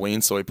for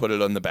Halloween, so we put it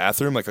in the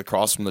bathroom, like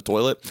across from the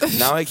toilet.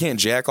 Now I can't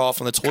jack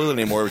off on the toilet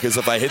anymore because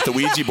if I hit the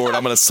Ouija board,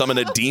 I'm going to summon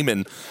a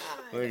demon.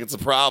 I think it's a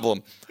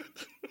problem.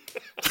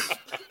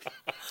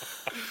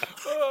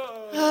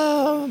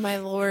 Oh my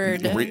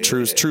Lord!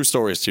 True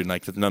stories too.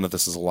 Like none of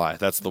this is a lie.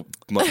 That's what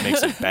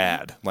makes it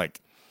bad.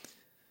 Like,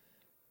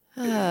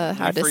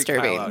 how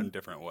disturbing. Kyle out in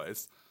different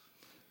ways.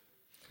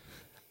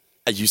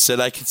 You said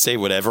I could say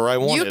whatever I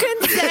wanted. You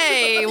can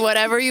say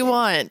whatever you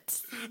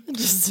want.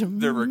 Just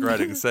They're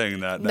regretting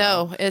saying that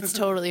now. no, it's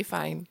totally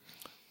fine.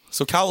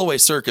 So Callaway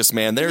Circus,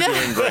 man, they're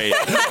doing great.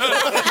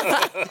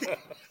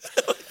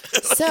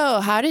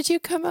 So, how did you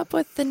come up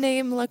with the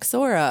name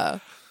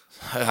Luxora?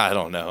 I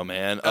don't know,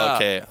 man.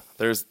 Okay,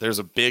 there's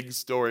a big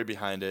story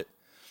behind it.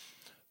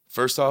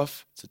 First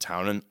off, it's a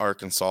town in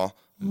Arkansas,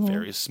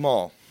 very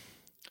small.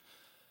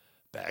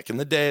 Back in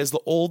the days, the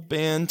old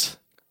band,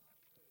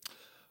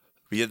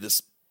 we had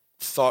this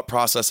thought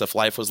process if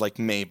life was like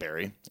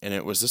Mayberry, and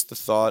it was just the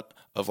thought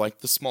of like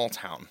the small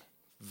town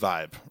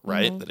vibe,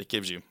 right? That it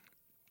gives you.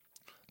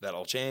 That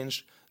all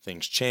changed.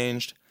 Things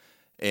changed.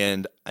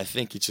 And I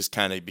think it just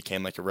kind of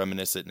became like a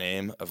reminiscent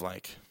name of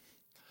like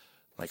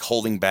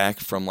holding back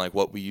from like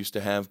what we used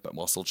to have, but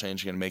while still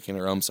changing and making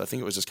our own. So I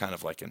think it was just kind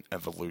of like an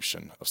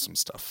evolution of some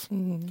stuff.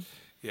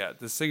 Yeah,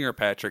 our singer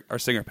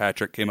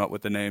Patrick came up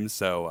with the name,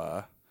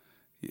 so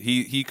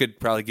he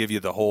could probably give you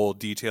the whole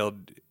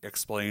detailed,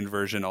 explained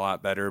version a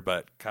lot better.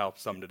 But Kyle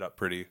summed it up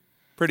pretty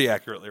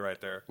accurately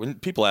right there. When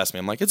people ask me,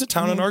 I'm like, it's a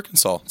town in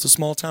Arkansas. It's a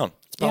small town.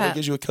 It probably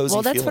gives you a cozy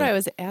feeling. Well, that's what I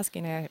was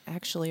asking. I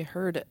actually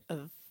heard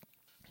of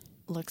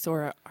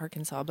Luxora,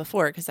 Arkansas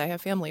before because I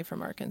have family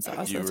from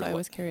Arkansas, so that's why I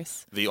was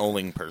curious. The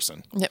only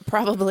person. Yeah,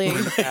 probably.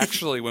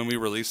 Actually, when we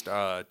released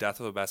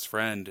Death of a Best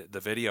Friend, the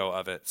video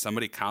of it,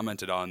 somebody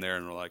commented on there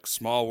and were like,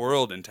 small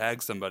world, and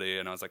tagged somebody.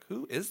 And I was like,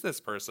 who is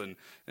this person?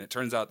 And it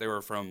turns out they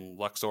were from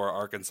Luxora,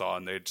 Arkansas,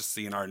 and they'd just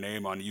seen our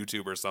name on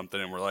YouTube or something.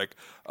 And we're like,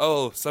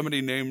 oh,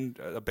 somebody named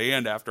a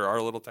band after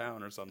our little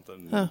town or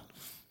something. Huh.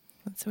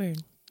 That's weird.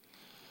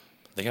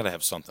 They got to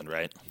have something,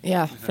 right?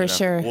 Yeah, for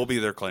sure. We'll be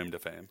their claim to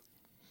fame.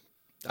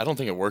 I don't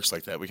think it works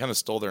like that. We kind of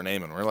stole their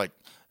name, and we're like,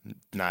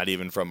 not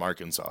even from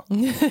Arkansas.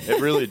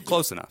 It really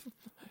close enough.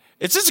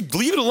 It's just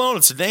leave it alone.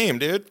 It's a name,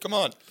 dude. Come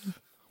on.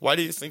 Why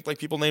do you think like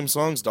people name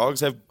songs? Dogs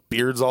have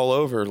beards all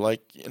over.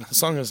 Like, the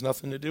song has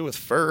nothing to do with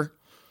fur.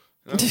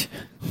 You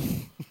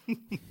know?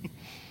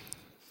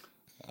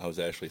 I was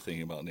actually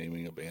thinking about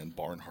naming a band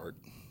Barnhart.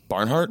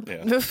 Barnhart?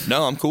 Yeah.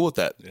 No, I'm cool with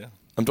that. Yeah.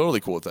 I'm totally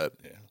cool with that.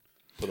 Yeah.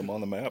 Put them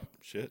on the map.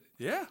 Shit.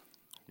 Yeah.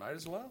 Might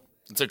as well.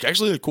 It's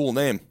actually a cool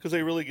name. Because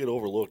they really get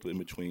overlooked in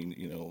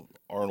between,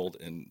 Arnold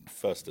and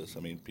Festus. I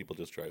mean, people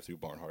just drive through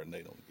Barnhart and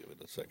they don't give it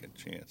a second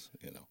chance,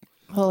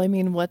 Well, I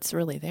mean, what's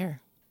really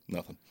there?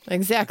 Nothing.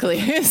 Exactly.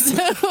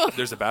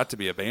 There's about to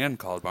be a band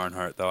called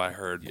Barnhart, though, I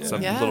heard. Yeah.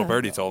 Some little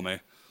birdie told me.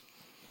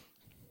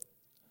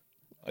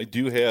 I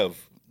do have,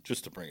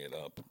 just to bring it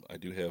up, I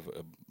do have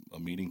a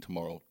meeting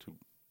tomorrow to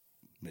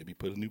maybe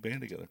put a new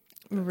band together.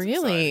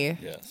 Really?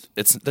 Yes.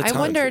 I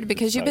wondered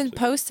because you've been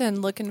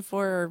posting looking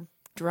for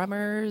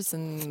drummers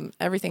and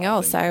everything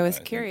else. I was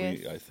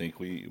curious. I think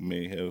we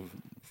may have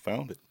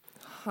found it.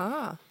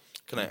 Huh.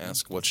 Can I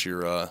ask what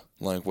you're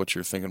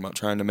thinking about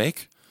trying to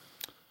make?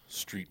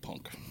 Street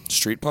punk.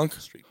 Street punk?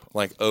 Street punk.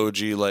 Like OG,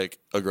 like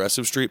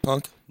aggressive street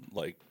punk?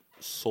 Like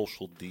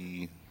Social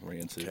D,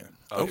 Rancid.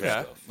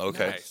 Okay.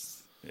 Okay.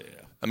 Nice. Yeah.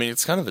 I mean,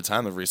 it's kind of a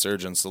time of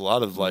resurgence. A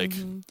lot of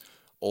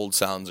old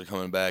sounds are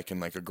coming back in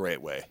like a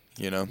great way,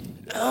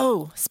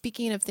 Oh,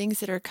 speaking of things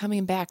that are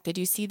coming back, did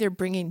you see they're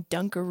bringing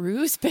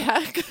Dunkaroos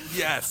back?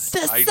 Yes.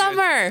 This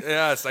summer.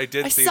 Yes, I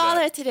did see that. I saw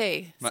that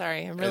today.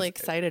 Sorry, I'm really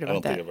excited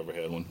about that. I don't think I've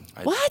ever had one.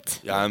 What?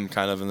 Yeah, I'm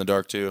kind of in the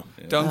dark too.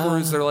 Yeah.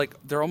 Dunkaroos,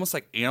 they're almost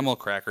like animal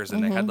crackers,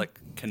 and they had like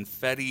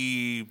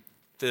confetti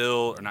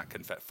filled, or not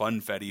confetti,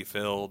 funfetti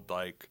filled,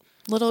 like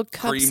little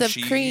cups of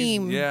cheese.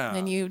 cream. Yeah.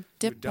 And you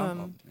dip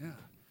them. Yeah.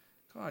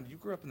 Come on, you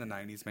grew up in the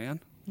 90s,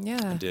 man.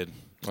 Yeah. I did.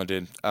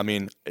 I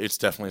mean, it's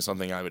definitely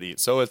something I would eat.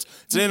 So it's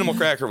an animal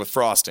cracker with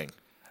frosting.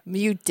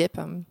 You dip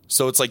them.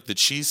 So it's like the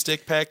cheese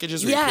stick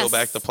packages where you peel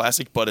back the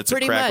plastic, but it's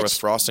pretty a cracker much, with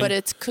frosting. But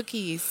it's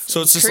cookies.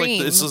 So it's just cream.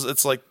 like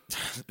it's like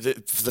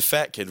the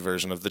fat kid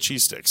version of the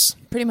cheese sticks.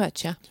 Pretty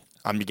much, yeah.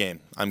 I'm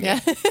game.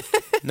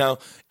 Now,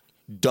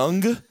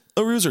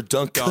 Dunkaroos or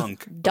Dunk.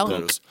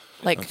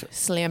 Like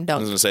slam dunk.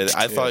 I was going to say that.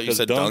 I thought you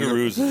said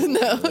Dunkaroos. No.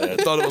 I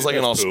thought it was like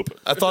an poop.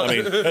 I thought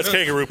that's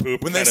kangaroo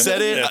poop. When they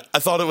said it, I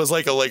thought it was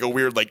like a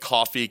weird like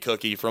coffee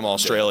cookie from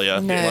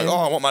Australia. No. Like,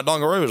 I want my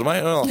Dunkaroos,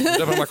 mate. Oh,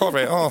 dip in my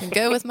coffee. Oh.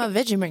 Go with my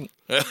Vegemite.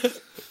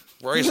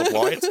 Where are you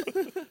supplied?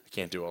 I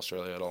can't do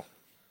Australia at all.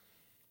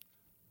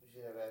 You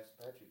should have asked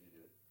Patrick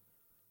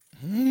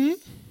to do it.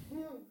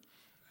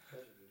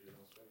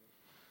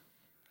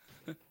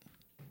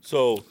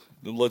 So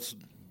let's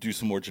do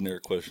some more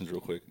generic questions real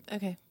quick.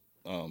 Okay.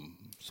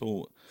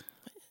 So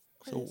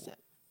is that?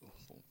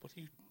 What are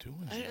you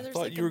doing? There's I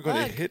thought like you a were going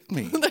to bug. hit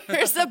me.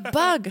 There's a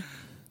bug.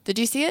 Did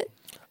you see it?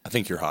 I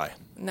think you're high.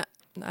 No,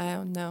 I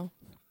don't know.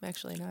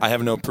 Actually, not. I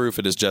have no proof.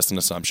 It is just an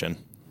assumption.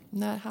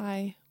 Not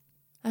high.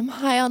 I'm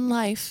high on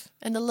life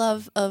and the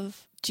love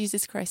of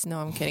Jesus Christ. No,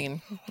 I'm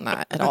kidding.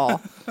 Not at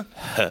all.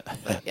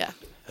 But yeah.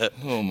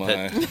 Oh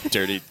my.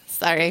 Dirty.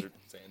 Sorry.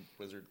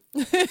 wizard.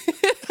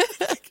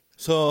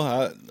 So,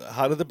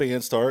 how did the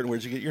band start, and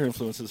where'd you get your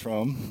influences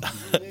from?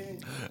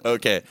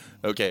 Okay.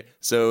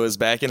 So it was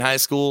back in high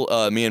school.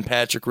 Me and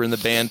Patrick were in the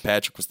band.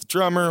 Patrick was the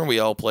drummer. We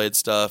all played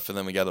stuff, and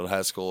then we got out of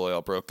high school. We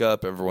all broke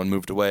up. Everyone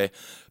moved away.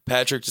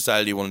 Patrick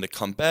decided he wanted to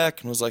come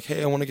back and was like,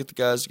 hey, I want to get the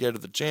guys together to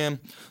the jam.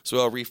 So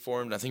we all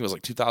reformed. I think it was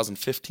like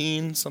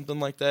 2015, something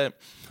like that.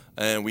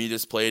 And we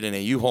just played in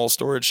a U-Haul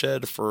storage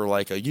shed for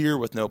like a year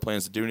with no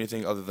plans to do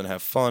anything other than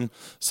have fun.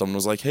 Someone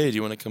was like, hey, do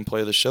you want to come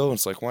play the show? And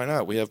it's like, why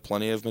not? We have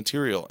plenty of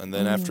material. And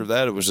then after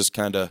that, it was just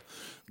kind of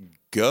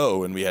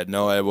go. And we had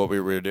no idea what we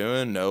were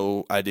doing,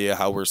 no idea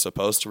how we're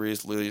supposed to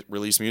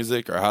release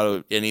music or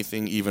how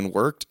anything even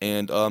worked.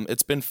 And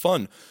it's been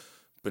fun.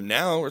 But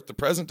now we're at the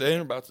present day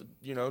and we're about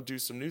to, do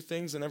some new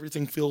things, and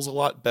everything feels a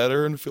lot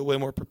better and feel way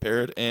more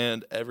prepared,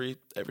 and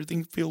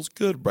everything feels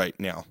good right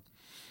now.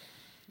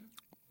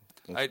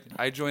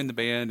 I joined the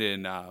band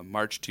in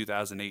March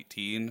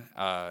 2018.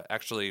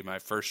 Actually, my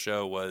first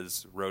show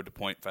was Road to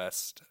Point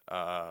Fest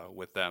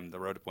with them, the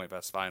Road to Point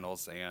Fest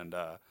finals, and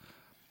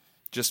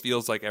just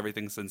feels like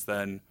everything since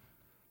then.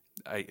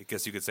 I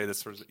guess you could say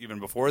this was even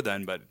before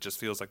then, but it just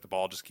feels like the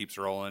ball just keeps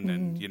rolling,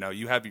 and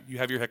you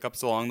have your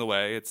hiccups along the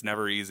way. It's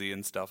never easy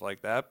and stuff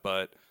like that,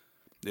 but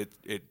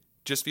it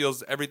just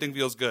feels, everything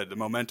feels good. The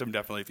momentum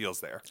definitely feels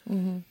there.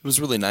 It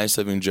was really nice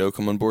having Joe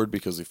come on board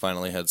because we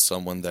finally had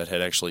someone that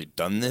had actually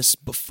done this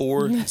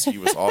before. He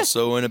was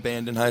also in a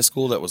band in high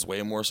school that was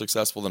way more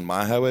successful than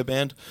my highway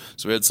band.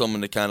 So we had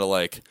someone to kind of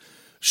like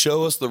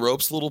show us the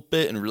ropes a little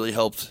bit and really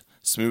helped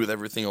smooth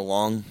everything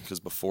along,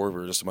 because before we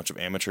were just a bunch of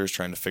amateurs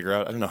trying to figure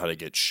out, I don't know how to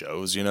get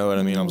shows, you know what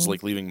I mean? I was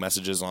like leaving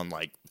messages on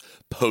like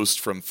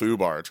post from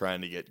FooBar trying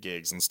to get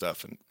gigs and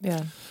stuff. And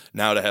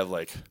now to have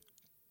like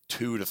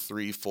 2 to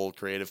 3 full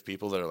creative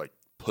people that are like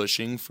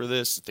pushing for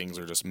this, things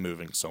are just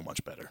moving so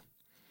much better.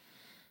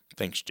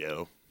 Thanks,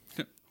 Joe.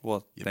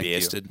 Well, you thank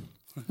bastard.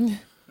 you.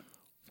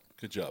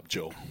 Good job,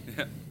 Joe.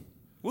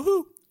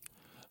 Woohoo!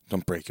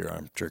 Don't break your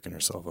arm jerking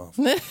yourself off.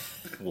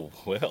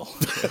 Well.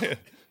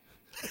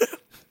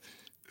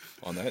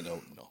 On that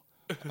note,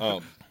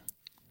 no.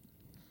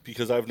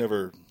 Because I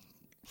don't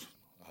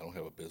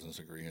have a business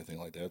degree or anything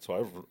like that,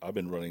 so I've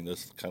been running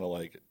this kind of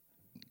like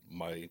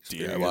my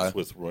experience DIY.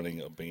 with running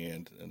a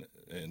band,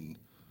 and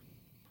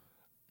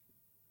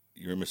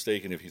you're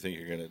mistaken if you think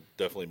you're going to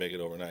definitely make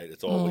it overnight.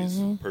 It's always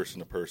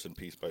person to person,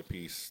 piece by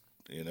piece,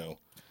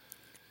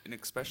 And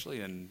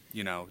especially in,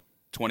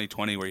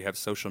 2020 where you have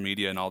social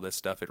media and all this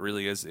stuff,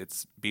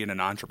 it's being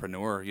an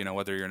entrepreneur,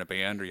 whether you're in a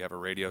band or you have a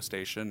radio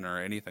station or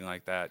anything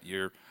like that.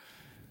 You're,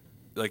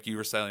 like you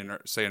were saying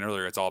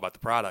earlier, it's all about the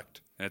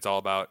product, and it's all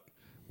about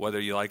whether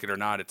you like it or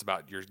not. It's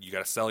about you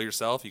got to sell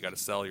yourself, you got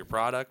to sell your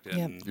product,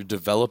 and you're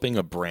developing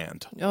a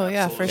brand. Oh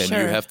yeah, for sure.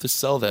 And you have to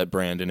sell that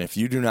brand, and if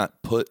you do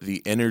not put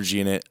the energy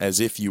in it as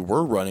if you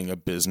were running a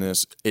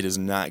business, it is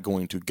not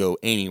going to go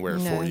anywhere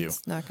for you.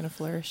 It's not going to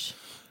flourish.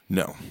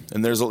 No.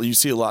 And you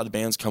see a lot of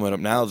bands coming up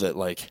now that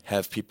like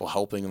have people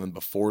helping them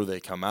before they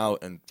come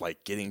out and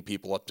like getting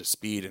people up to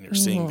speed, and you're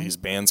seeing these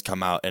bands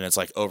come out and it's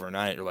like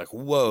overnight. You're like,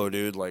 whoa,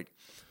 dude, I'm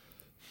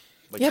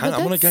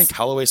going to get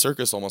Callaway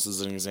Circus almost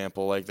as an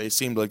example. Like they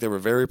seemed like they were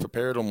very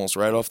prepared almost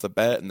right off the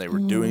bat, and they were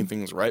doing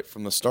things right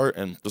from the start,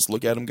 and just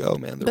look at them go,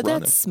 man. They're running.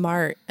 That's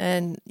smart.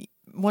 And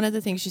one of the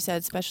things you said,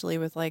 especially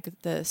with like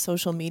the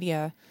social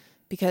media,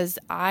 because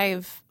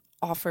I've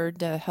offered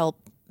to help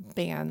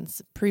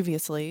bands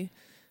previously,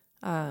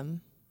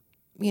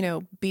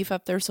 beef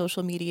up their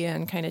social media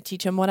and kind of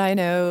teach them what I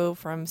know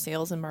from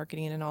sales and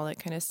marketing and all that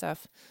kind of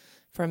stuff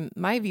from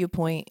my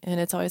viewpoint. And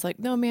it's always like,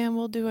 no, man,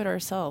 we'll do it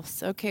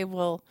ourselves. Okay,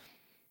 well,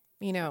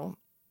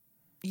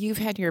 you've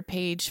had your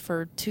page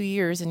for 2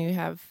 years and you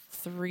have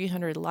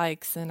 300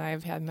 likes, and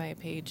I've had my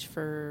page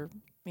for,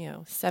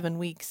 7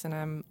 weeks and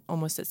I'm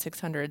almost at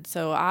 600.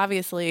 So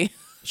obviously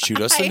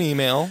shoot us an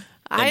email.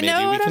 I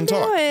know what I'm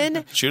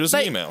doing. Shoot us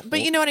an email.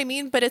 But you know what I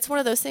mean? But it's one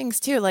of those things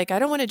too. Like, I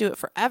don't want to do it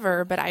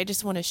forever, but I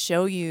just want to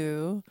show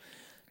you,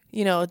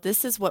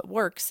 this is what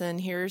works,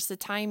 and here's the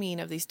timing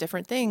of these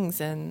different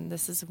things, and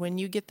this is when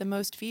you get the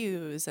most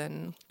views,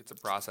 and it's a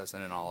process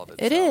in all of it.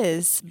 It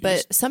is,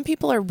 but some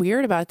people are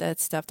weird about that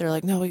stuff. They're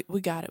like, no,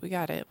 we got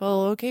it.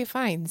 Well, okay,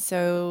 fine.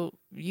 So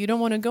you don't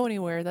want to go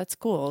anywhere. That's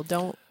cool.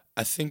 Don't.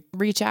 I think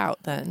reach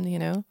out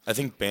then, I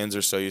think bands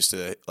are so used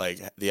to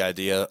like the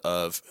idea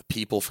of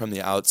people from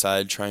the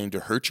outside trying to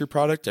hurt your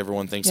product.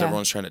 Everyone thinks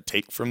everyone's trying to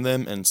take from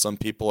them, and some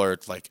people are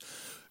like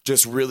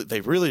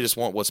they really just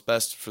want what's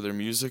best for their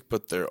music,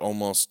 but they're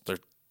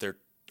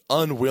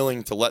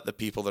unwilling to let the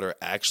people that are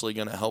actually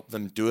going to help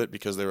them do it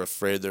because they're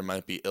afraid there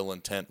might be ill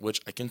intent,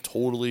 which I can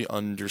totally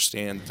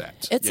understand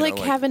that. It's like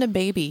having a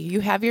baby.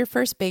 You have your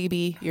first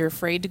baby. You're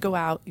afraid to go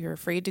out. You're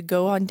afraid to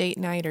go on date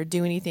night or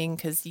do anything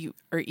because you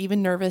are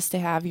even nervous to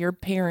have your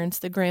parents,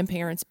 the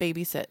grandparents,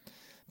 babysit.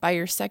 By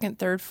your second,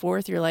 third,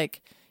 fourth, you're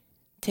like,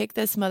 take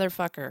this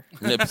motherfucker.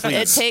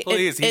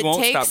 Please. He won't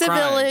takes stop a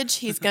crying. village.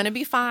 He's going to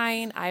be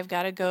fine. I've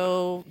got to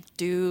go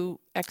do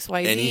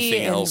XYZ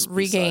Anything and else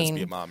regain. Besides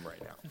be a mom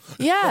right now.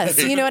 Yes,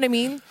 you know what I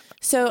mean?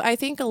 So I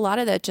think a lot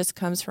of that just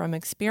comes from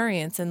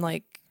experience, and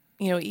like,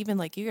 even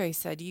like you guys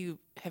said, you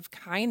have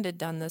kind of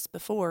done this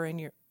before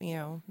and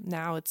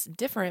now it's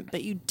different,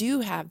 but you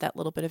do have that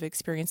little bit of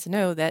experience to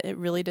know that it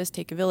really does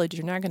take a village.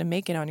 You're not going to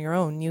make it on your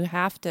own. You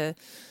have to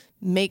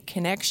make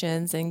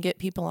connections and get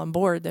people on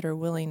board that are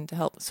willing to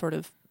help sort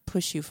of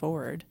push you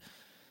forward.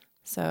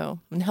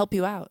 And help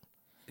you out.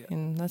 Yeah.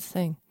 And that's the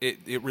thing.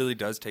 It really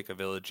does take a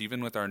village.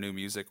 Even with our new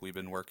music, we've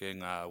been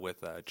working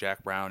with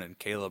Jack Brown and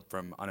Caleb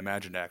from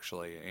Unimagined,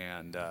 actually,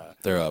 and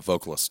they're a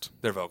vocalist.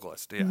 They're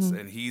vocalist, yes,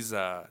 and he's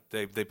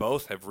they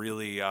both have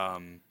really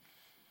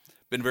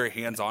been very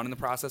hands-on in the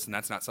process, and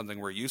that's not something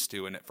we're used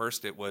to. And at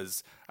first, it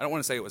was, I don't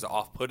want to say it was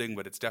off-putting,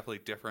 but it's definitely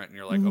different. And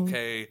you're like,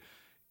 okay,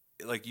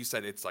 like you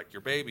said, it's like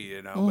your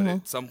baby, But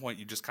at some point,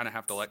 you just kind of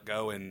have to let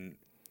go and.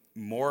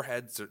 More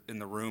heads in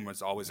the room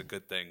is always a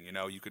good thing.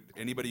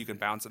 Anybody you can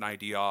bounce an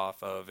idea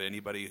off of,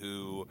 anybody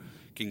who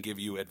can give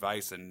you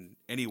advice in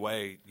any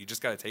way, you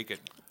just got to take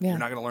it. Yeah. You're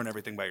not going to learn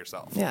everything by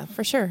yourself. Yeah,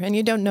 for sure. And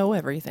you don't know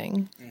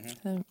everything.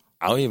 So.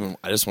 I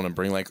just want to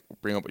bring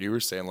up what you were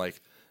saying, like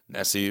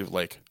Nessie,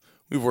 like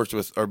we've worked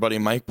with our buddy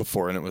Mike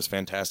before and it was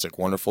fantastic,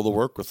 wonderful to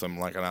work with him.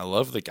 Like, and I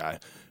love the guy,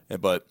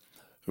 but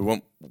we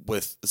went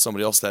with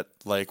somebody else that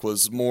like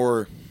was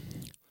more,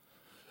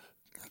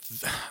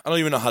 I don't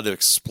even know how to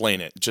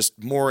explain it,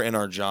 just more in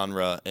our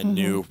genre and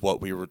knew what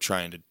we were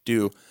trying to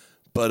do.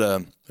 But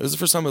it was the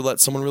first time we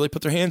let someone really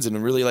put their hands in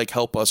and really like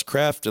help us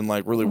craft and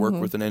like really work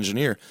with an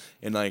engineer.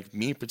 And like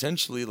me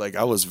potentially, like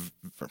I was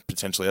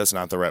potentially, that's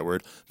not the right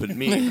word, but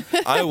me,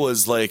 I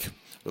was like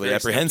really very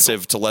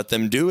apprehensive to let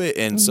them do it.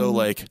 And so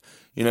like,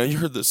 you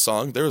heard this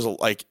song, there's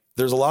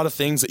a lot of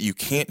things that you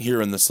can't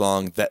hear in the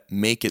song that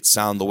make it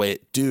sound the way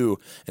it do.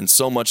 And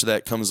so much of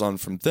that comes on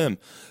from them.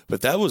 But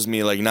that was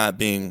me like not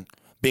being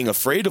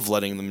afraid of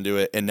letting them do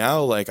it. And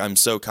now like I'm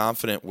so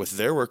confident with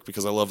their work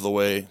because I love the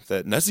way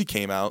that Nessie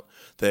came out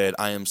that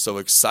I am so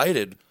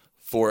excited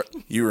for it.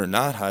 You are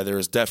not high. There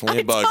is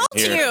definitely a bug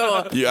in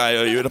here. I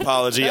owe you an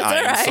apology. I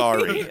am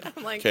sorry.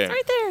 I'm like, okay.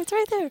 It's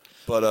right there.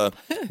 But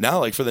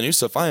now like for the new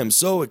stuff, I am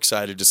so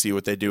excited to see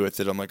what they do with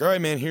it. I'm like, all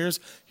right, man, here's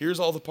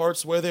all the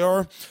parts the way they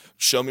are.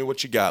 Show me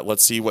what you got.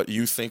 Let's see what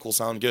you think will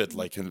sound good.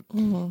 Like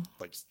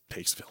like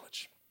Pace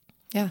Village.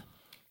 Yeah.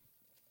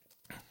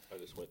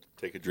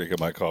 Take a drink of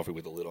my coffee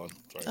with the lid on.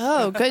 Sorry.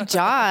 Oh, good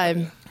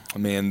job.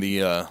 Man,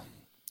 the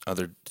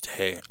other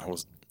day,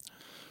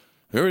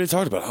 we already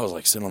talked about it. I was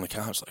like sitting on the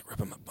couch, like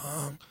ripping my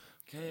bong.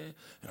 Okay.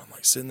 And I'm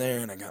like sitting there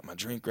and I got my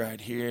drink right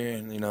here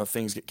and,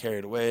 things get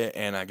carried away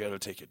and I go to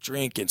take a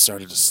drink and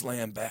started to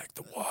slam back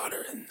the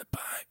water in the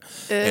pipe.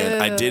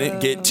 And I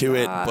didn't get to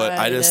it, but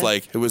I just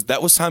like,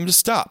 that was time to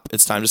stop.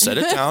 It's time to set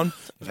it down.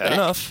 I've had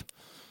enough.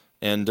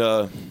 And,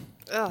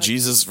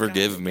 Jesus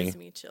forgive me. Gives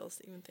me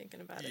chills even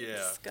thinking about it.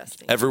 It's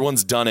disgusting.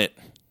 Everyone's done it.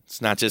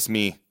 It's not just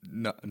me.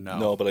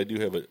 No, but I do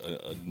have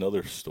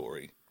another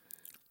story.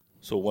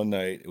 So one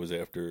night it was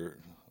after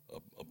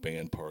a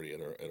band party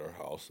at our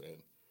house,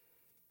 and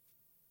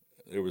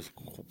there was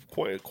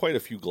quite a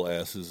few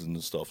glasses and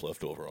stuff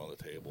left over on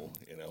the table.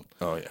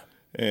 Oh yeah.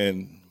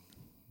 And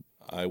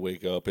I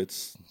wake up.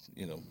 It's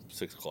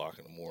 6 o'clock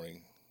in the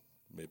morning,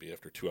 maybe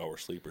after 2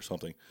 hours sleep or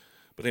something.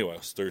 But anyway, I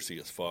was thirsty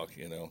as fuck,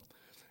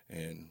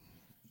 and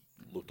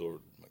looked over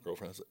at my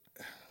girlfriend and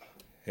said,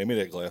 hand me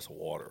that glass of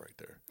water right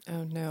there.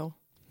 Oh, no.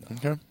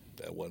 Okay.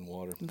 That wasn't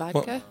water.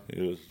 Vodka? It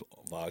was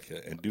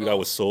vodka. And, dude, I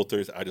was so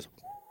thirsty. I was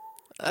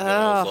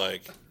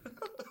like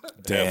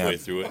halfway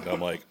through it, and I'm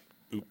like,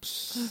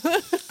 oops.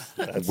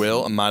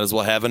 Well, I might as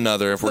well have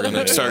another if we're going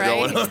to start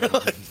going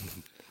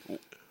on.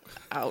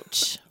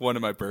 Ouch. One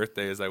of my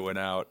birthdays, I went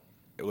out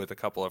with a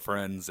couple of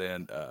friends,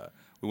 and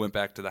we went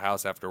back to the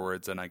house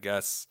afterwards, and I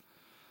guess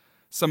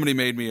somebody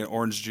made me an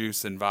orange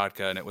juice and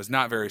vodka, and it was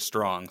not very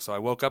strong. So I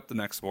woke up the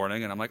next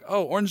morning, and I'm like,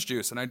 oh, orange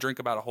juice. And I drink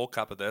about a whole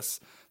cup of this.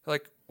 They're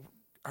like,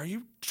 are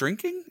you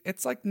drinking?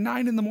 It's like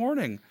 9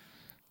 a.m.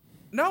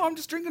 No, I'm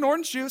just drinking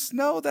orange juice.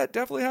 No, that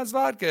definitely has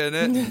vodka in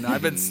it. And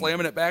I've been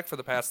slamming it back for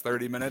the past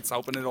 30 minutes,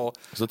 hoping it'll...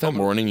 Was it that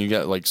morning you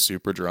got like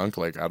super drunk,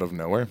 like out of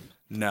nowhere?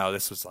 No,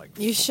 this was like...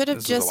 You should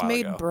have just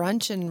made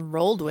brunch and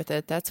rolled with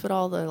it. That's what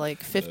all the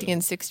like 50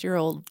 and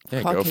 60-year-old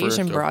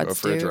Caucasian broads go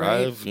for do. A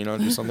drive, right?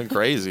 Do something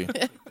crazy.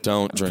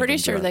 Don't drink. Pretty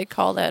sure drive. They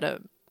call that a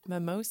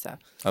mimosa.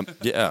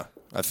 Yeah,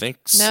 I think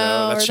so.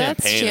 No, that's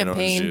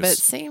champagne, but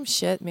same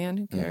shit, man.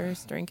 Who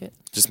cares? Drink it.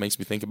 Just makes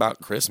me think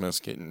about Christmas,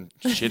 getting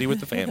shitty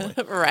with the family.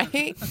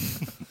 Right?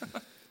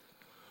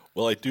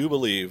 Well, I do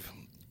believe,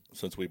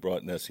 since we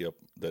brought Nessie up,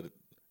 that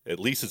at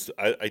least it's...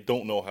 I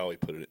don't know how I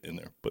put it in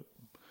there, but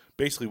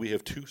basically we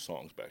have 2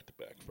 songs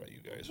back-to-back by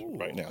you guys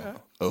right now. Okay.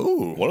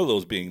 Oh. One of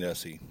those being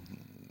Nessie,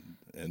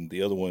 and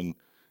the other one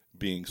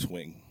being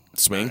Swing.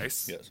 Swing?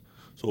 Nice. Yes.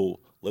 So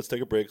let's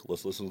take a break.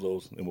 Let's listen to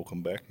those, and we'll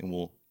come back, and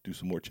we'll do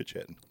some more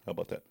chit-chatting. How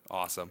about that?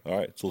 Awesome. All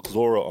right. So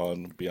Luxora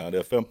on Beyond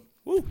FM.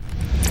 Woo.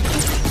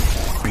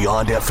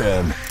 Beyond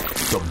FM,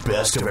 the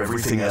best of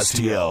everything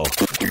STL.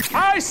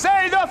 I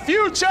say the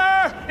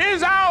future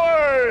is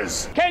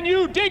ours. Can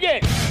you dig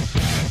it?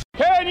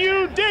 Can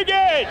you dig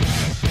it?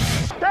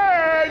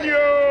 Can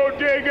you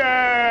dig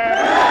it?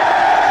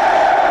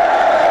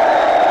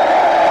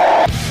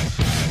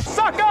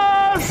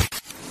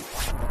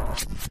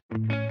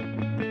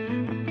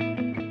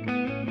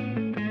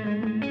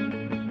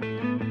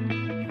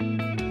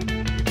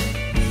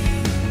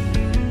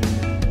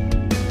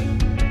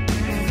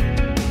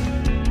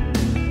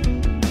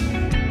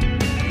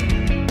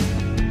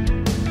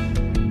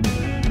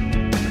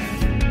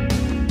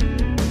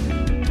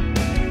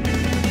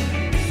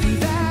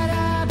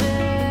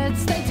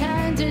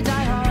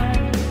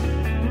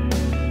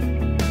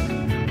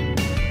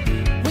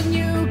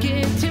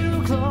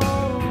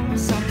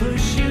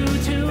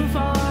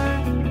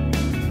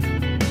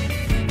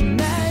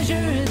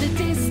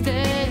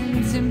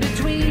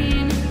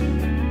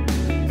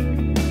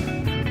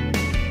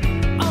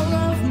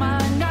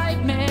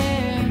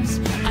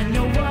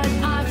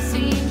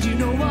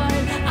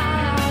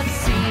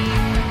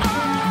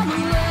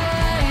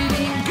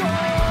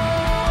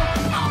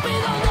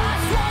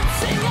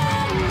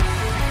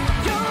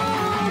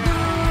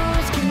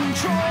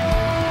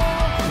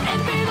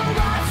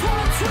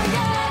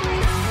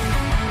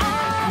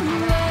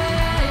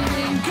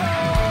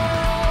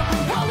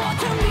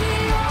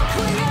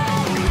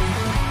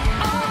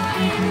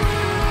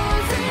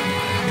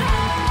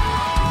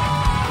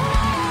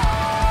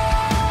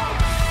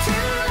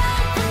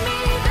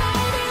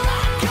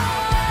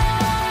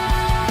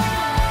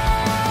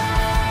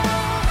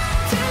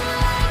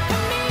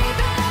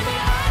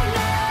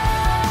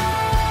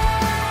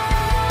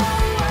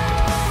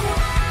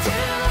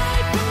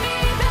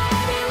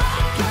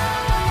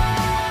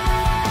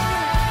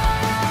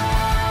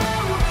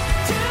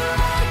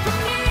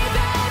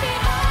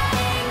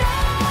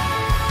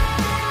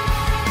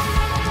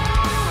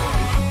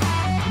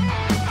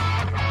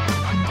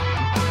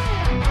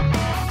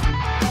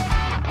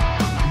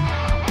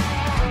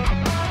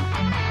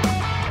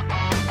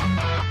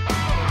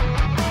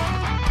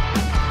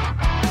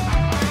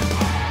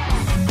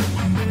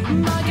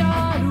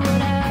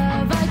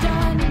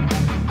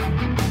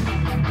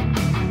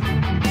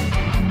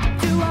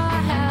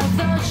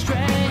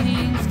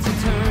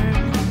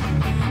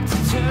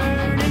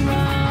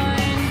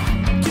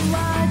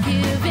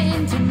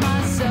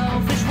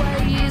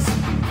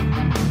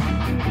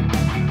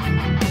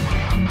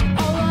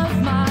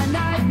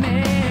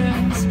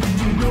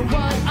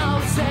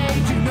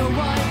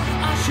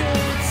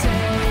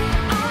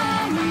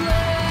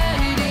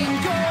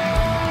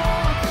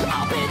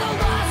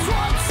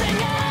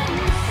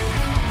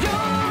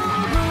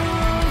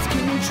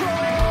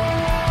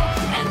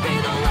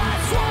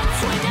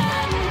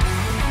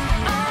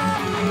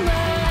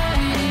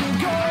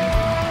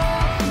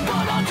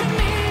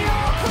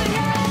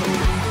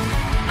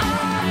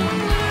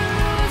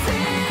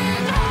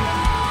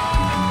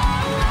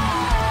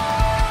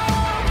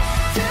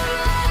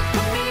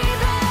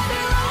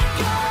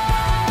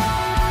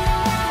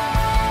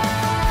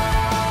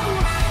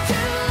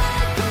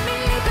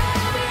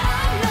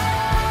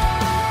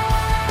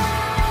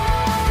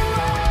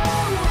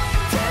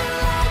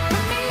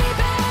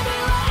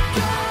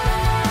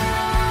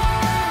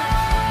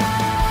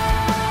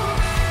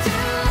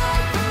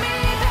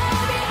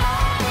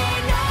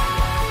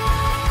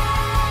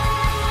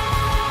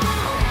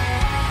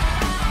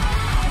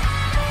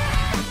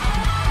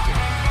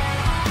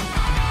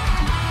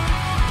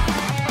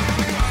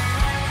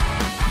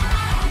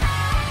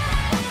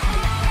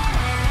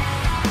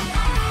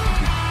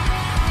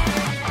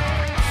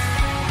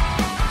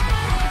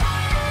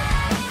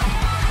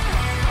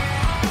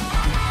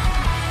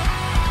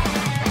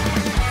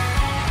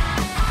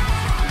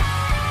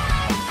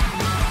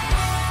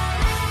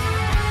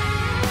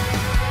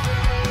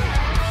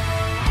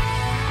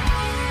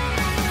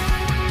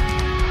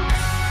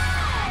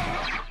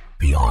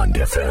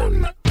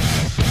 FM.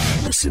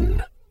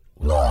 Listen,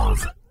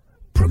 love,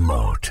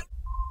 promote.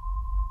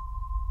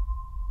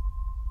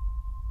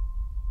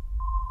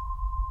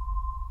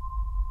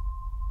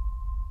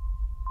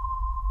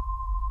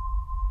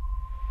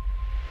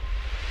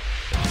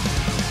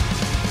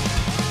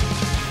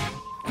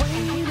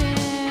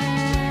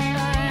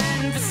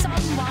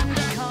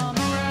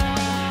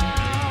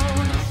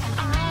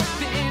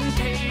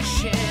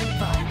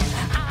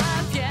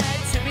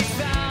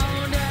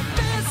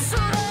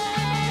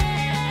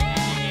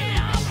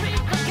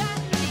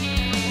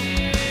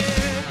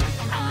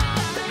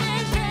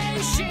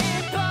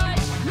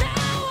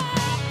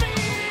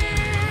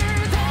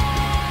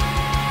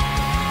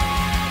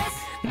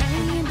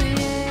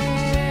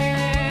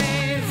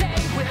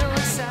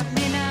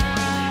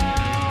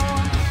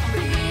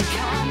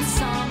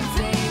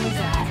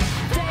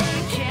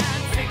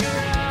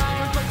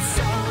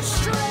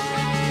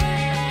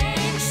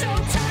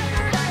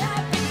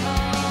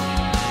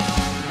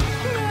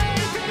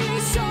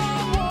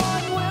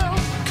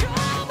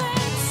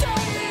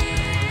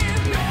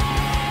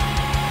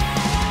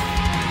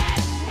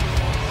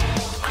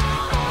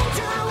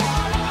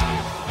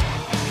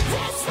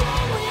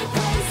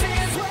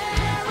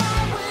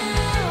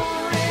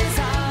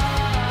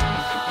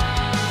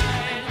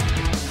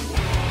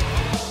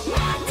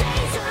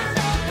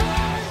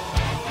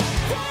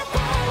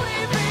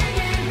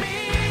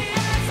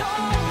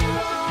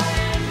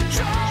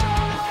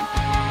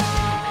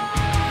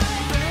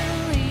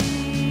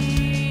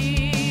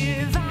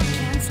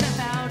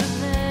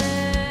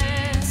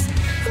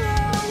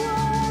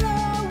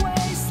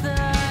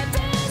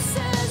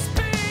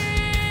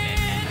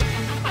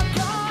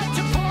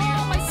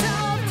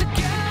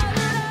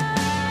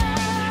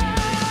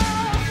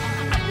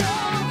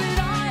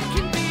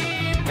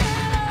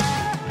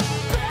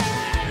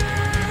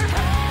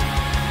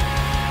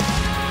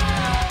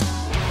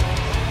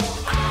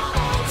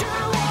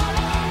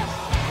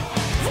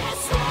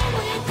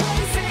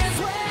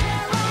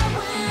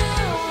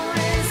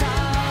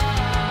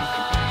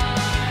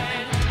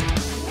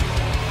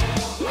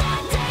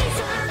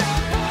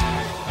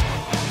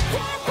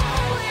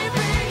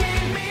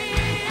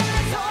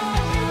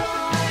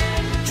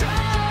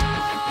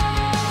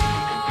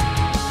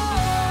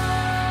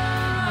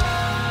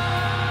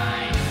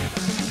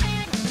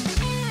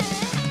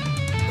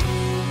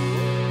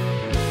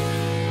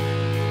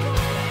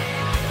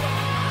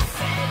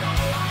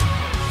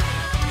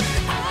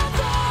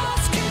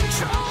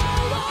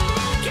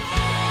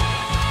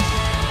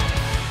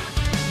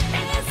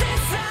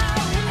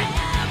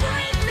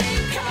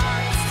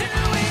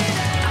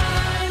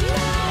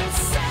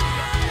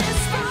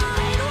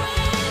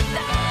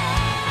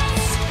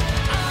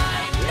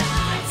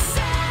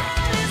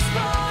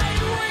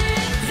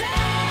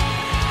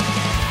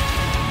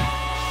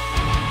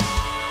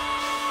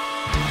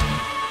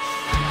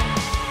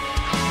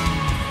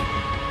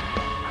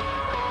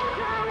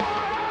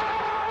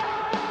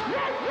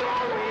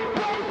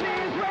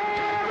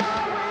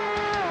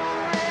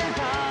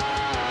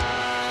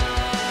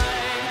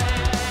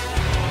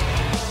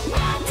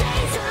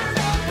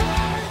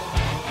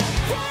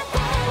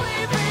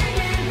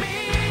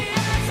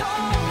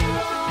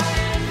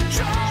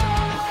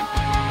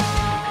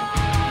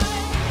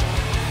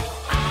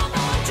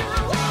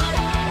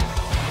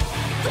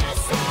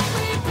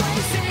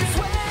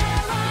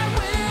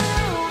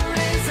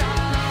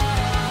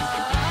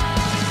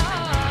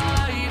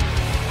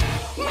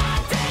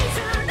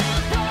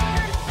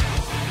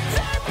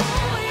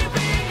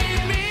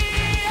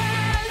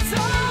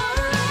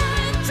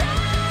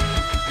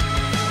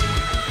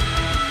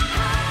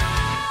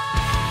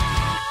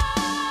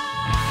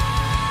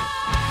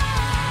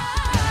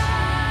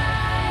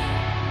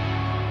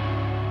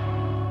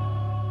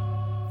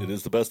 It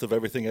is the best of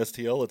everything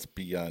STL. It's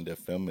Beyond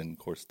FM, and of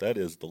course, that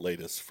is the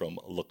latest from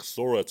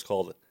Luxora. It's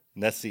called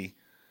Nessie.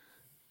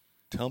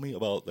 Tell me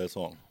about that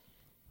song.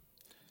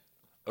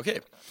 Okay,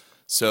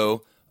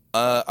 so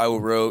I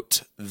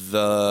wrote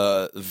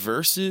the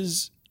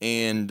verses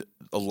and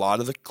a lot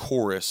of the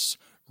chorus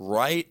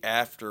right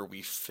after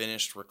we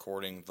finished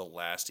recording the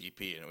last EP,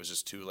 and it was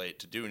just too late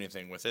to do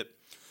anything with it.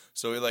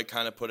 So we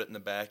kind of put it in the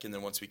back, and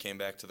then once we came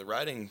back to the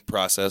writing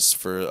process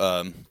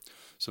for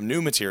some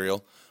new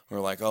material, we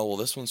were like, oh, well,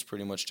 this one's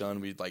pretty much done.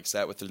 We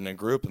sat with it in a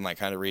group and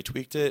kind of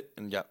retweaked it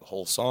and got the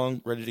whole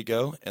song ready to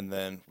go. And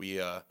then we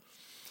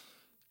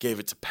gave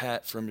it to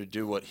Pat for him to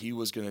do what he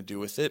was going to do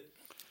with it.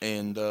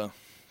 And the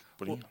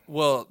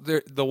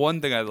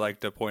one thing I'd like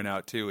to point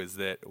out too is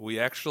that we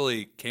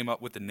actually came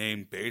up with the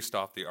name based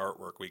off the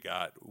artwork we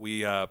got.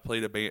 We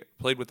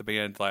played with a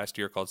band last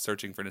year called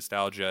Searching for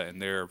Nostalgia, and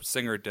their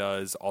singer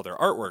does all their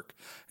artwork,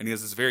 and he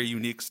has this very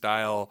unique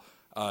style.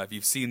 If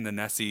you've seen the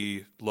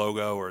Nessie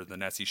logo or the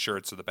Nessie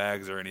shirts or the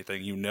bags or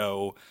anything, you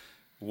know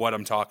what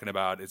I'm talking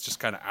about. It's just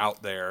kind of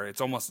out there. It's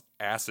almost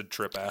acid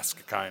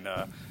trip-esque kind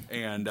of.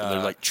 And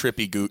they're like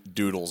trippy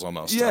doodles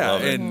almost. Yeah,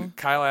 and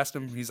Khyle asked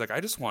him, he's like,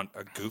 I just want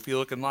a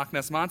goofy-looking Loch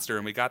Ness Monster.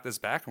 And we got this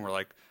back, and we're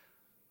like,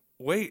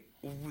 wait,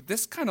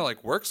 this kind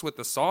of works with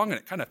the song, and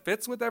it kind of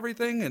fits with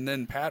everything. And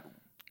then Pat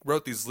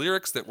wrote these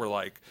lyrics that were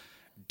like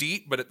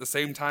deep, but at the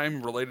same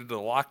time related to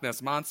the Loch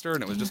Ness Monster,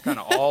 and it was just kind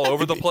of all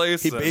over the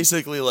place. He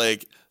basically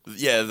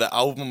the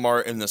album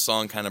art and the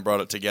song kind of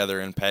brought it together,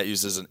 and Pat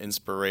used as an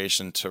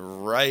inspiration to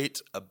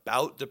write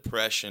about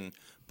depression,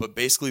 but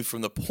basically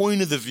from the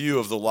point of the view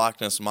of the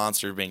Loch Ness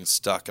Monster being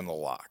stuck in the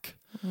loch.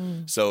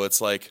 So it's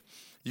like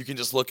you can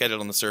just look at it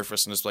on the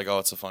surface and just like, oh,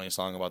 it's a funny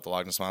song about the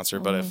Loch Ness Monster,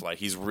 but if like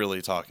he's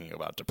really talking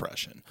about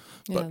depression.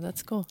 Yeah,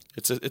 that's cool.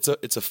 It's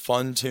a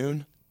fun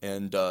tune,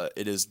 and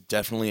it is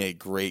definitely a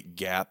great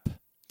gap,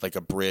 like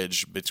a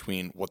bridge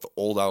between what the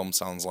old album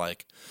sounds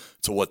like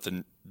to what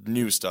the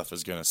new stuff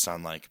is going to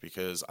sound like,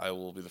 because I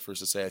will be the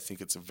first to say I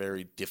think it's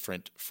very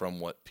different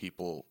from what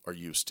people are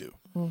used to.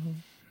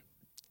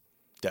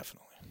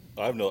 Definitely.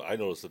 I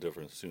noticed the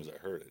difference as soon as I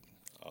heard it.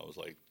 I was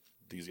like,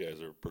 these guys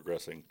are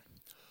progressing,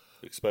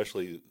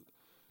 especially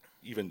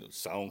even the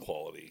sound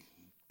quality,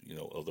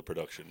 of the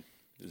production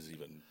is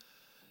even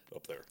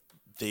up there.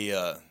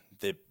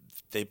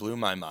 They blew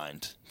my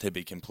mind, to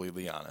be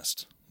completely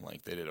honest.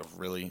 Like, they did a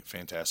really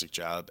fantastic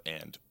job,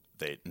 and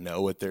they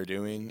know what they're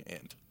doing,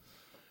 and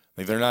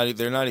like they're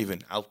not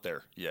even out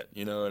there yet.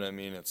 You know what I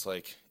mean? It's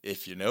like,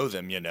 if you know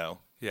them, you know.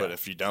 Yeah. But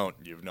if you don't,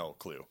 you have no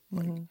clue.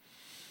 Like,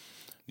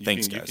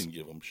 thanks, guys. You can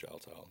give them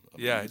shouts out.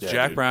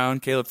 Jack Brown,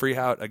 Caleb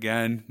Freehout,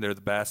 again, they're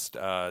the best.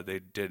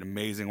 They did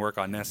amazing work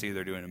on Nessie.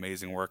 They're doing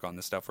amazing work on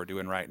the stuff we're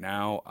doing right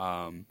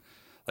now.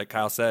 Like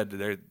Kyle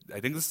said, I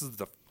think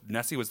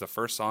Nessie was the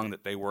first song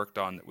that they worked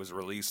on that was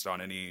released on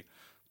any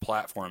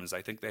platforms.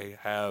 I think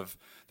they're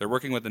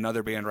working with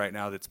another band right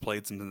now that's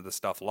played some of the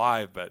stuff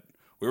live, but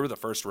we were the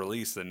first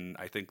release, and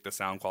I think the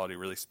sound quality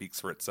really speaks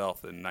for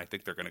itself, and I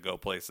think they're going to go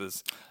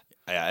places.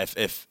 Yeah,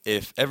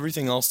 if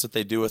everything else that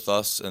they do with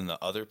us and the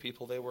other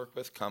people they work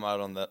with come out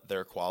on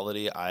their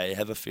quality, I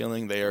have a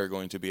feeling they are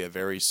going to be a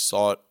very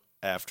sought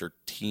after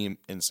team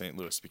in St.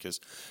 Louis. Because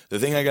the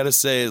thing I got to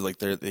say is, like,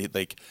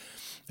 they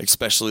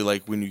especially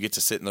like when you get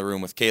to sit in the room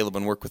with Caleb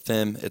and work with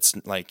him, it's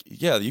like,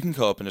 yeah, you can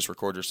go up and just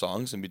record your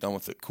songs and be done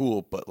with it,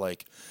 cool. But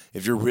like,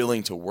 if you're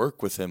willing to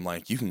work with him,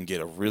 like, you can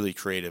get a really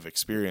creative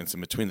experience.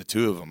 And between the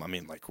two of them, I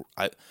mean, like,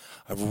 I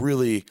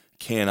really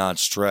cannot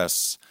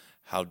stress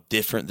how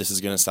different this is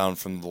going to sound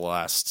from the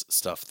last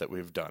stuff that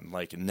we've done.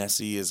 Like,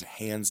 Nessie is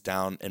hands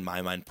down, in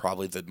my mind,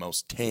 probably the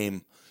most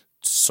tame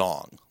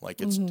song. Like,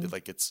 it's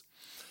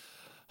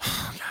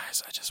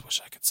guys, I just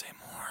wish I could say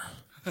more.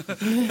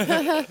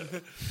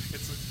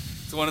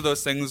 It's one of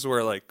those things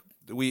where, like,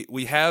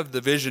 we have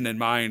the vision in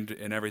mind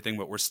and everything,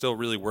 but we're still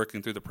really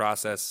working through the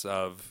process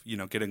of,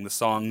 getting the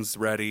songs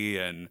ready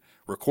and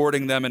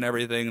recording them and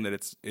everything. That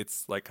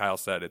it's like Kyle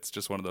said, it's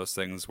just one of those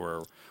things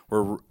where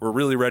we're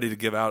really ready to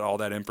give out all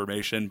that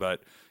information,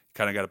 but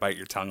kind of got to bite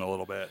your tongue a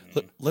little bit.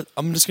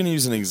 I'm just going to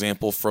use an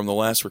example from the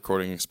last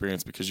recording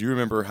experience, because you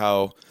remember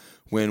how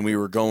when we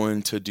were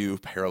going to do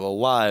Parallel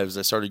Lives,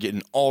 I started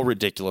getting all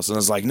ridiculous, and I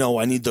was like, no,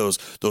 I need those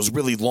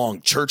really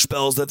long church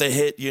bells that they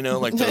hit,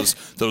 like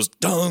those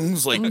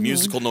dungs, like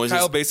musical noises.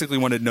 Kyle basically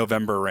wanted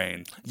November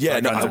Rain.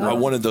 Yeah, I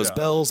wanted those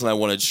bells, and I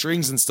wanted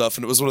strings and stuff,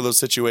 and it was one of those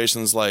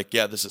situations like,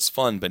 yeah, this is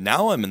fun, but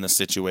now I'm in the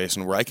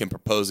situation where I can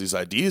propose these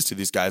ideas to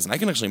these guys, and I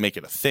can actually make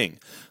it a thing.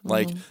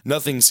 Like,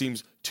 nothing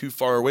seems too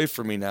far away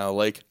from me now.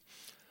 Like,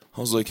 I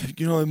was like,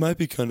 it might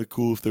be kind of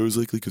cool if there was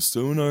like a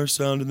sonar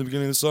sound in the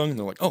beginning of the song, and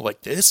they're like, oh,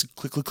 like this,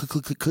 click, click, click,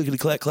 click, click, clickety,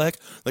 clack, clack.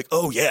 Like,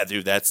 oh yeah,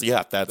 dude, that's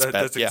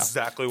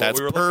exactly what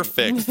we were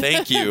perfect.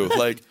 Thank you.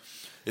 Like,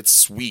 it's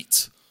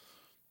sweet.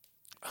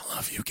 I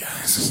love you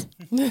guys.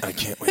 I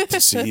can't wait to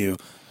see you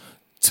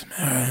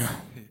tomorrow.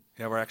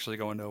 Yeah, we're actually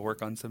going to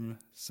work on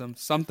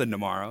something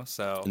tomorrow.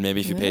 So, and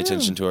maybe if you pay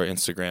attention to our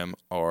Instagram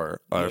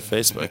or our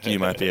Facebook, you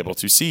might be able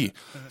to see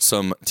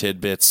some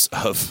tidbits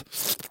of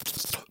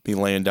me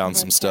laying down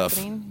some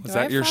stuff. Was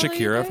that your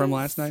Shakira from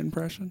last night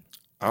impression?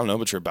 I don't know,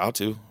 but you're about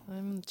to.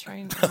 I'm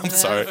trying. I'm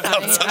sorry.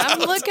 I'm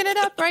looking it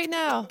up right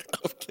now.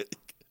 Okay.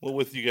 Well,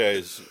 with you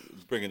guys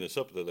bringing this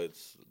up, that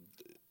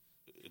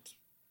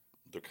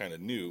they're kind of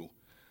new.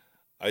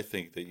 I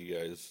think that you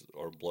guys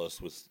are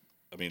blessed with.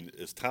 I mean,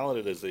 as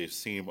talented as they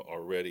seem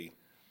already,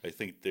 I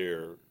think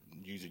they're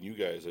using you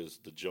guys as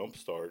the jump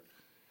start,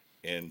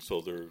 and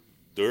so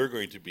they're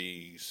going to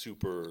be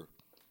super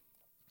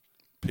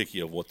picky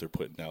of what they're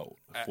putting out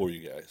for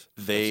you guys.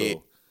 They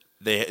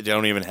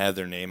don't even have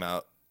their name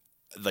out.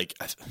 Like,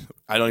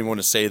 I don't even want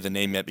to say the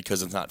name yet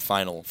because it's not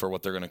final for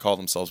what they're going to call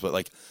themselves. But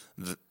like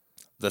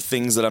the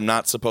things that I'm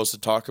not supposed to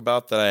talk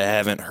about that I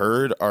haven't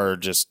heard are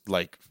just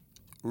like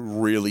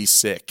really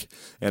sick,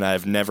 and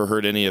I've never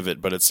heard any of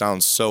it, but it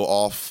sounds so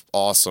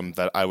awesome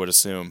that I would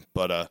assume.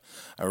 But I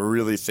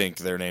really think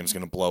their name's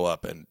going to blow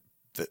up, and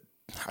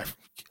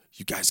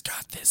you guys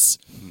got this.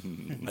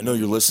 I know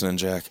you're listening,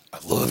 Jack. I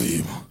love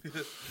you.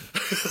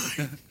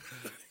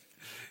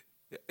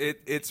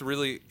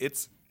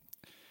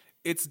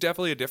 It's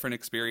definitely a different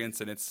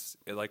experience, and it's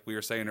like we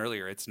were saying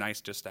earlier, it's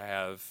nice just to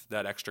have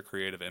that extra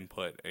creative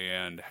input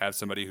and have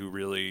somebody who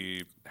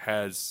really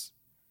has.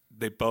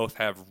 They both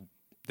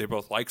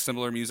like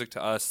similar music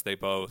to us. They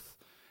both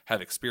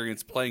have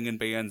experience playing in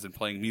bands and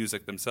playing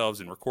music themselves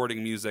and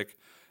recording music.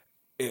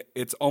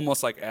 it's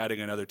almost like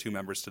adding another 2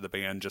 members to the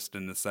band, just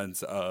in the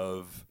sense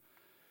of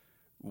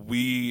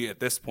we at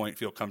this point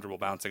feel comfortable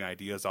bouncing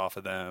ideas off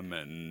of them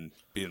and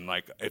being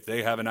like, if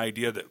they have an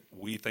idea that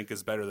we think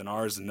is better than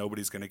ours, and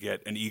nobody's going to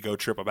get an ego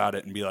trip about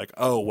it and be like,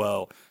 oh,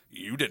 well,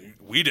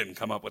 we didn't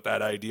come up with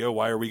that idea.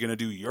 Why are we going to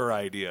do your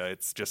idea?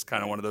 It's just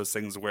kind of one of those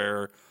things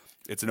where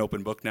it's an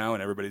open book now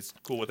and everybody's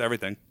cool with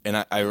everything.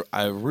 And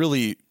I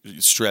really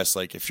stress,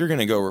 like, if you're going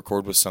to go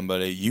record with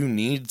somebody, you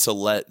need to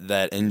let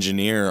that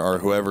engineer or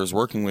whoever's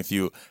working with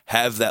you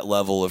have that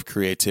level of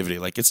creativity.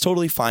 Like, it's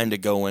totally fine to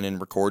go in and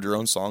record your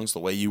own songs the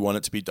way you want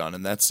it to be done,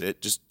 and that's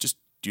it. Just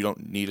you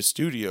don't need a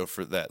studio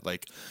for that.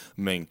 Like,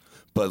 I mean,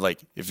 but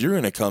like, if you're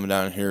going to come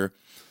down here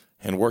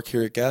and work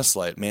here at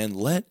Gaslight, man,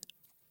 let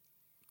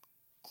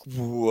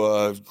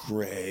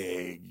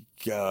Greg,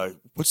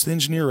 what's the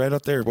engineer right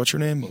up there? What's your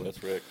name? Well,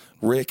 that's Rick.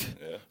 Rick.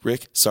 Yeah.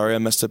 Rick. Sorry, I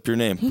messed up your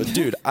name. But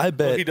dude, I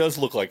bet well, he does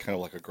look like kind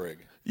of like a Greg.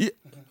 Yeah.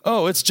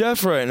 Oh, it's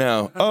Jeff right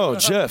now. Oh,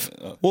 Jeff.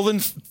 Well, then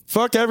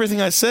fuck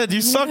everything I said.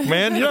 You suck,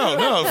 man.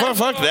 No,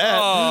 fuck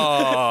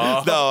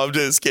that. No, I'm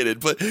just kidding.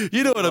 But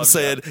you know what I'm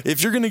saying? That.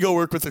 If you're going to go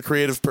work with a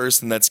creative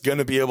person that's going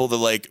to be able to,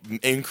 like,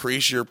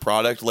 increase your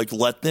product, like,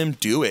 let them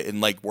do it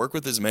and, like, work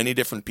with as many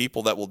different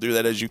people that will do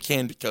that as you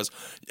can, because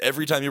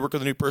every time you work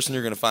with a new person,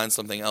 you're going to find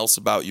something else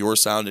about your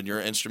sound and your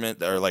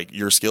instrument or, like,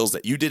 your skills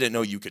that you didn't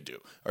know you could do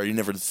or you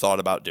never thought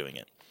about doing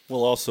it.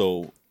 Well,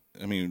 also,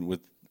 I mean, with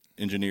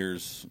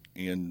engineers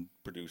and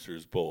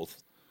producers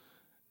both,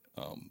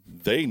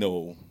 they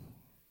know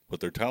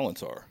what their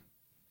talents are.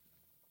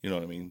 You know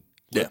what I mean?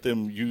 Yeah. Let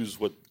them use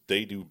what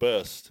they do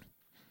best.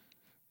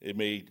 It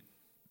may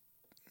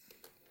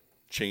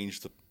change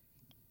the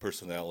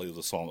personality of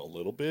the song a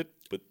little bit,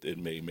 but it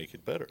may make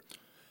it better.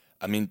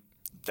 I mean,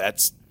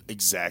 that's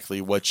exactly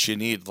what you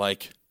need.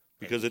 Like,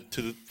 because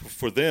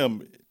for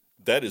them,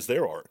 that is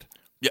their art.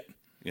 Yeah.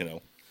 You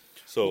know,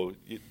 so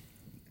you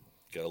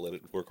got to let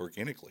it work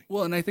organically.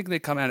 Well, and I think they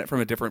come at it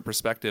from a different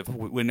perspective.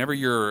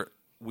 Whenever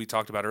we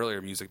talked about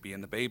earlier, music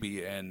being the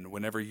baby, and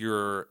whenever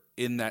you're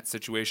in that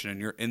situation and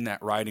you're in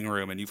that writing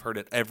room and you've heard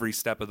it every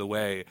step of the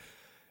way,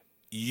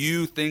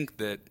 you think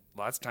that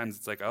lots of times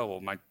it's like, oh, well,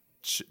 my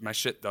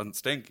shit doesn't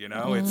stink, you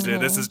know? It's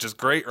this is just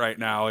great right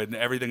now, and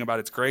everything about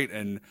it's great.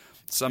 And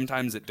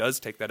sometimes it does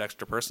take that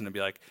extra person to be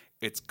like,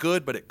 it's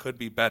good, but it could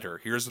be better.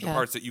 Here's the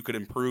parts that you could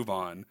improve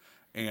on.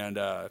 And,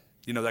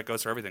 you know, that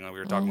goes for everything. Like we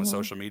were talking with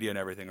social media and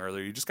everything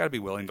earlier. You just got to be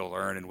willing to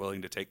learn and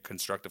willing to take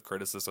constructive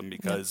criticism,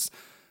 because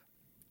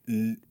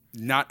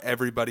not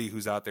everybody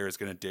who's out there is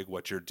going to dig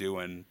what you're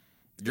doing.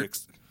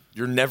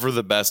 You're never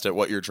the best at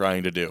what you're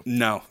trying to do.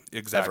 No,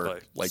 exactly. Ever.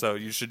 Like, so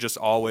you should just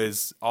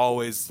always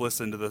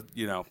listen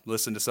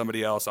to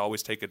somebody else.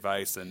 Always take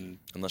advice, and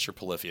unless you're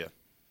Polyphia,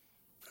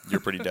 you're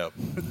pretty dope.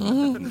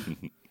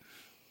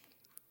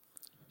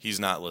 He's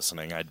not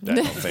listening. I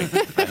don't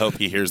think. I hope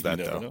he hears that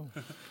though.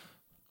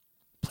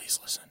 Please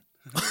listen.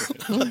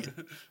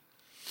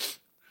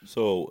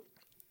 So,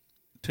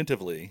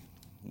 tentatively,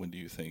 when do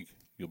you think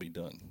you'll be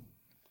done?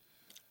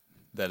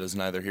 That is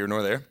neither here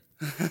nor there.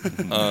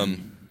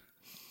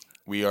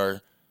 We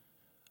are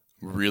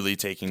really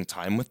taking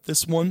time with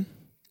this one.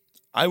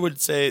 I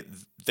would say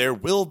there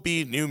will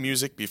be new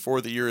music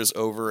before the year is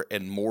over,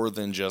 and more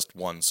than just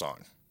one song.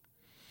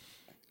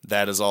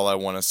 That is all I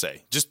want to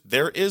say. Just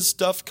there is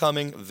stuff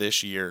coming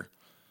this year.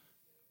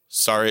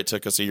 Sorry it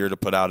took us a year to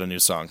put out a new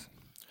song.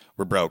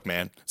 We're broke,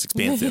 man. It's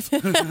expensive.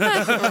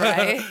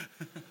 Right.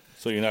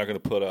 So you're not going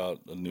to put out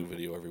a new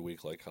video every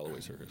week like Holloway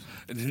Circus?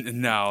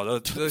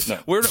 No.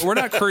 We're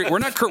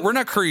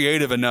not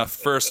creative enough.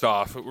 First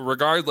off,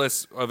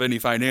 regardless of any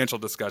financial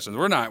discussions,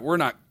 we're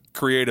not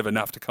creative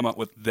enough to come up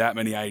with that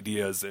many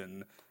ideas.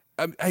 And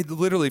I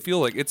literally feel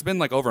like it's been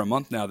like over a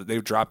month now that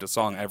they've dropped a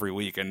song every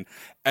week, and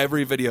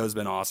every video has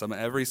been awesome.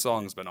 Every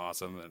song's been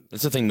awesome. And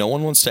that's the thing. No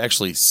one wants to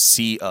actually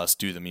see us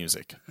do the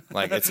music.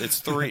 Like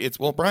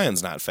well,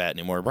 Brian's not fat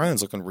anymore.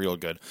 Brian's looking real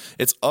good.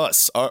 It's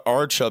us,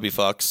 our chubby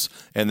fucks,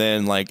 and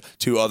then like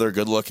two other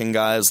good looking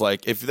guys.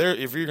 Like if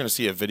you're gonna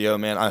see a video,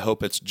 man, I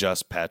hope it's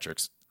just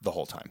Patrick's the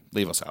whole time.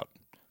 Leave us out.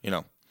 You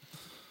know,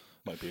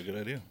 might be a good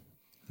idea.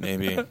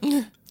 Maybe.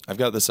 I've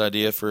got this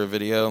idea for a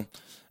video,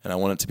 and I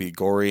want it to be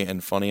gory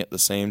and funny at the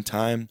same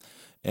time.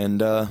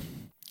 And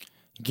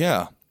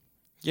yeah,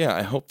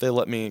 I hope they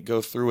let me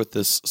go through with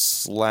this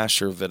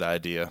slasher vid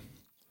idea.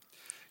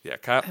 Yeah,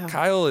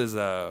 Khyle is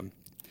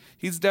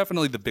he's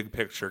definitely the big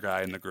picture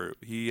guy in the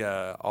group. He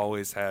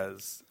always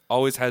has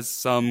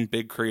some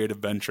big creative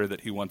venture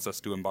that he wants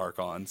us to embark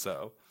on.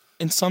 So,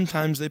 and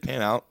sometimes they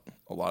pan out.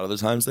 A lot of the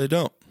times they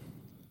don't.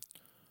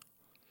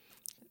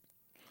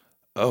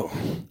 Oh.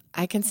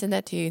 I can send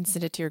that to you and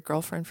send it to your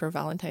girlfriend for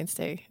Valentine's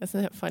Day.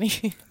 Isn't that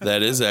funny?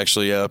 That is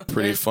actually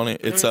pretty funny.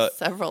 It's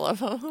several of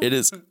them. It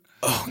is.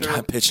 Oh,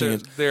 God, pitching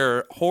it.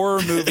 They're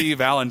horror movie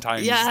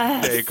Valentine's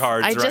Day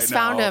cards right now. I just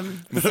found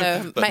them.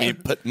 So Let me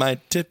put my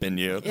tip in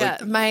you. Yeah,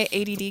 my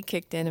ADD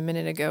kicked in a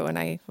minute ago, and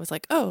I was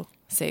like, oh,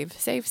 save.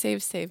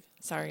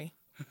 Sorry.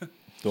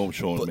 Don't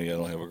show me. I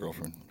don't have a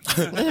girlfriend.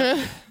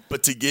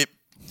 But to get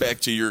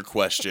back to your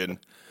question,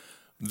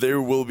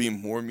 there will be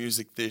more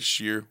music this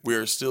year. We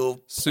are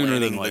still Sooner than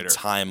planning later. the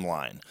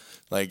timeline.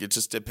 Like, it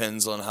just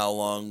depends on how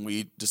long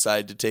we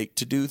decide to take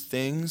to do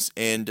things,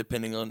 and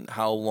depending on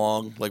how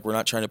long, like, we're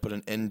not trying to put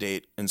an end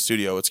date in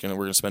studio. We're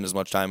gonna spend as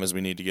much time as we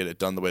need to get it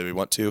done the way we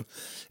want to.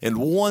 And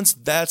once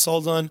that's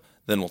all done,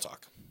 then we'll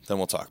talk.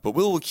 But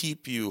we'll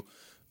keep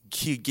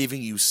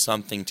giving you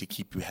something to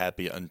keep you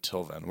happy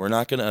until then. We're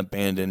not going to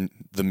abandon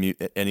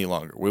any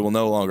longer. We will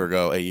no longer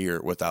go a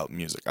year without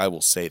music. I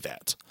will say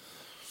that.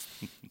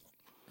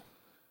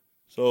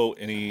 So,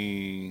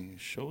 any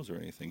shows or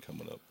anything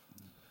coming up?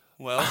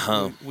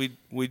 Well,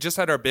 we just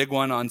had our big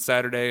one on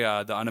Saturday,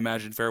 the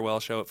Unimagined Farewell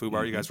show at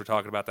Fubar. You guys were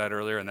talking about that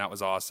earlier, and that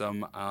was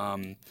awesome.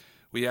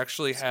 We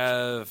actually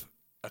have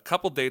a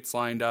couple dates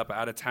lined up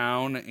out of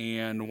town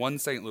and one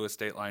St. Louis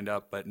date lined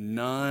up, but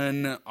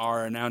none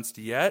are announced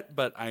yet.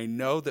 But I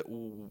know that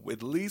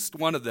at least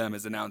one of them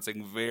is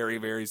announcing very,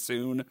 very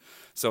soon.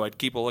 So I'd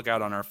keep a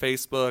lookout on our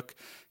Facebook,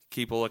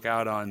 keep a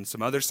lookout on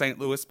some other St.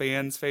 Louis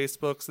bands'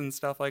 Facebooks and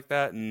stuff like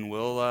that, and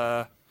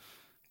we'll...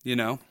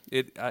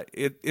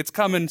 it's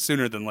coming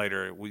sooner than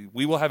later.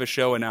 We will have a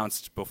show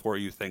announced before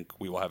you think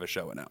we will have a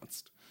show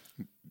announced.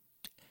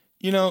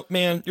 You know,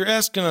 man, you're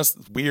asking us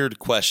weird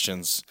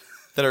questions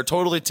that are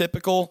totally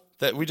typical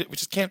that we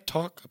just can't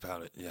talk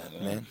about it yet,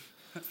 man.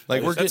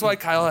 Like, That's why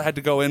Kyle had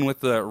to go in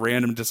with the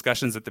random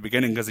discussions at the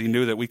beginning, because he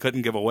knew that we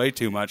couldn't give away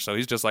too much. So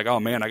he's just like,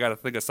 oh, man, I got to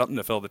think of something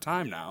to fill the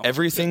time now.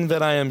 Everything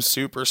that I am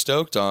super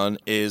stoked on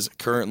is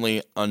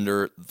currently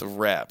under the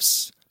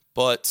wraps.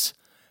 But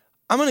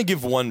I'm going to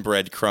give one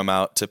breadcrumb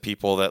out to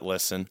people that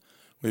listen.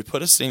 We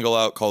put a single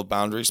out called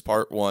Boundaries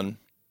Part 1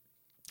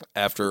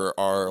 after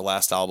our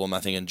last album,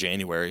 I think in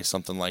January,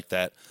 something like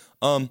that.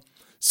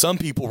 Some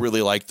people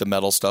really like the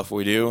metal stuff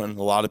we do, and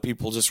a lot of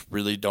people just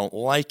really don't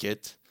like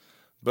it.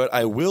 But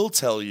I will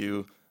tell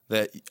you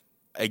that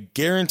I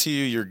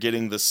guarantee you're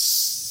getting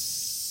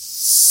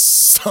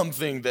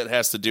something that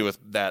has to do with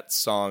that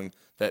song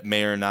that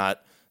may or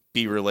not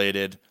be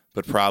related,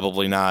 but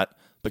probably not.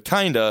 But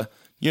kinda,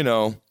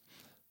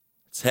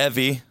 it's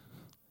heavy.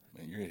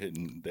 Man, you're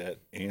hitting that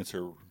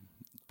answer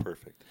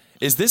perfect.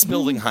 Is this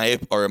building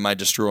hype, or am I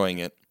destroying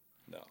it?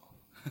 No.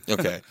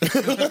 Okay.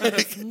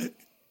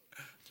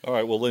 All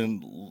right, well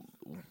then,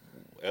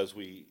 as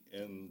we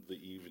end the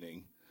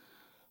evening,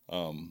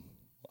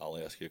 I'll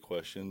ask you a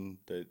question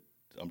that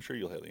I'm sure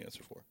you'll have the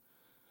answer for.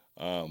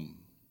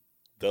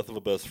 Death of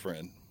a best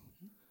friend.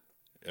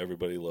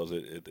 Everybody loves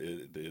it.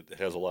 It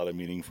has a lot of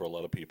meaning for a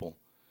lot of people.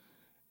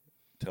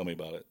 Tell me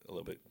about it a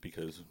little bit,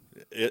 because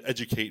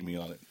educate me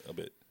on it a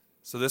bit.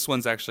 So this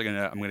one's actually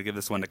I'm gonna give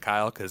this one to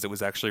Kyle, because it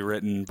was actually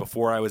written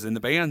before I was in the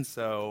band.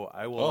 So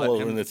I will. Oh, well,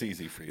 then it's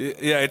easy for you.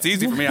 Yeah, it's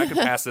easy for me. I can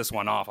pass this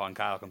one off on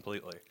Kyle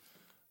completely.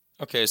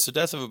 Okay, so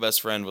Death of a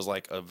Best Friend was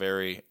like a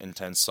very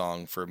intense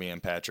song for me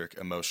and Patrick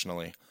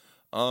emotionally.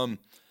 Doesn't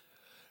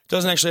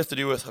actually have to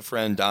do with a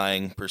friend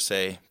dying per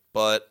se,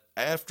 but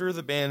after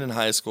the band in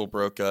high school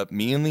broke up,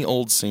 me and the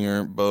old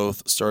singer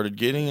both started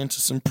getting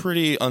into some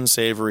pretty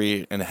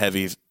unsavory and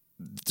heavy,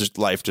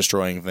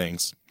 life-destroying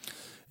things.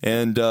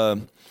 And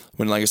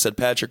when, like I said,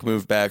 Patrick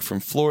moved back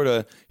from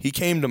Florida, he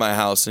came to my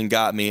house and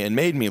got me and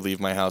made me leave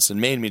my house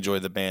and made me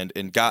join the band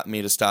and got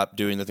me to stop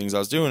doing the things I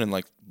was doing and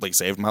like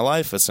saved my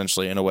life,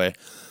 essentially, in a way.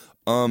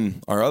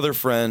 Our other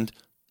friend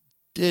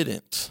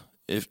didn't.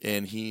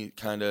 And he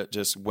kind of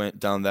just went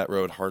down that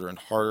road harder and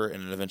harder,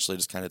 and it eventually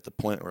just kind of at the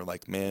point where,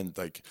 like, man,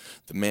 like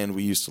the man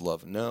we used to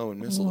love and know and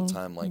miss all the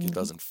time, like, it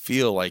doesn't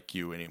feel like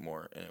you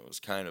anymore. And it was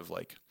kind of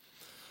like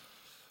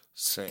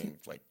saying,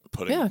 like,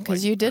 putting,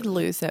 because you did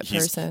lose that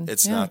person.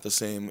 It's not the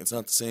same. It's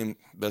not the same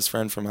best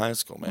friend from high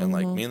school, man.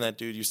 Like, me and that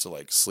dude used to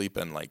like sleep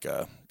in like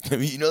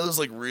you know those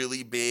like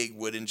really big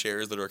wooden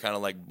chairs that are kind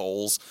of like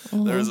bowls.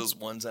 There was this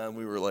one time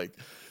we were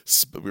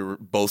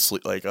both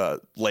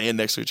laying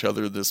next to each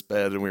other in this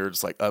bed, and we were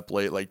just like up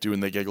late, like doing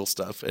the giggle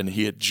stuff. And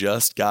he had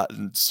just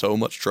gotten so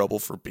much trouble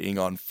for being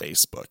on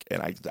Facebook,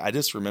 and I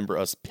just remember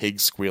us pig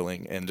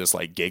squealing and just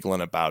like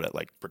giggling about it,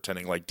 like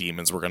pretending like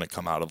demons were gonna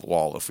come out of the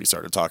wall if we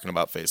started talking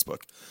about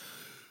Facebook.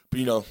 But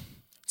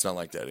it's not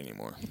like that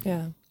anymore.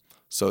 Yeah.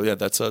 So yeah,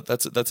 that's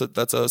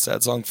a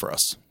sad song for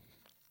us.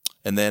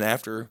 And then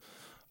after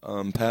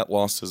Pat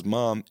lost his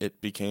mom,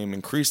 it became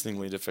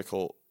increasingly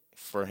difficult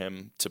for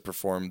him to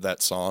perform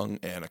that song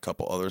and a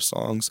couple other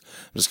songs.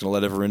 I'm just going to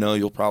let everyone know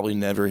you'll probably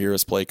never hear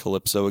us play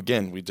Calypso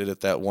again. We did it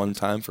that one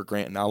time for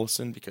Grant and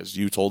Allison because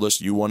you told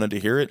us you wanted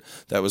to hear it.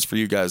 That was for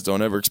you guys.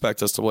 Don't ever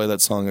expect us to play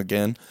that song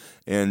again.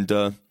 And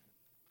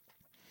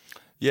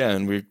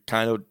and we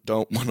kind of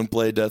don't want to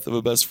play Death of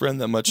a Best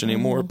Friend that much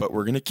anymore, but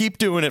we're going to keep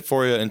doing it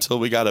for you until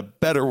we got a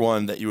better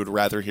one that you would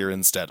rather hear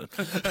instead. Give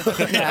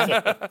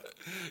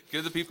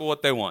the people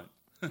what they want.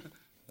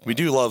 We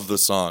do love the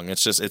song.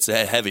 It's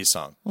a heavy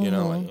song, you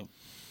know.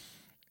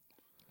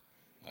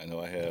 I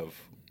know I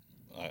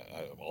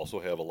also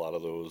have a lot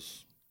of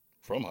those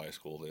from high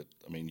school that,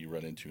 you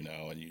run into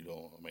now and you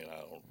don't,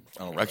 I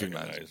don't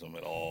recognize them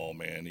at all,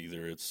 man.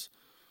 Either it's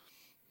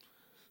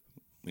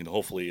mean,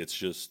 hopefully it's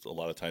just a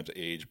lot of times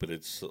age, but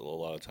it's a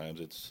lot of times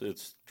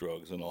it's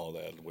drugs and all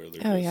that where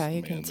they're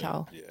you can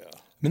tell. Yeah.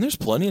 I mean, there's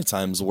plenty of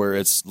times where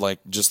it's like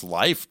just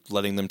life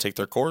letting them take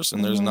their course,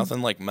 and there's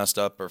nothing like messed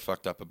up or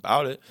fucked up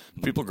about it.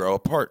 People grow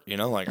apart, you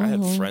know. Like I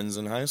had friends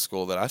in high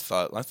school that I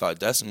thought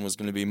Destin was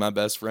going to be my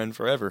best friend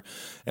forever,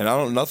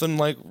 and nothing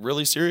like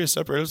really serious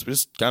separated us. We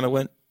just kind of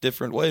went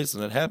different ways,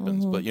 and it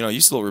happens. But you know,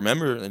 you still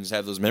remember and just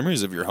have those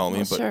memories of your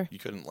homie, but you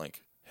couldn't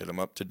like hit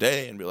him up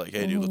today and be like,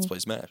 "Hey, dude, let's play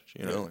Smash."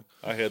 You know, like,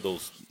 I had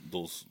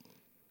those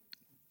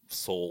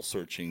soul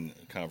searching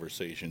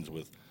conversations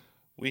with.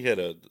 We had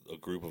a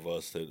group of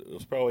us that it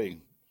was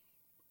probably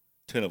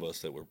 10 of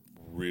us that were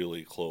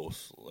really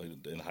close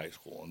in high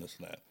school and this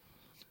and that.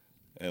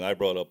 And I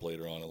brought up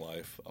later on in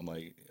life, I'm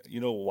like,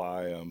 you know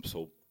why I'm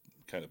so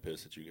kind of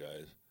pissed at you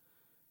guys?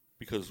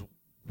 Because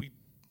we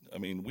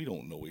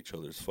don't know each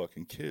other's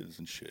fucking kids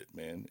and shit,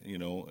 man. You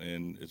know,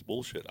 and it's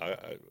bullshit.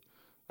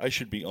 I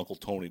should be Uncle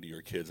Tony to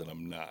your kids, and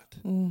I'm not.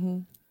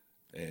 And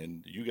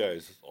you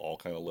guys all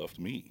kind of left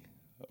me.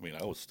 I mean,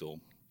 I was still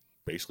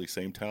basically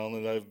same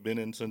town that I've been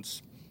in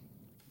since,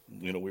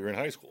 you know, we were in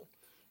high school.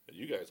 And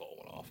you guys all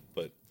went off,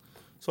 but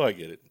so I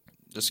get it.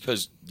 Just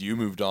because you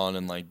moved on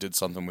and like did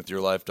something with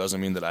your life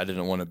doesn't mean that I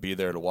didn't want to be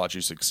there to watch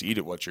you succeed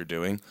at what you're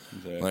doing.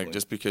 Exactly. Like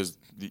just because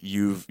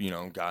you've, you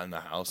know, got in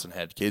the house and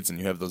had kids and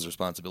you have those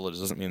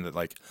responsibilities doesn't mean that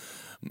like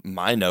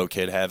my no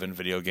kid having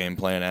video game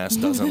playing ass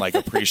doesn't like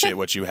appreciate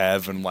what you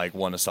have and like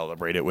want to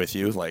celebrate it with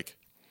you. Like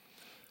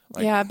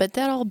yeah, but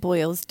that all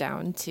boils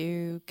down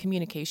to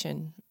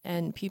communication,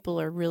 and people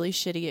are really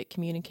shitty at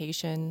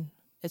communication.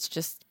 It's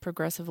just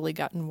progressively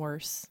gotten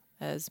worse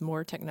as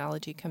more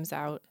technology comes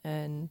out,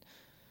 and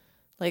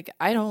like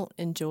I don't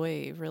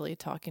enjoy really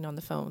talking on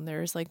the phone.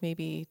 There's like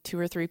maybe 2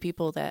 or 3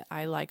 people that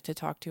I like to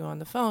talk to on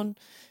the phone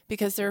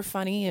because they're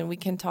funny and we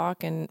can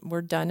talk and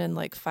we're done in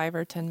like 5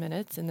 or 10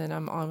 minutes and then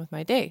I'm on with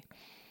my day,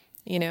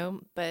 you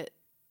know, but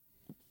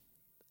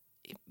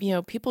you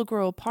know, people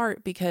grow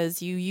apart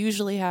because you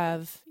usually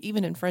have,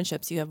 even in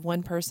friendships, you have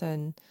one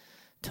person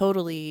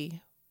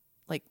totally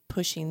like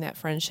pushing that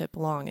friendship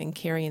along and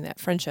carrying that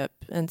friendship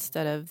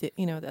instead of the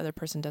other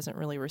person doesn't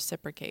really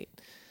reciprocate,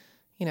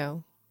 you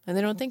know, and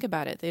they don't think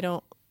about it. They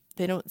don't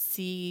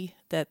see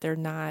that they're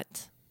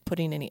not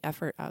putting any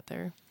effort out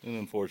there. And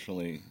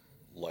unfortunately,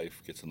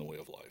 life gets in the way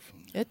of life.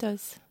 It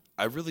does.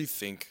 I really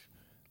think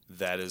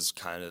that is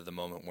kind of the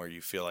moment where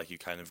you feel like you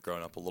kind of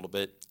grown up a little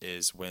bit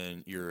is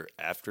when you're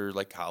after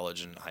like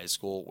college and high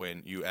school,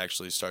 when you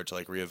actually start to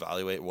like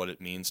reevaluate what it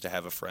means to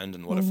have a friend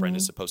and what a friend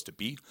is supposed to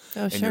be.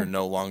 And you're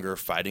no longer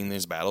fighting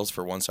these battles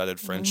for one-sided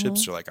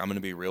friendships. You're like, I'm going to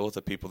be real with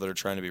the people that are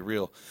trying to be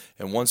real.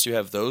 And once you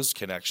have those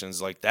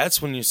connections, like that's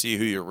when you see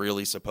who you're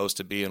really supposed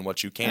to be and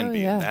what you can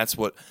be. Yeah.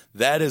 And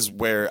that is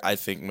where I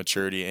think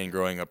maturity and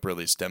growing up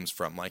really stems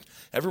from. Like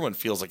everyone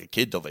feels like a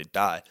kid till they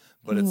die,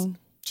 but it's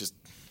just,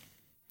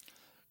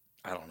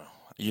 I don't know.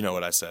 You know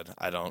what I said.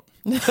 I don't.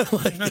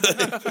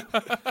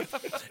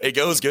 It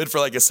goes good for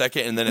like a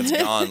second and then it's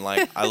gone.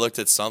 Like I looked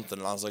at something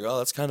and I was like, oh,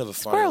 that's kind of a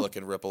funny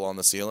looking ripple on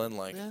the ceiling.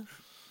 Like,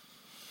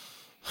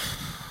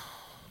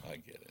 I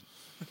get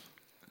it.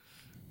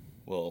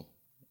 Well,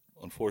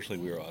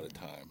 unfortunately, we are out of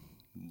time.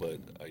 But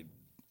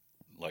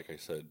like I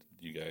said,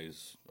 you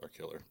guys are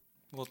killer.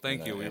 Well,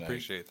 thank you. We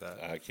appreciate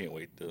that. I can't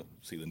wait to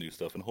see the new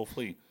stuff, and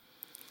hopefully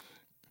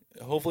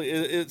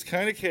it's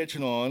kind of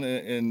catching on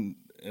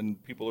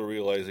and people are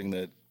realizing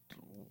that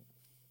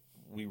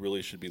we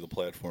really should be the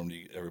platform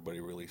to everybody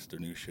release their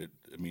new shit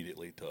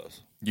immediately to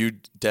us. You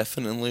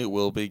definitely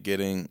will be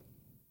getting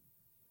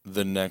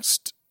the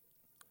next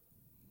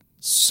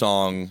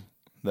song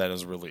that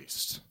is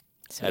released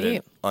at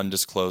an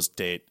undisclosed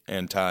date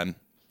and time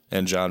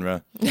and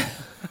genre.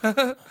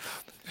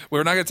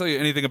 We're not going to tell you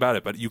anything about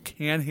it, but you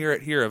can hear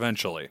it here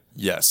eventually.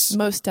 Yes.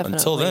 Most definitely.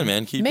 Until then,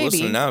 man, keep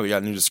listening now. We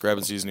got new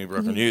Discrepancies, new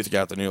Brooklyn Youth, you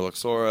got the new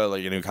Luxora,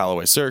 like a new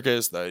Callaway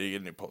Circus, you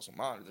get a new Postal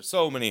Monitor. There's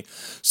so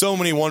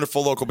many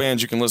wonderful local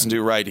bands you can listen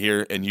to right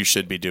here, and you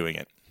should be doing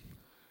it.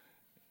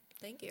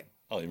 Thank you.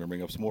 I'll even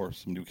bring up some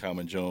new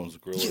Common Jones,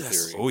 Gorilla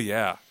Theory. Oh,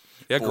 yeah.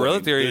 Yeah,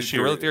 Gorilla Theory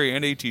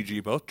and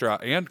ATG both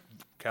drop, and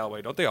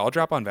Callaway. Don't they all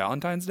drop on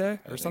Valentine's Day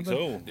or something?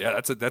 So. Yeah,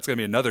 that's going to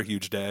be another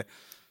huge day.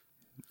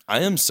 I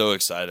am so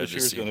excited. This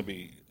year's going to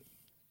be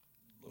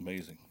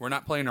amazing. We're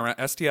not playing around.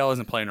 STL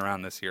isn't playing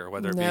around this year,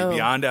 whether it be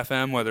Beyond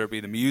FM, whether it be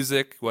the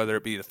music, whether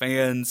it be the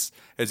fans,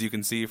 as you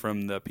can see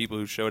from the people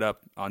who showed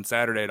up on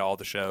Saturday to all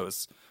the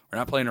shows. We're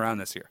not playing around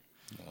this year.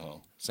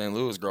 Oh, St.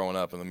 Louis growing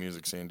up in the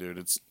music scene,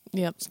 dude.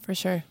 Yep, for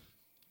sure.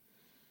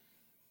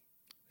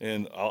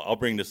 And I'll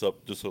bring this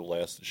up just a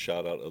last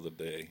shout out of the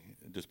day,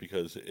 just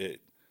because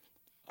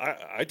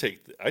I take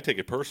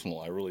it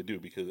personal. I really do,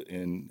 because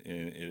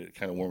it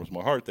kind of warms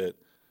my heart that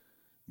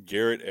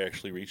Garrett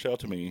actually reached out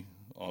to me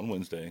on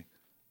Wednesday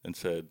and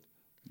said,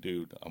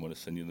 dude, I'm going to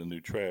send you the new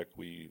track.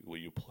 Will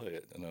you play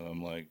it? And then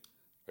I'm like,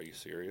 are you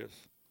serious?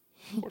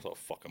 Of course I'll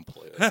fucking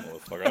play it,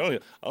 motherfucker. I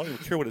don't even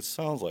care what it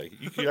sounds like.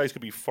 You guys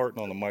could be farting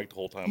on the mic the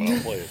whole time and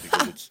I'll play it,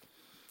 because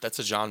that's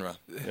a genre.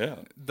 Yeah.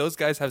 Those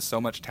guys have so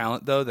much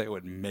talent, though, they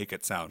would make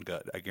it sound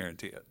good. I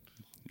guarantee it.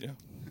 Yeah.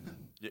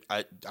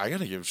 I got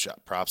to give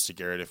props to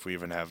Garrett if we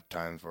even have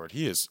time for it.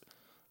 He is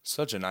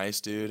such a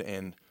nice dude,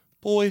 and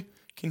boy,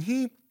 can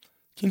he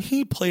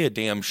play a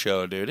damn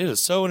show, dude. It is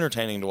so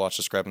entertaining to watch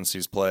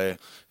Discrepancies play.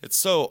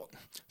 It's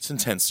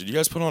intense, dude. You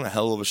guys put on a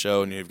hell of a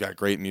show, and you've got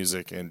great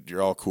music, and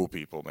you're all cool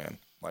people, man.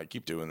 Like,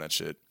 keep doing that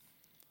shit.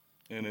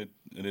 And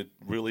it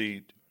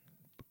really,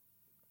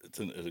 it's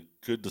a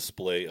good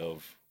display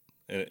of,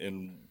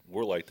 and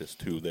we're like this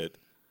too, that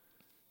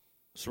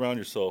surround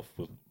yourself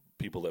with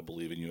people that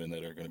believe in you and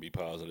that are going to be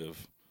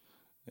positive,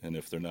 and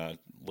if they're not,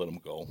 let them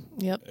go.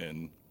 Yep.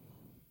 And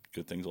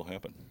good things will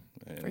happen.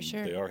 And for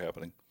sure. They are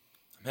happening.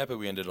 I'm happy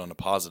we ended on a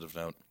positive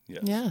note.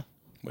 Yes. Yeah.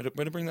 Way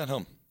to bring that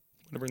home.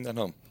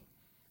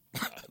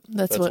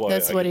 That's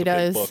what he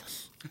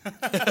does.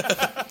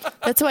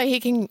 That's why he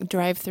can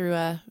drive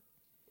through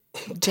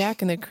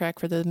Jack in the Crack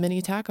for the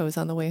mini tacos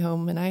on the way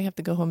home, and I have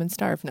to go home and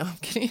starve. No, I'm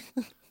kidding.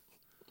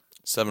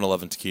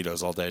 7-Eleven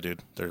taquitos all day,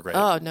 dude. They're great.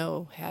 Oh,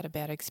 no. Had a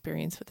bad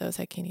experience with those.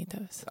 I can't eat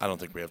those. I don't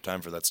think we have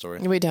time for that story.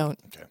 We don't.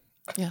 Okay.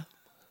 Yeah.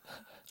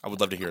 I would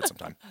love to hear it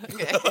sometime.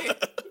 Okay.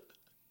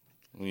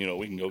 Well,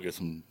 we can go get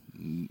some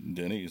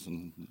Denny's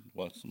and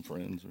watch some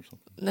Friends or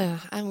something. Nah,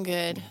 I'm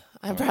good.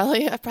 I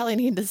probably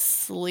need to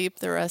sleep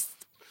the rest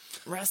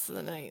of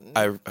the night.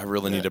 I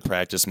really need to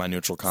practice my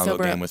neutral combo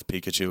game with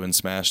Pikachu and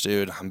Smash,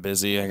 dude. I'm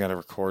busy. I got to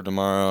record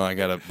tomorrow. I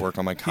got to work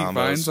on my combos. He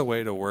finds a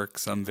way to work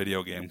some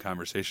video game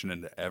conversation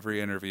into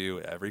every interview,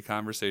 every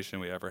conversation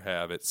we ever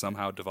have. It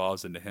somehow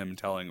devolves into him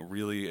telling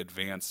really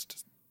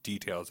advanced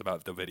details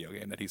about the video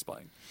game that he's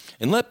playing.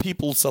 And let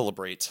people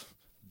celebrate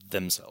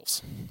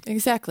themselves.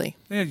 Exactly.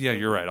 Yeah,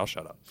 you're right. I'll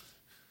shut up.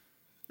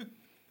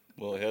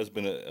 Well, it has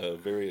been a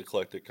very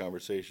eclectic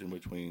conversation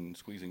between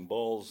squeezing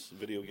balls,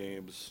 video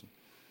games,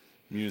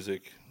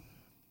 music.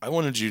 I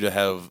wanted you to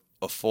have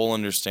a full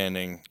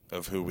understanding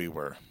of who we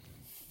were.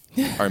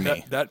 Or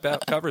me.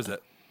 That covers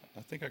it.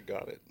 I think I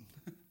got it.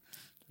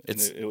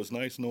 It was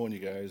nice knowing you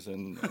guys,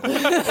 and best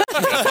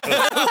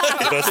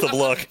of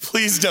luck.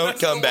 Please don't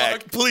come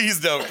back. Please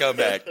don't come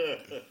back.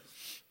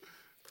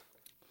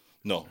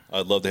 No,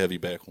 I'd love to have you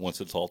back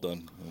once it's all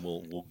done, and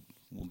we'll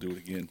do it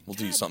again. We'll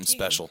do something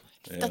special.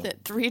 I've done it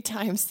 3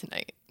 times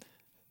tonight.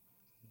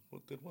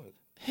 What did what?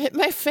 Hit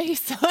my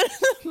face on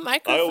the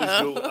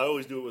microphone. I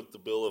always do it with the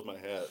bill of my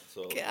hat.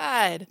 So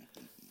God.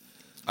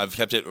 I've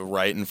kept it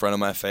right in front of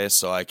my face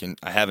so I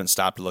haven't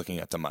stopped looking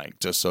at the mic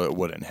just so it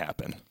wouldn't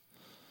happen.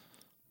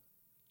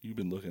 You've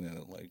been looking at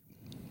it like,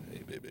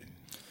 hey, baby.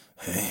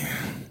 Hey,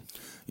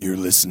 you're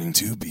listening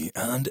to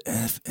Beyond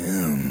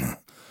FM.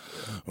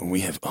 We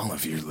have all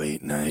of your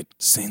late night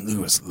St.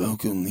 Louis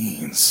local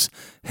needs.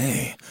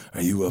 Hey,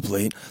 are you up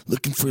late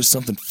looking for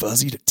something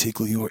fuzzy to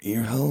tickle your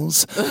ear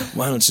holes?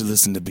 Why don't you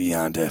listen to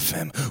Beyond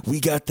FM? We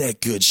got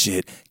that good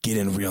shit. Get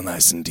in real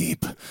nice and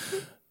deep.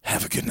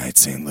 Have a good night,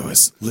 St.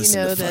 Louis.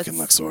 Listen to fucking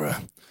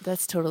Luxora.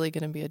 That's totally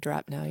going to be a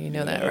drop now. You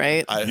know that,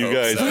 right? You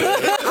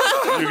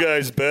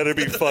guys better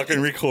be fucking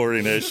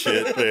recording that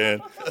shit,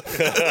 man.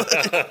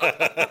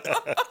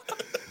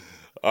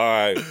 All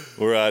right,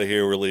 we're out of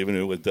here. We're leaving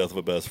it with Death of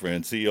a Best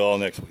Friend. See you all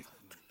next week.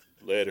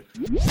 Later.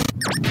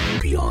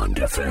 Beyond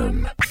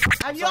FM.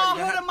 Have y'all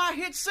heard of my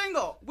hit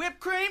single, Whipped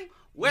Cream?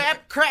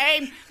 Whipped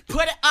cream,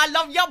 put it all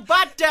over your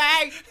body.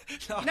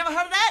 Never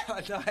heard of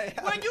that?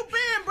 Where you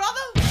been,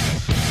 brother?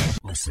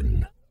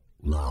 Listen,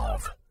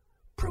 love,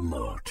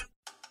 promote.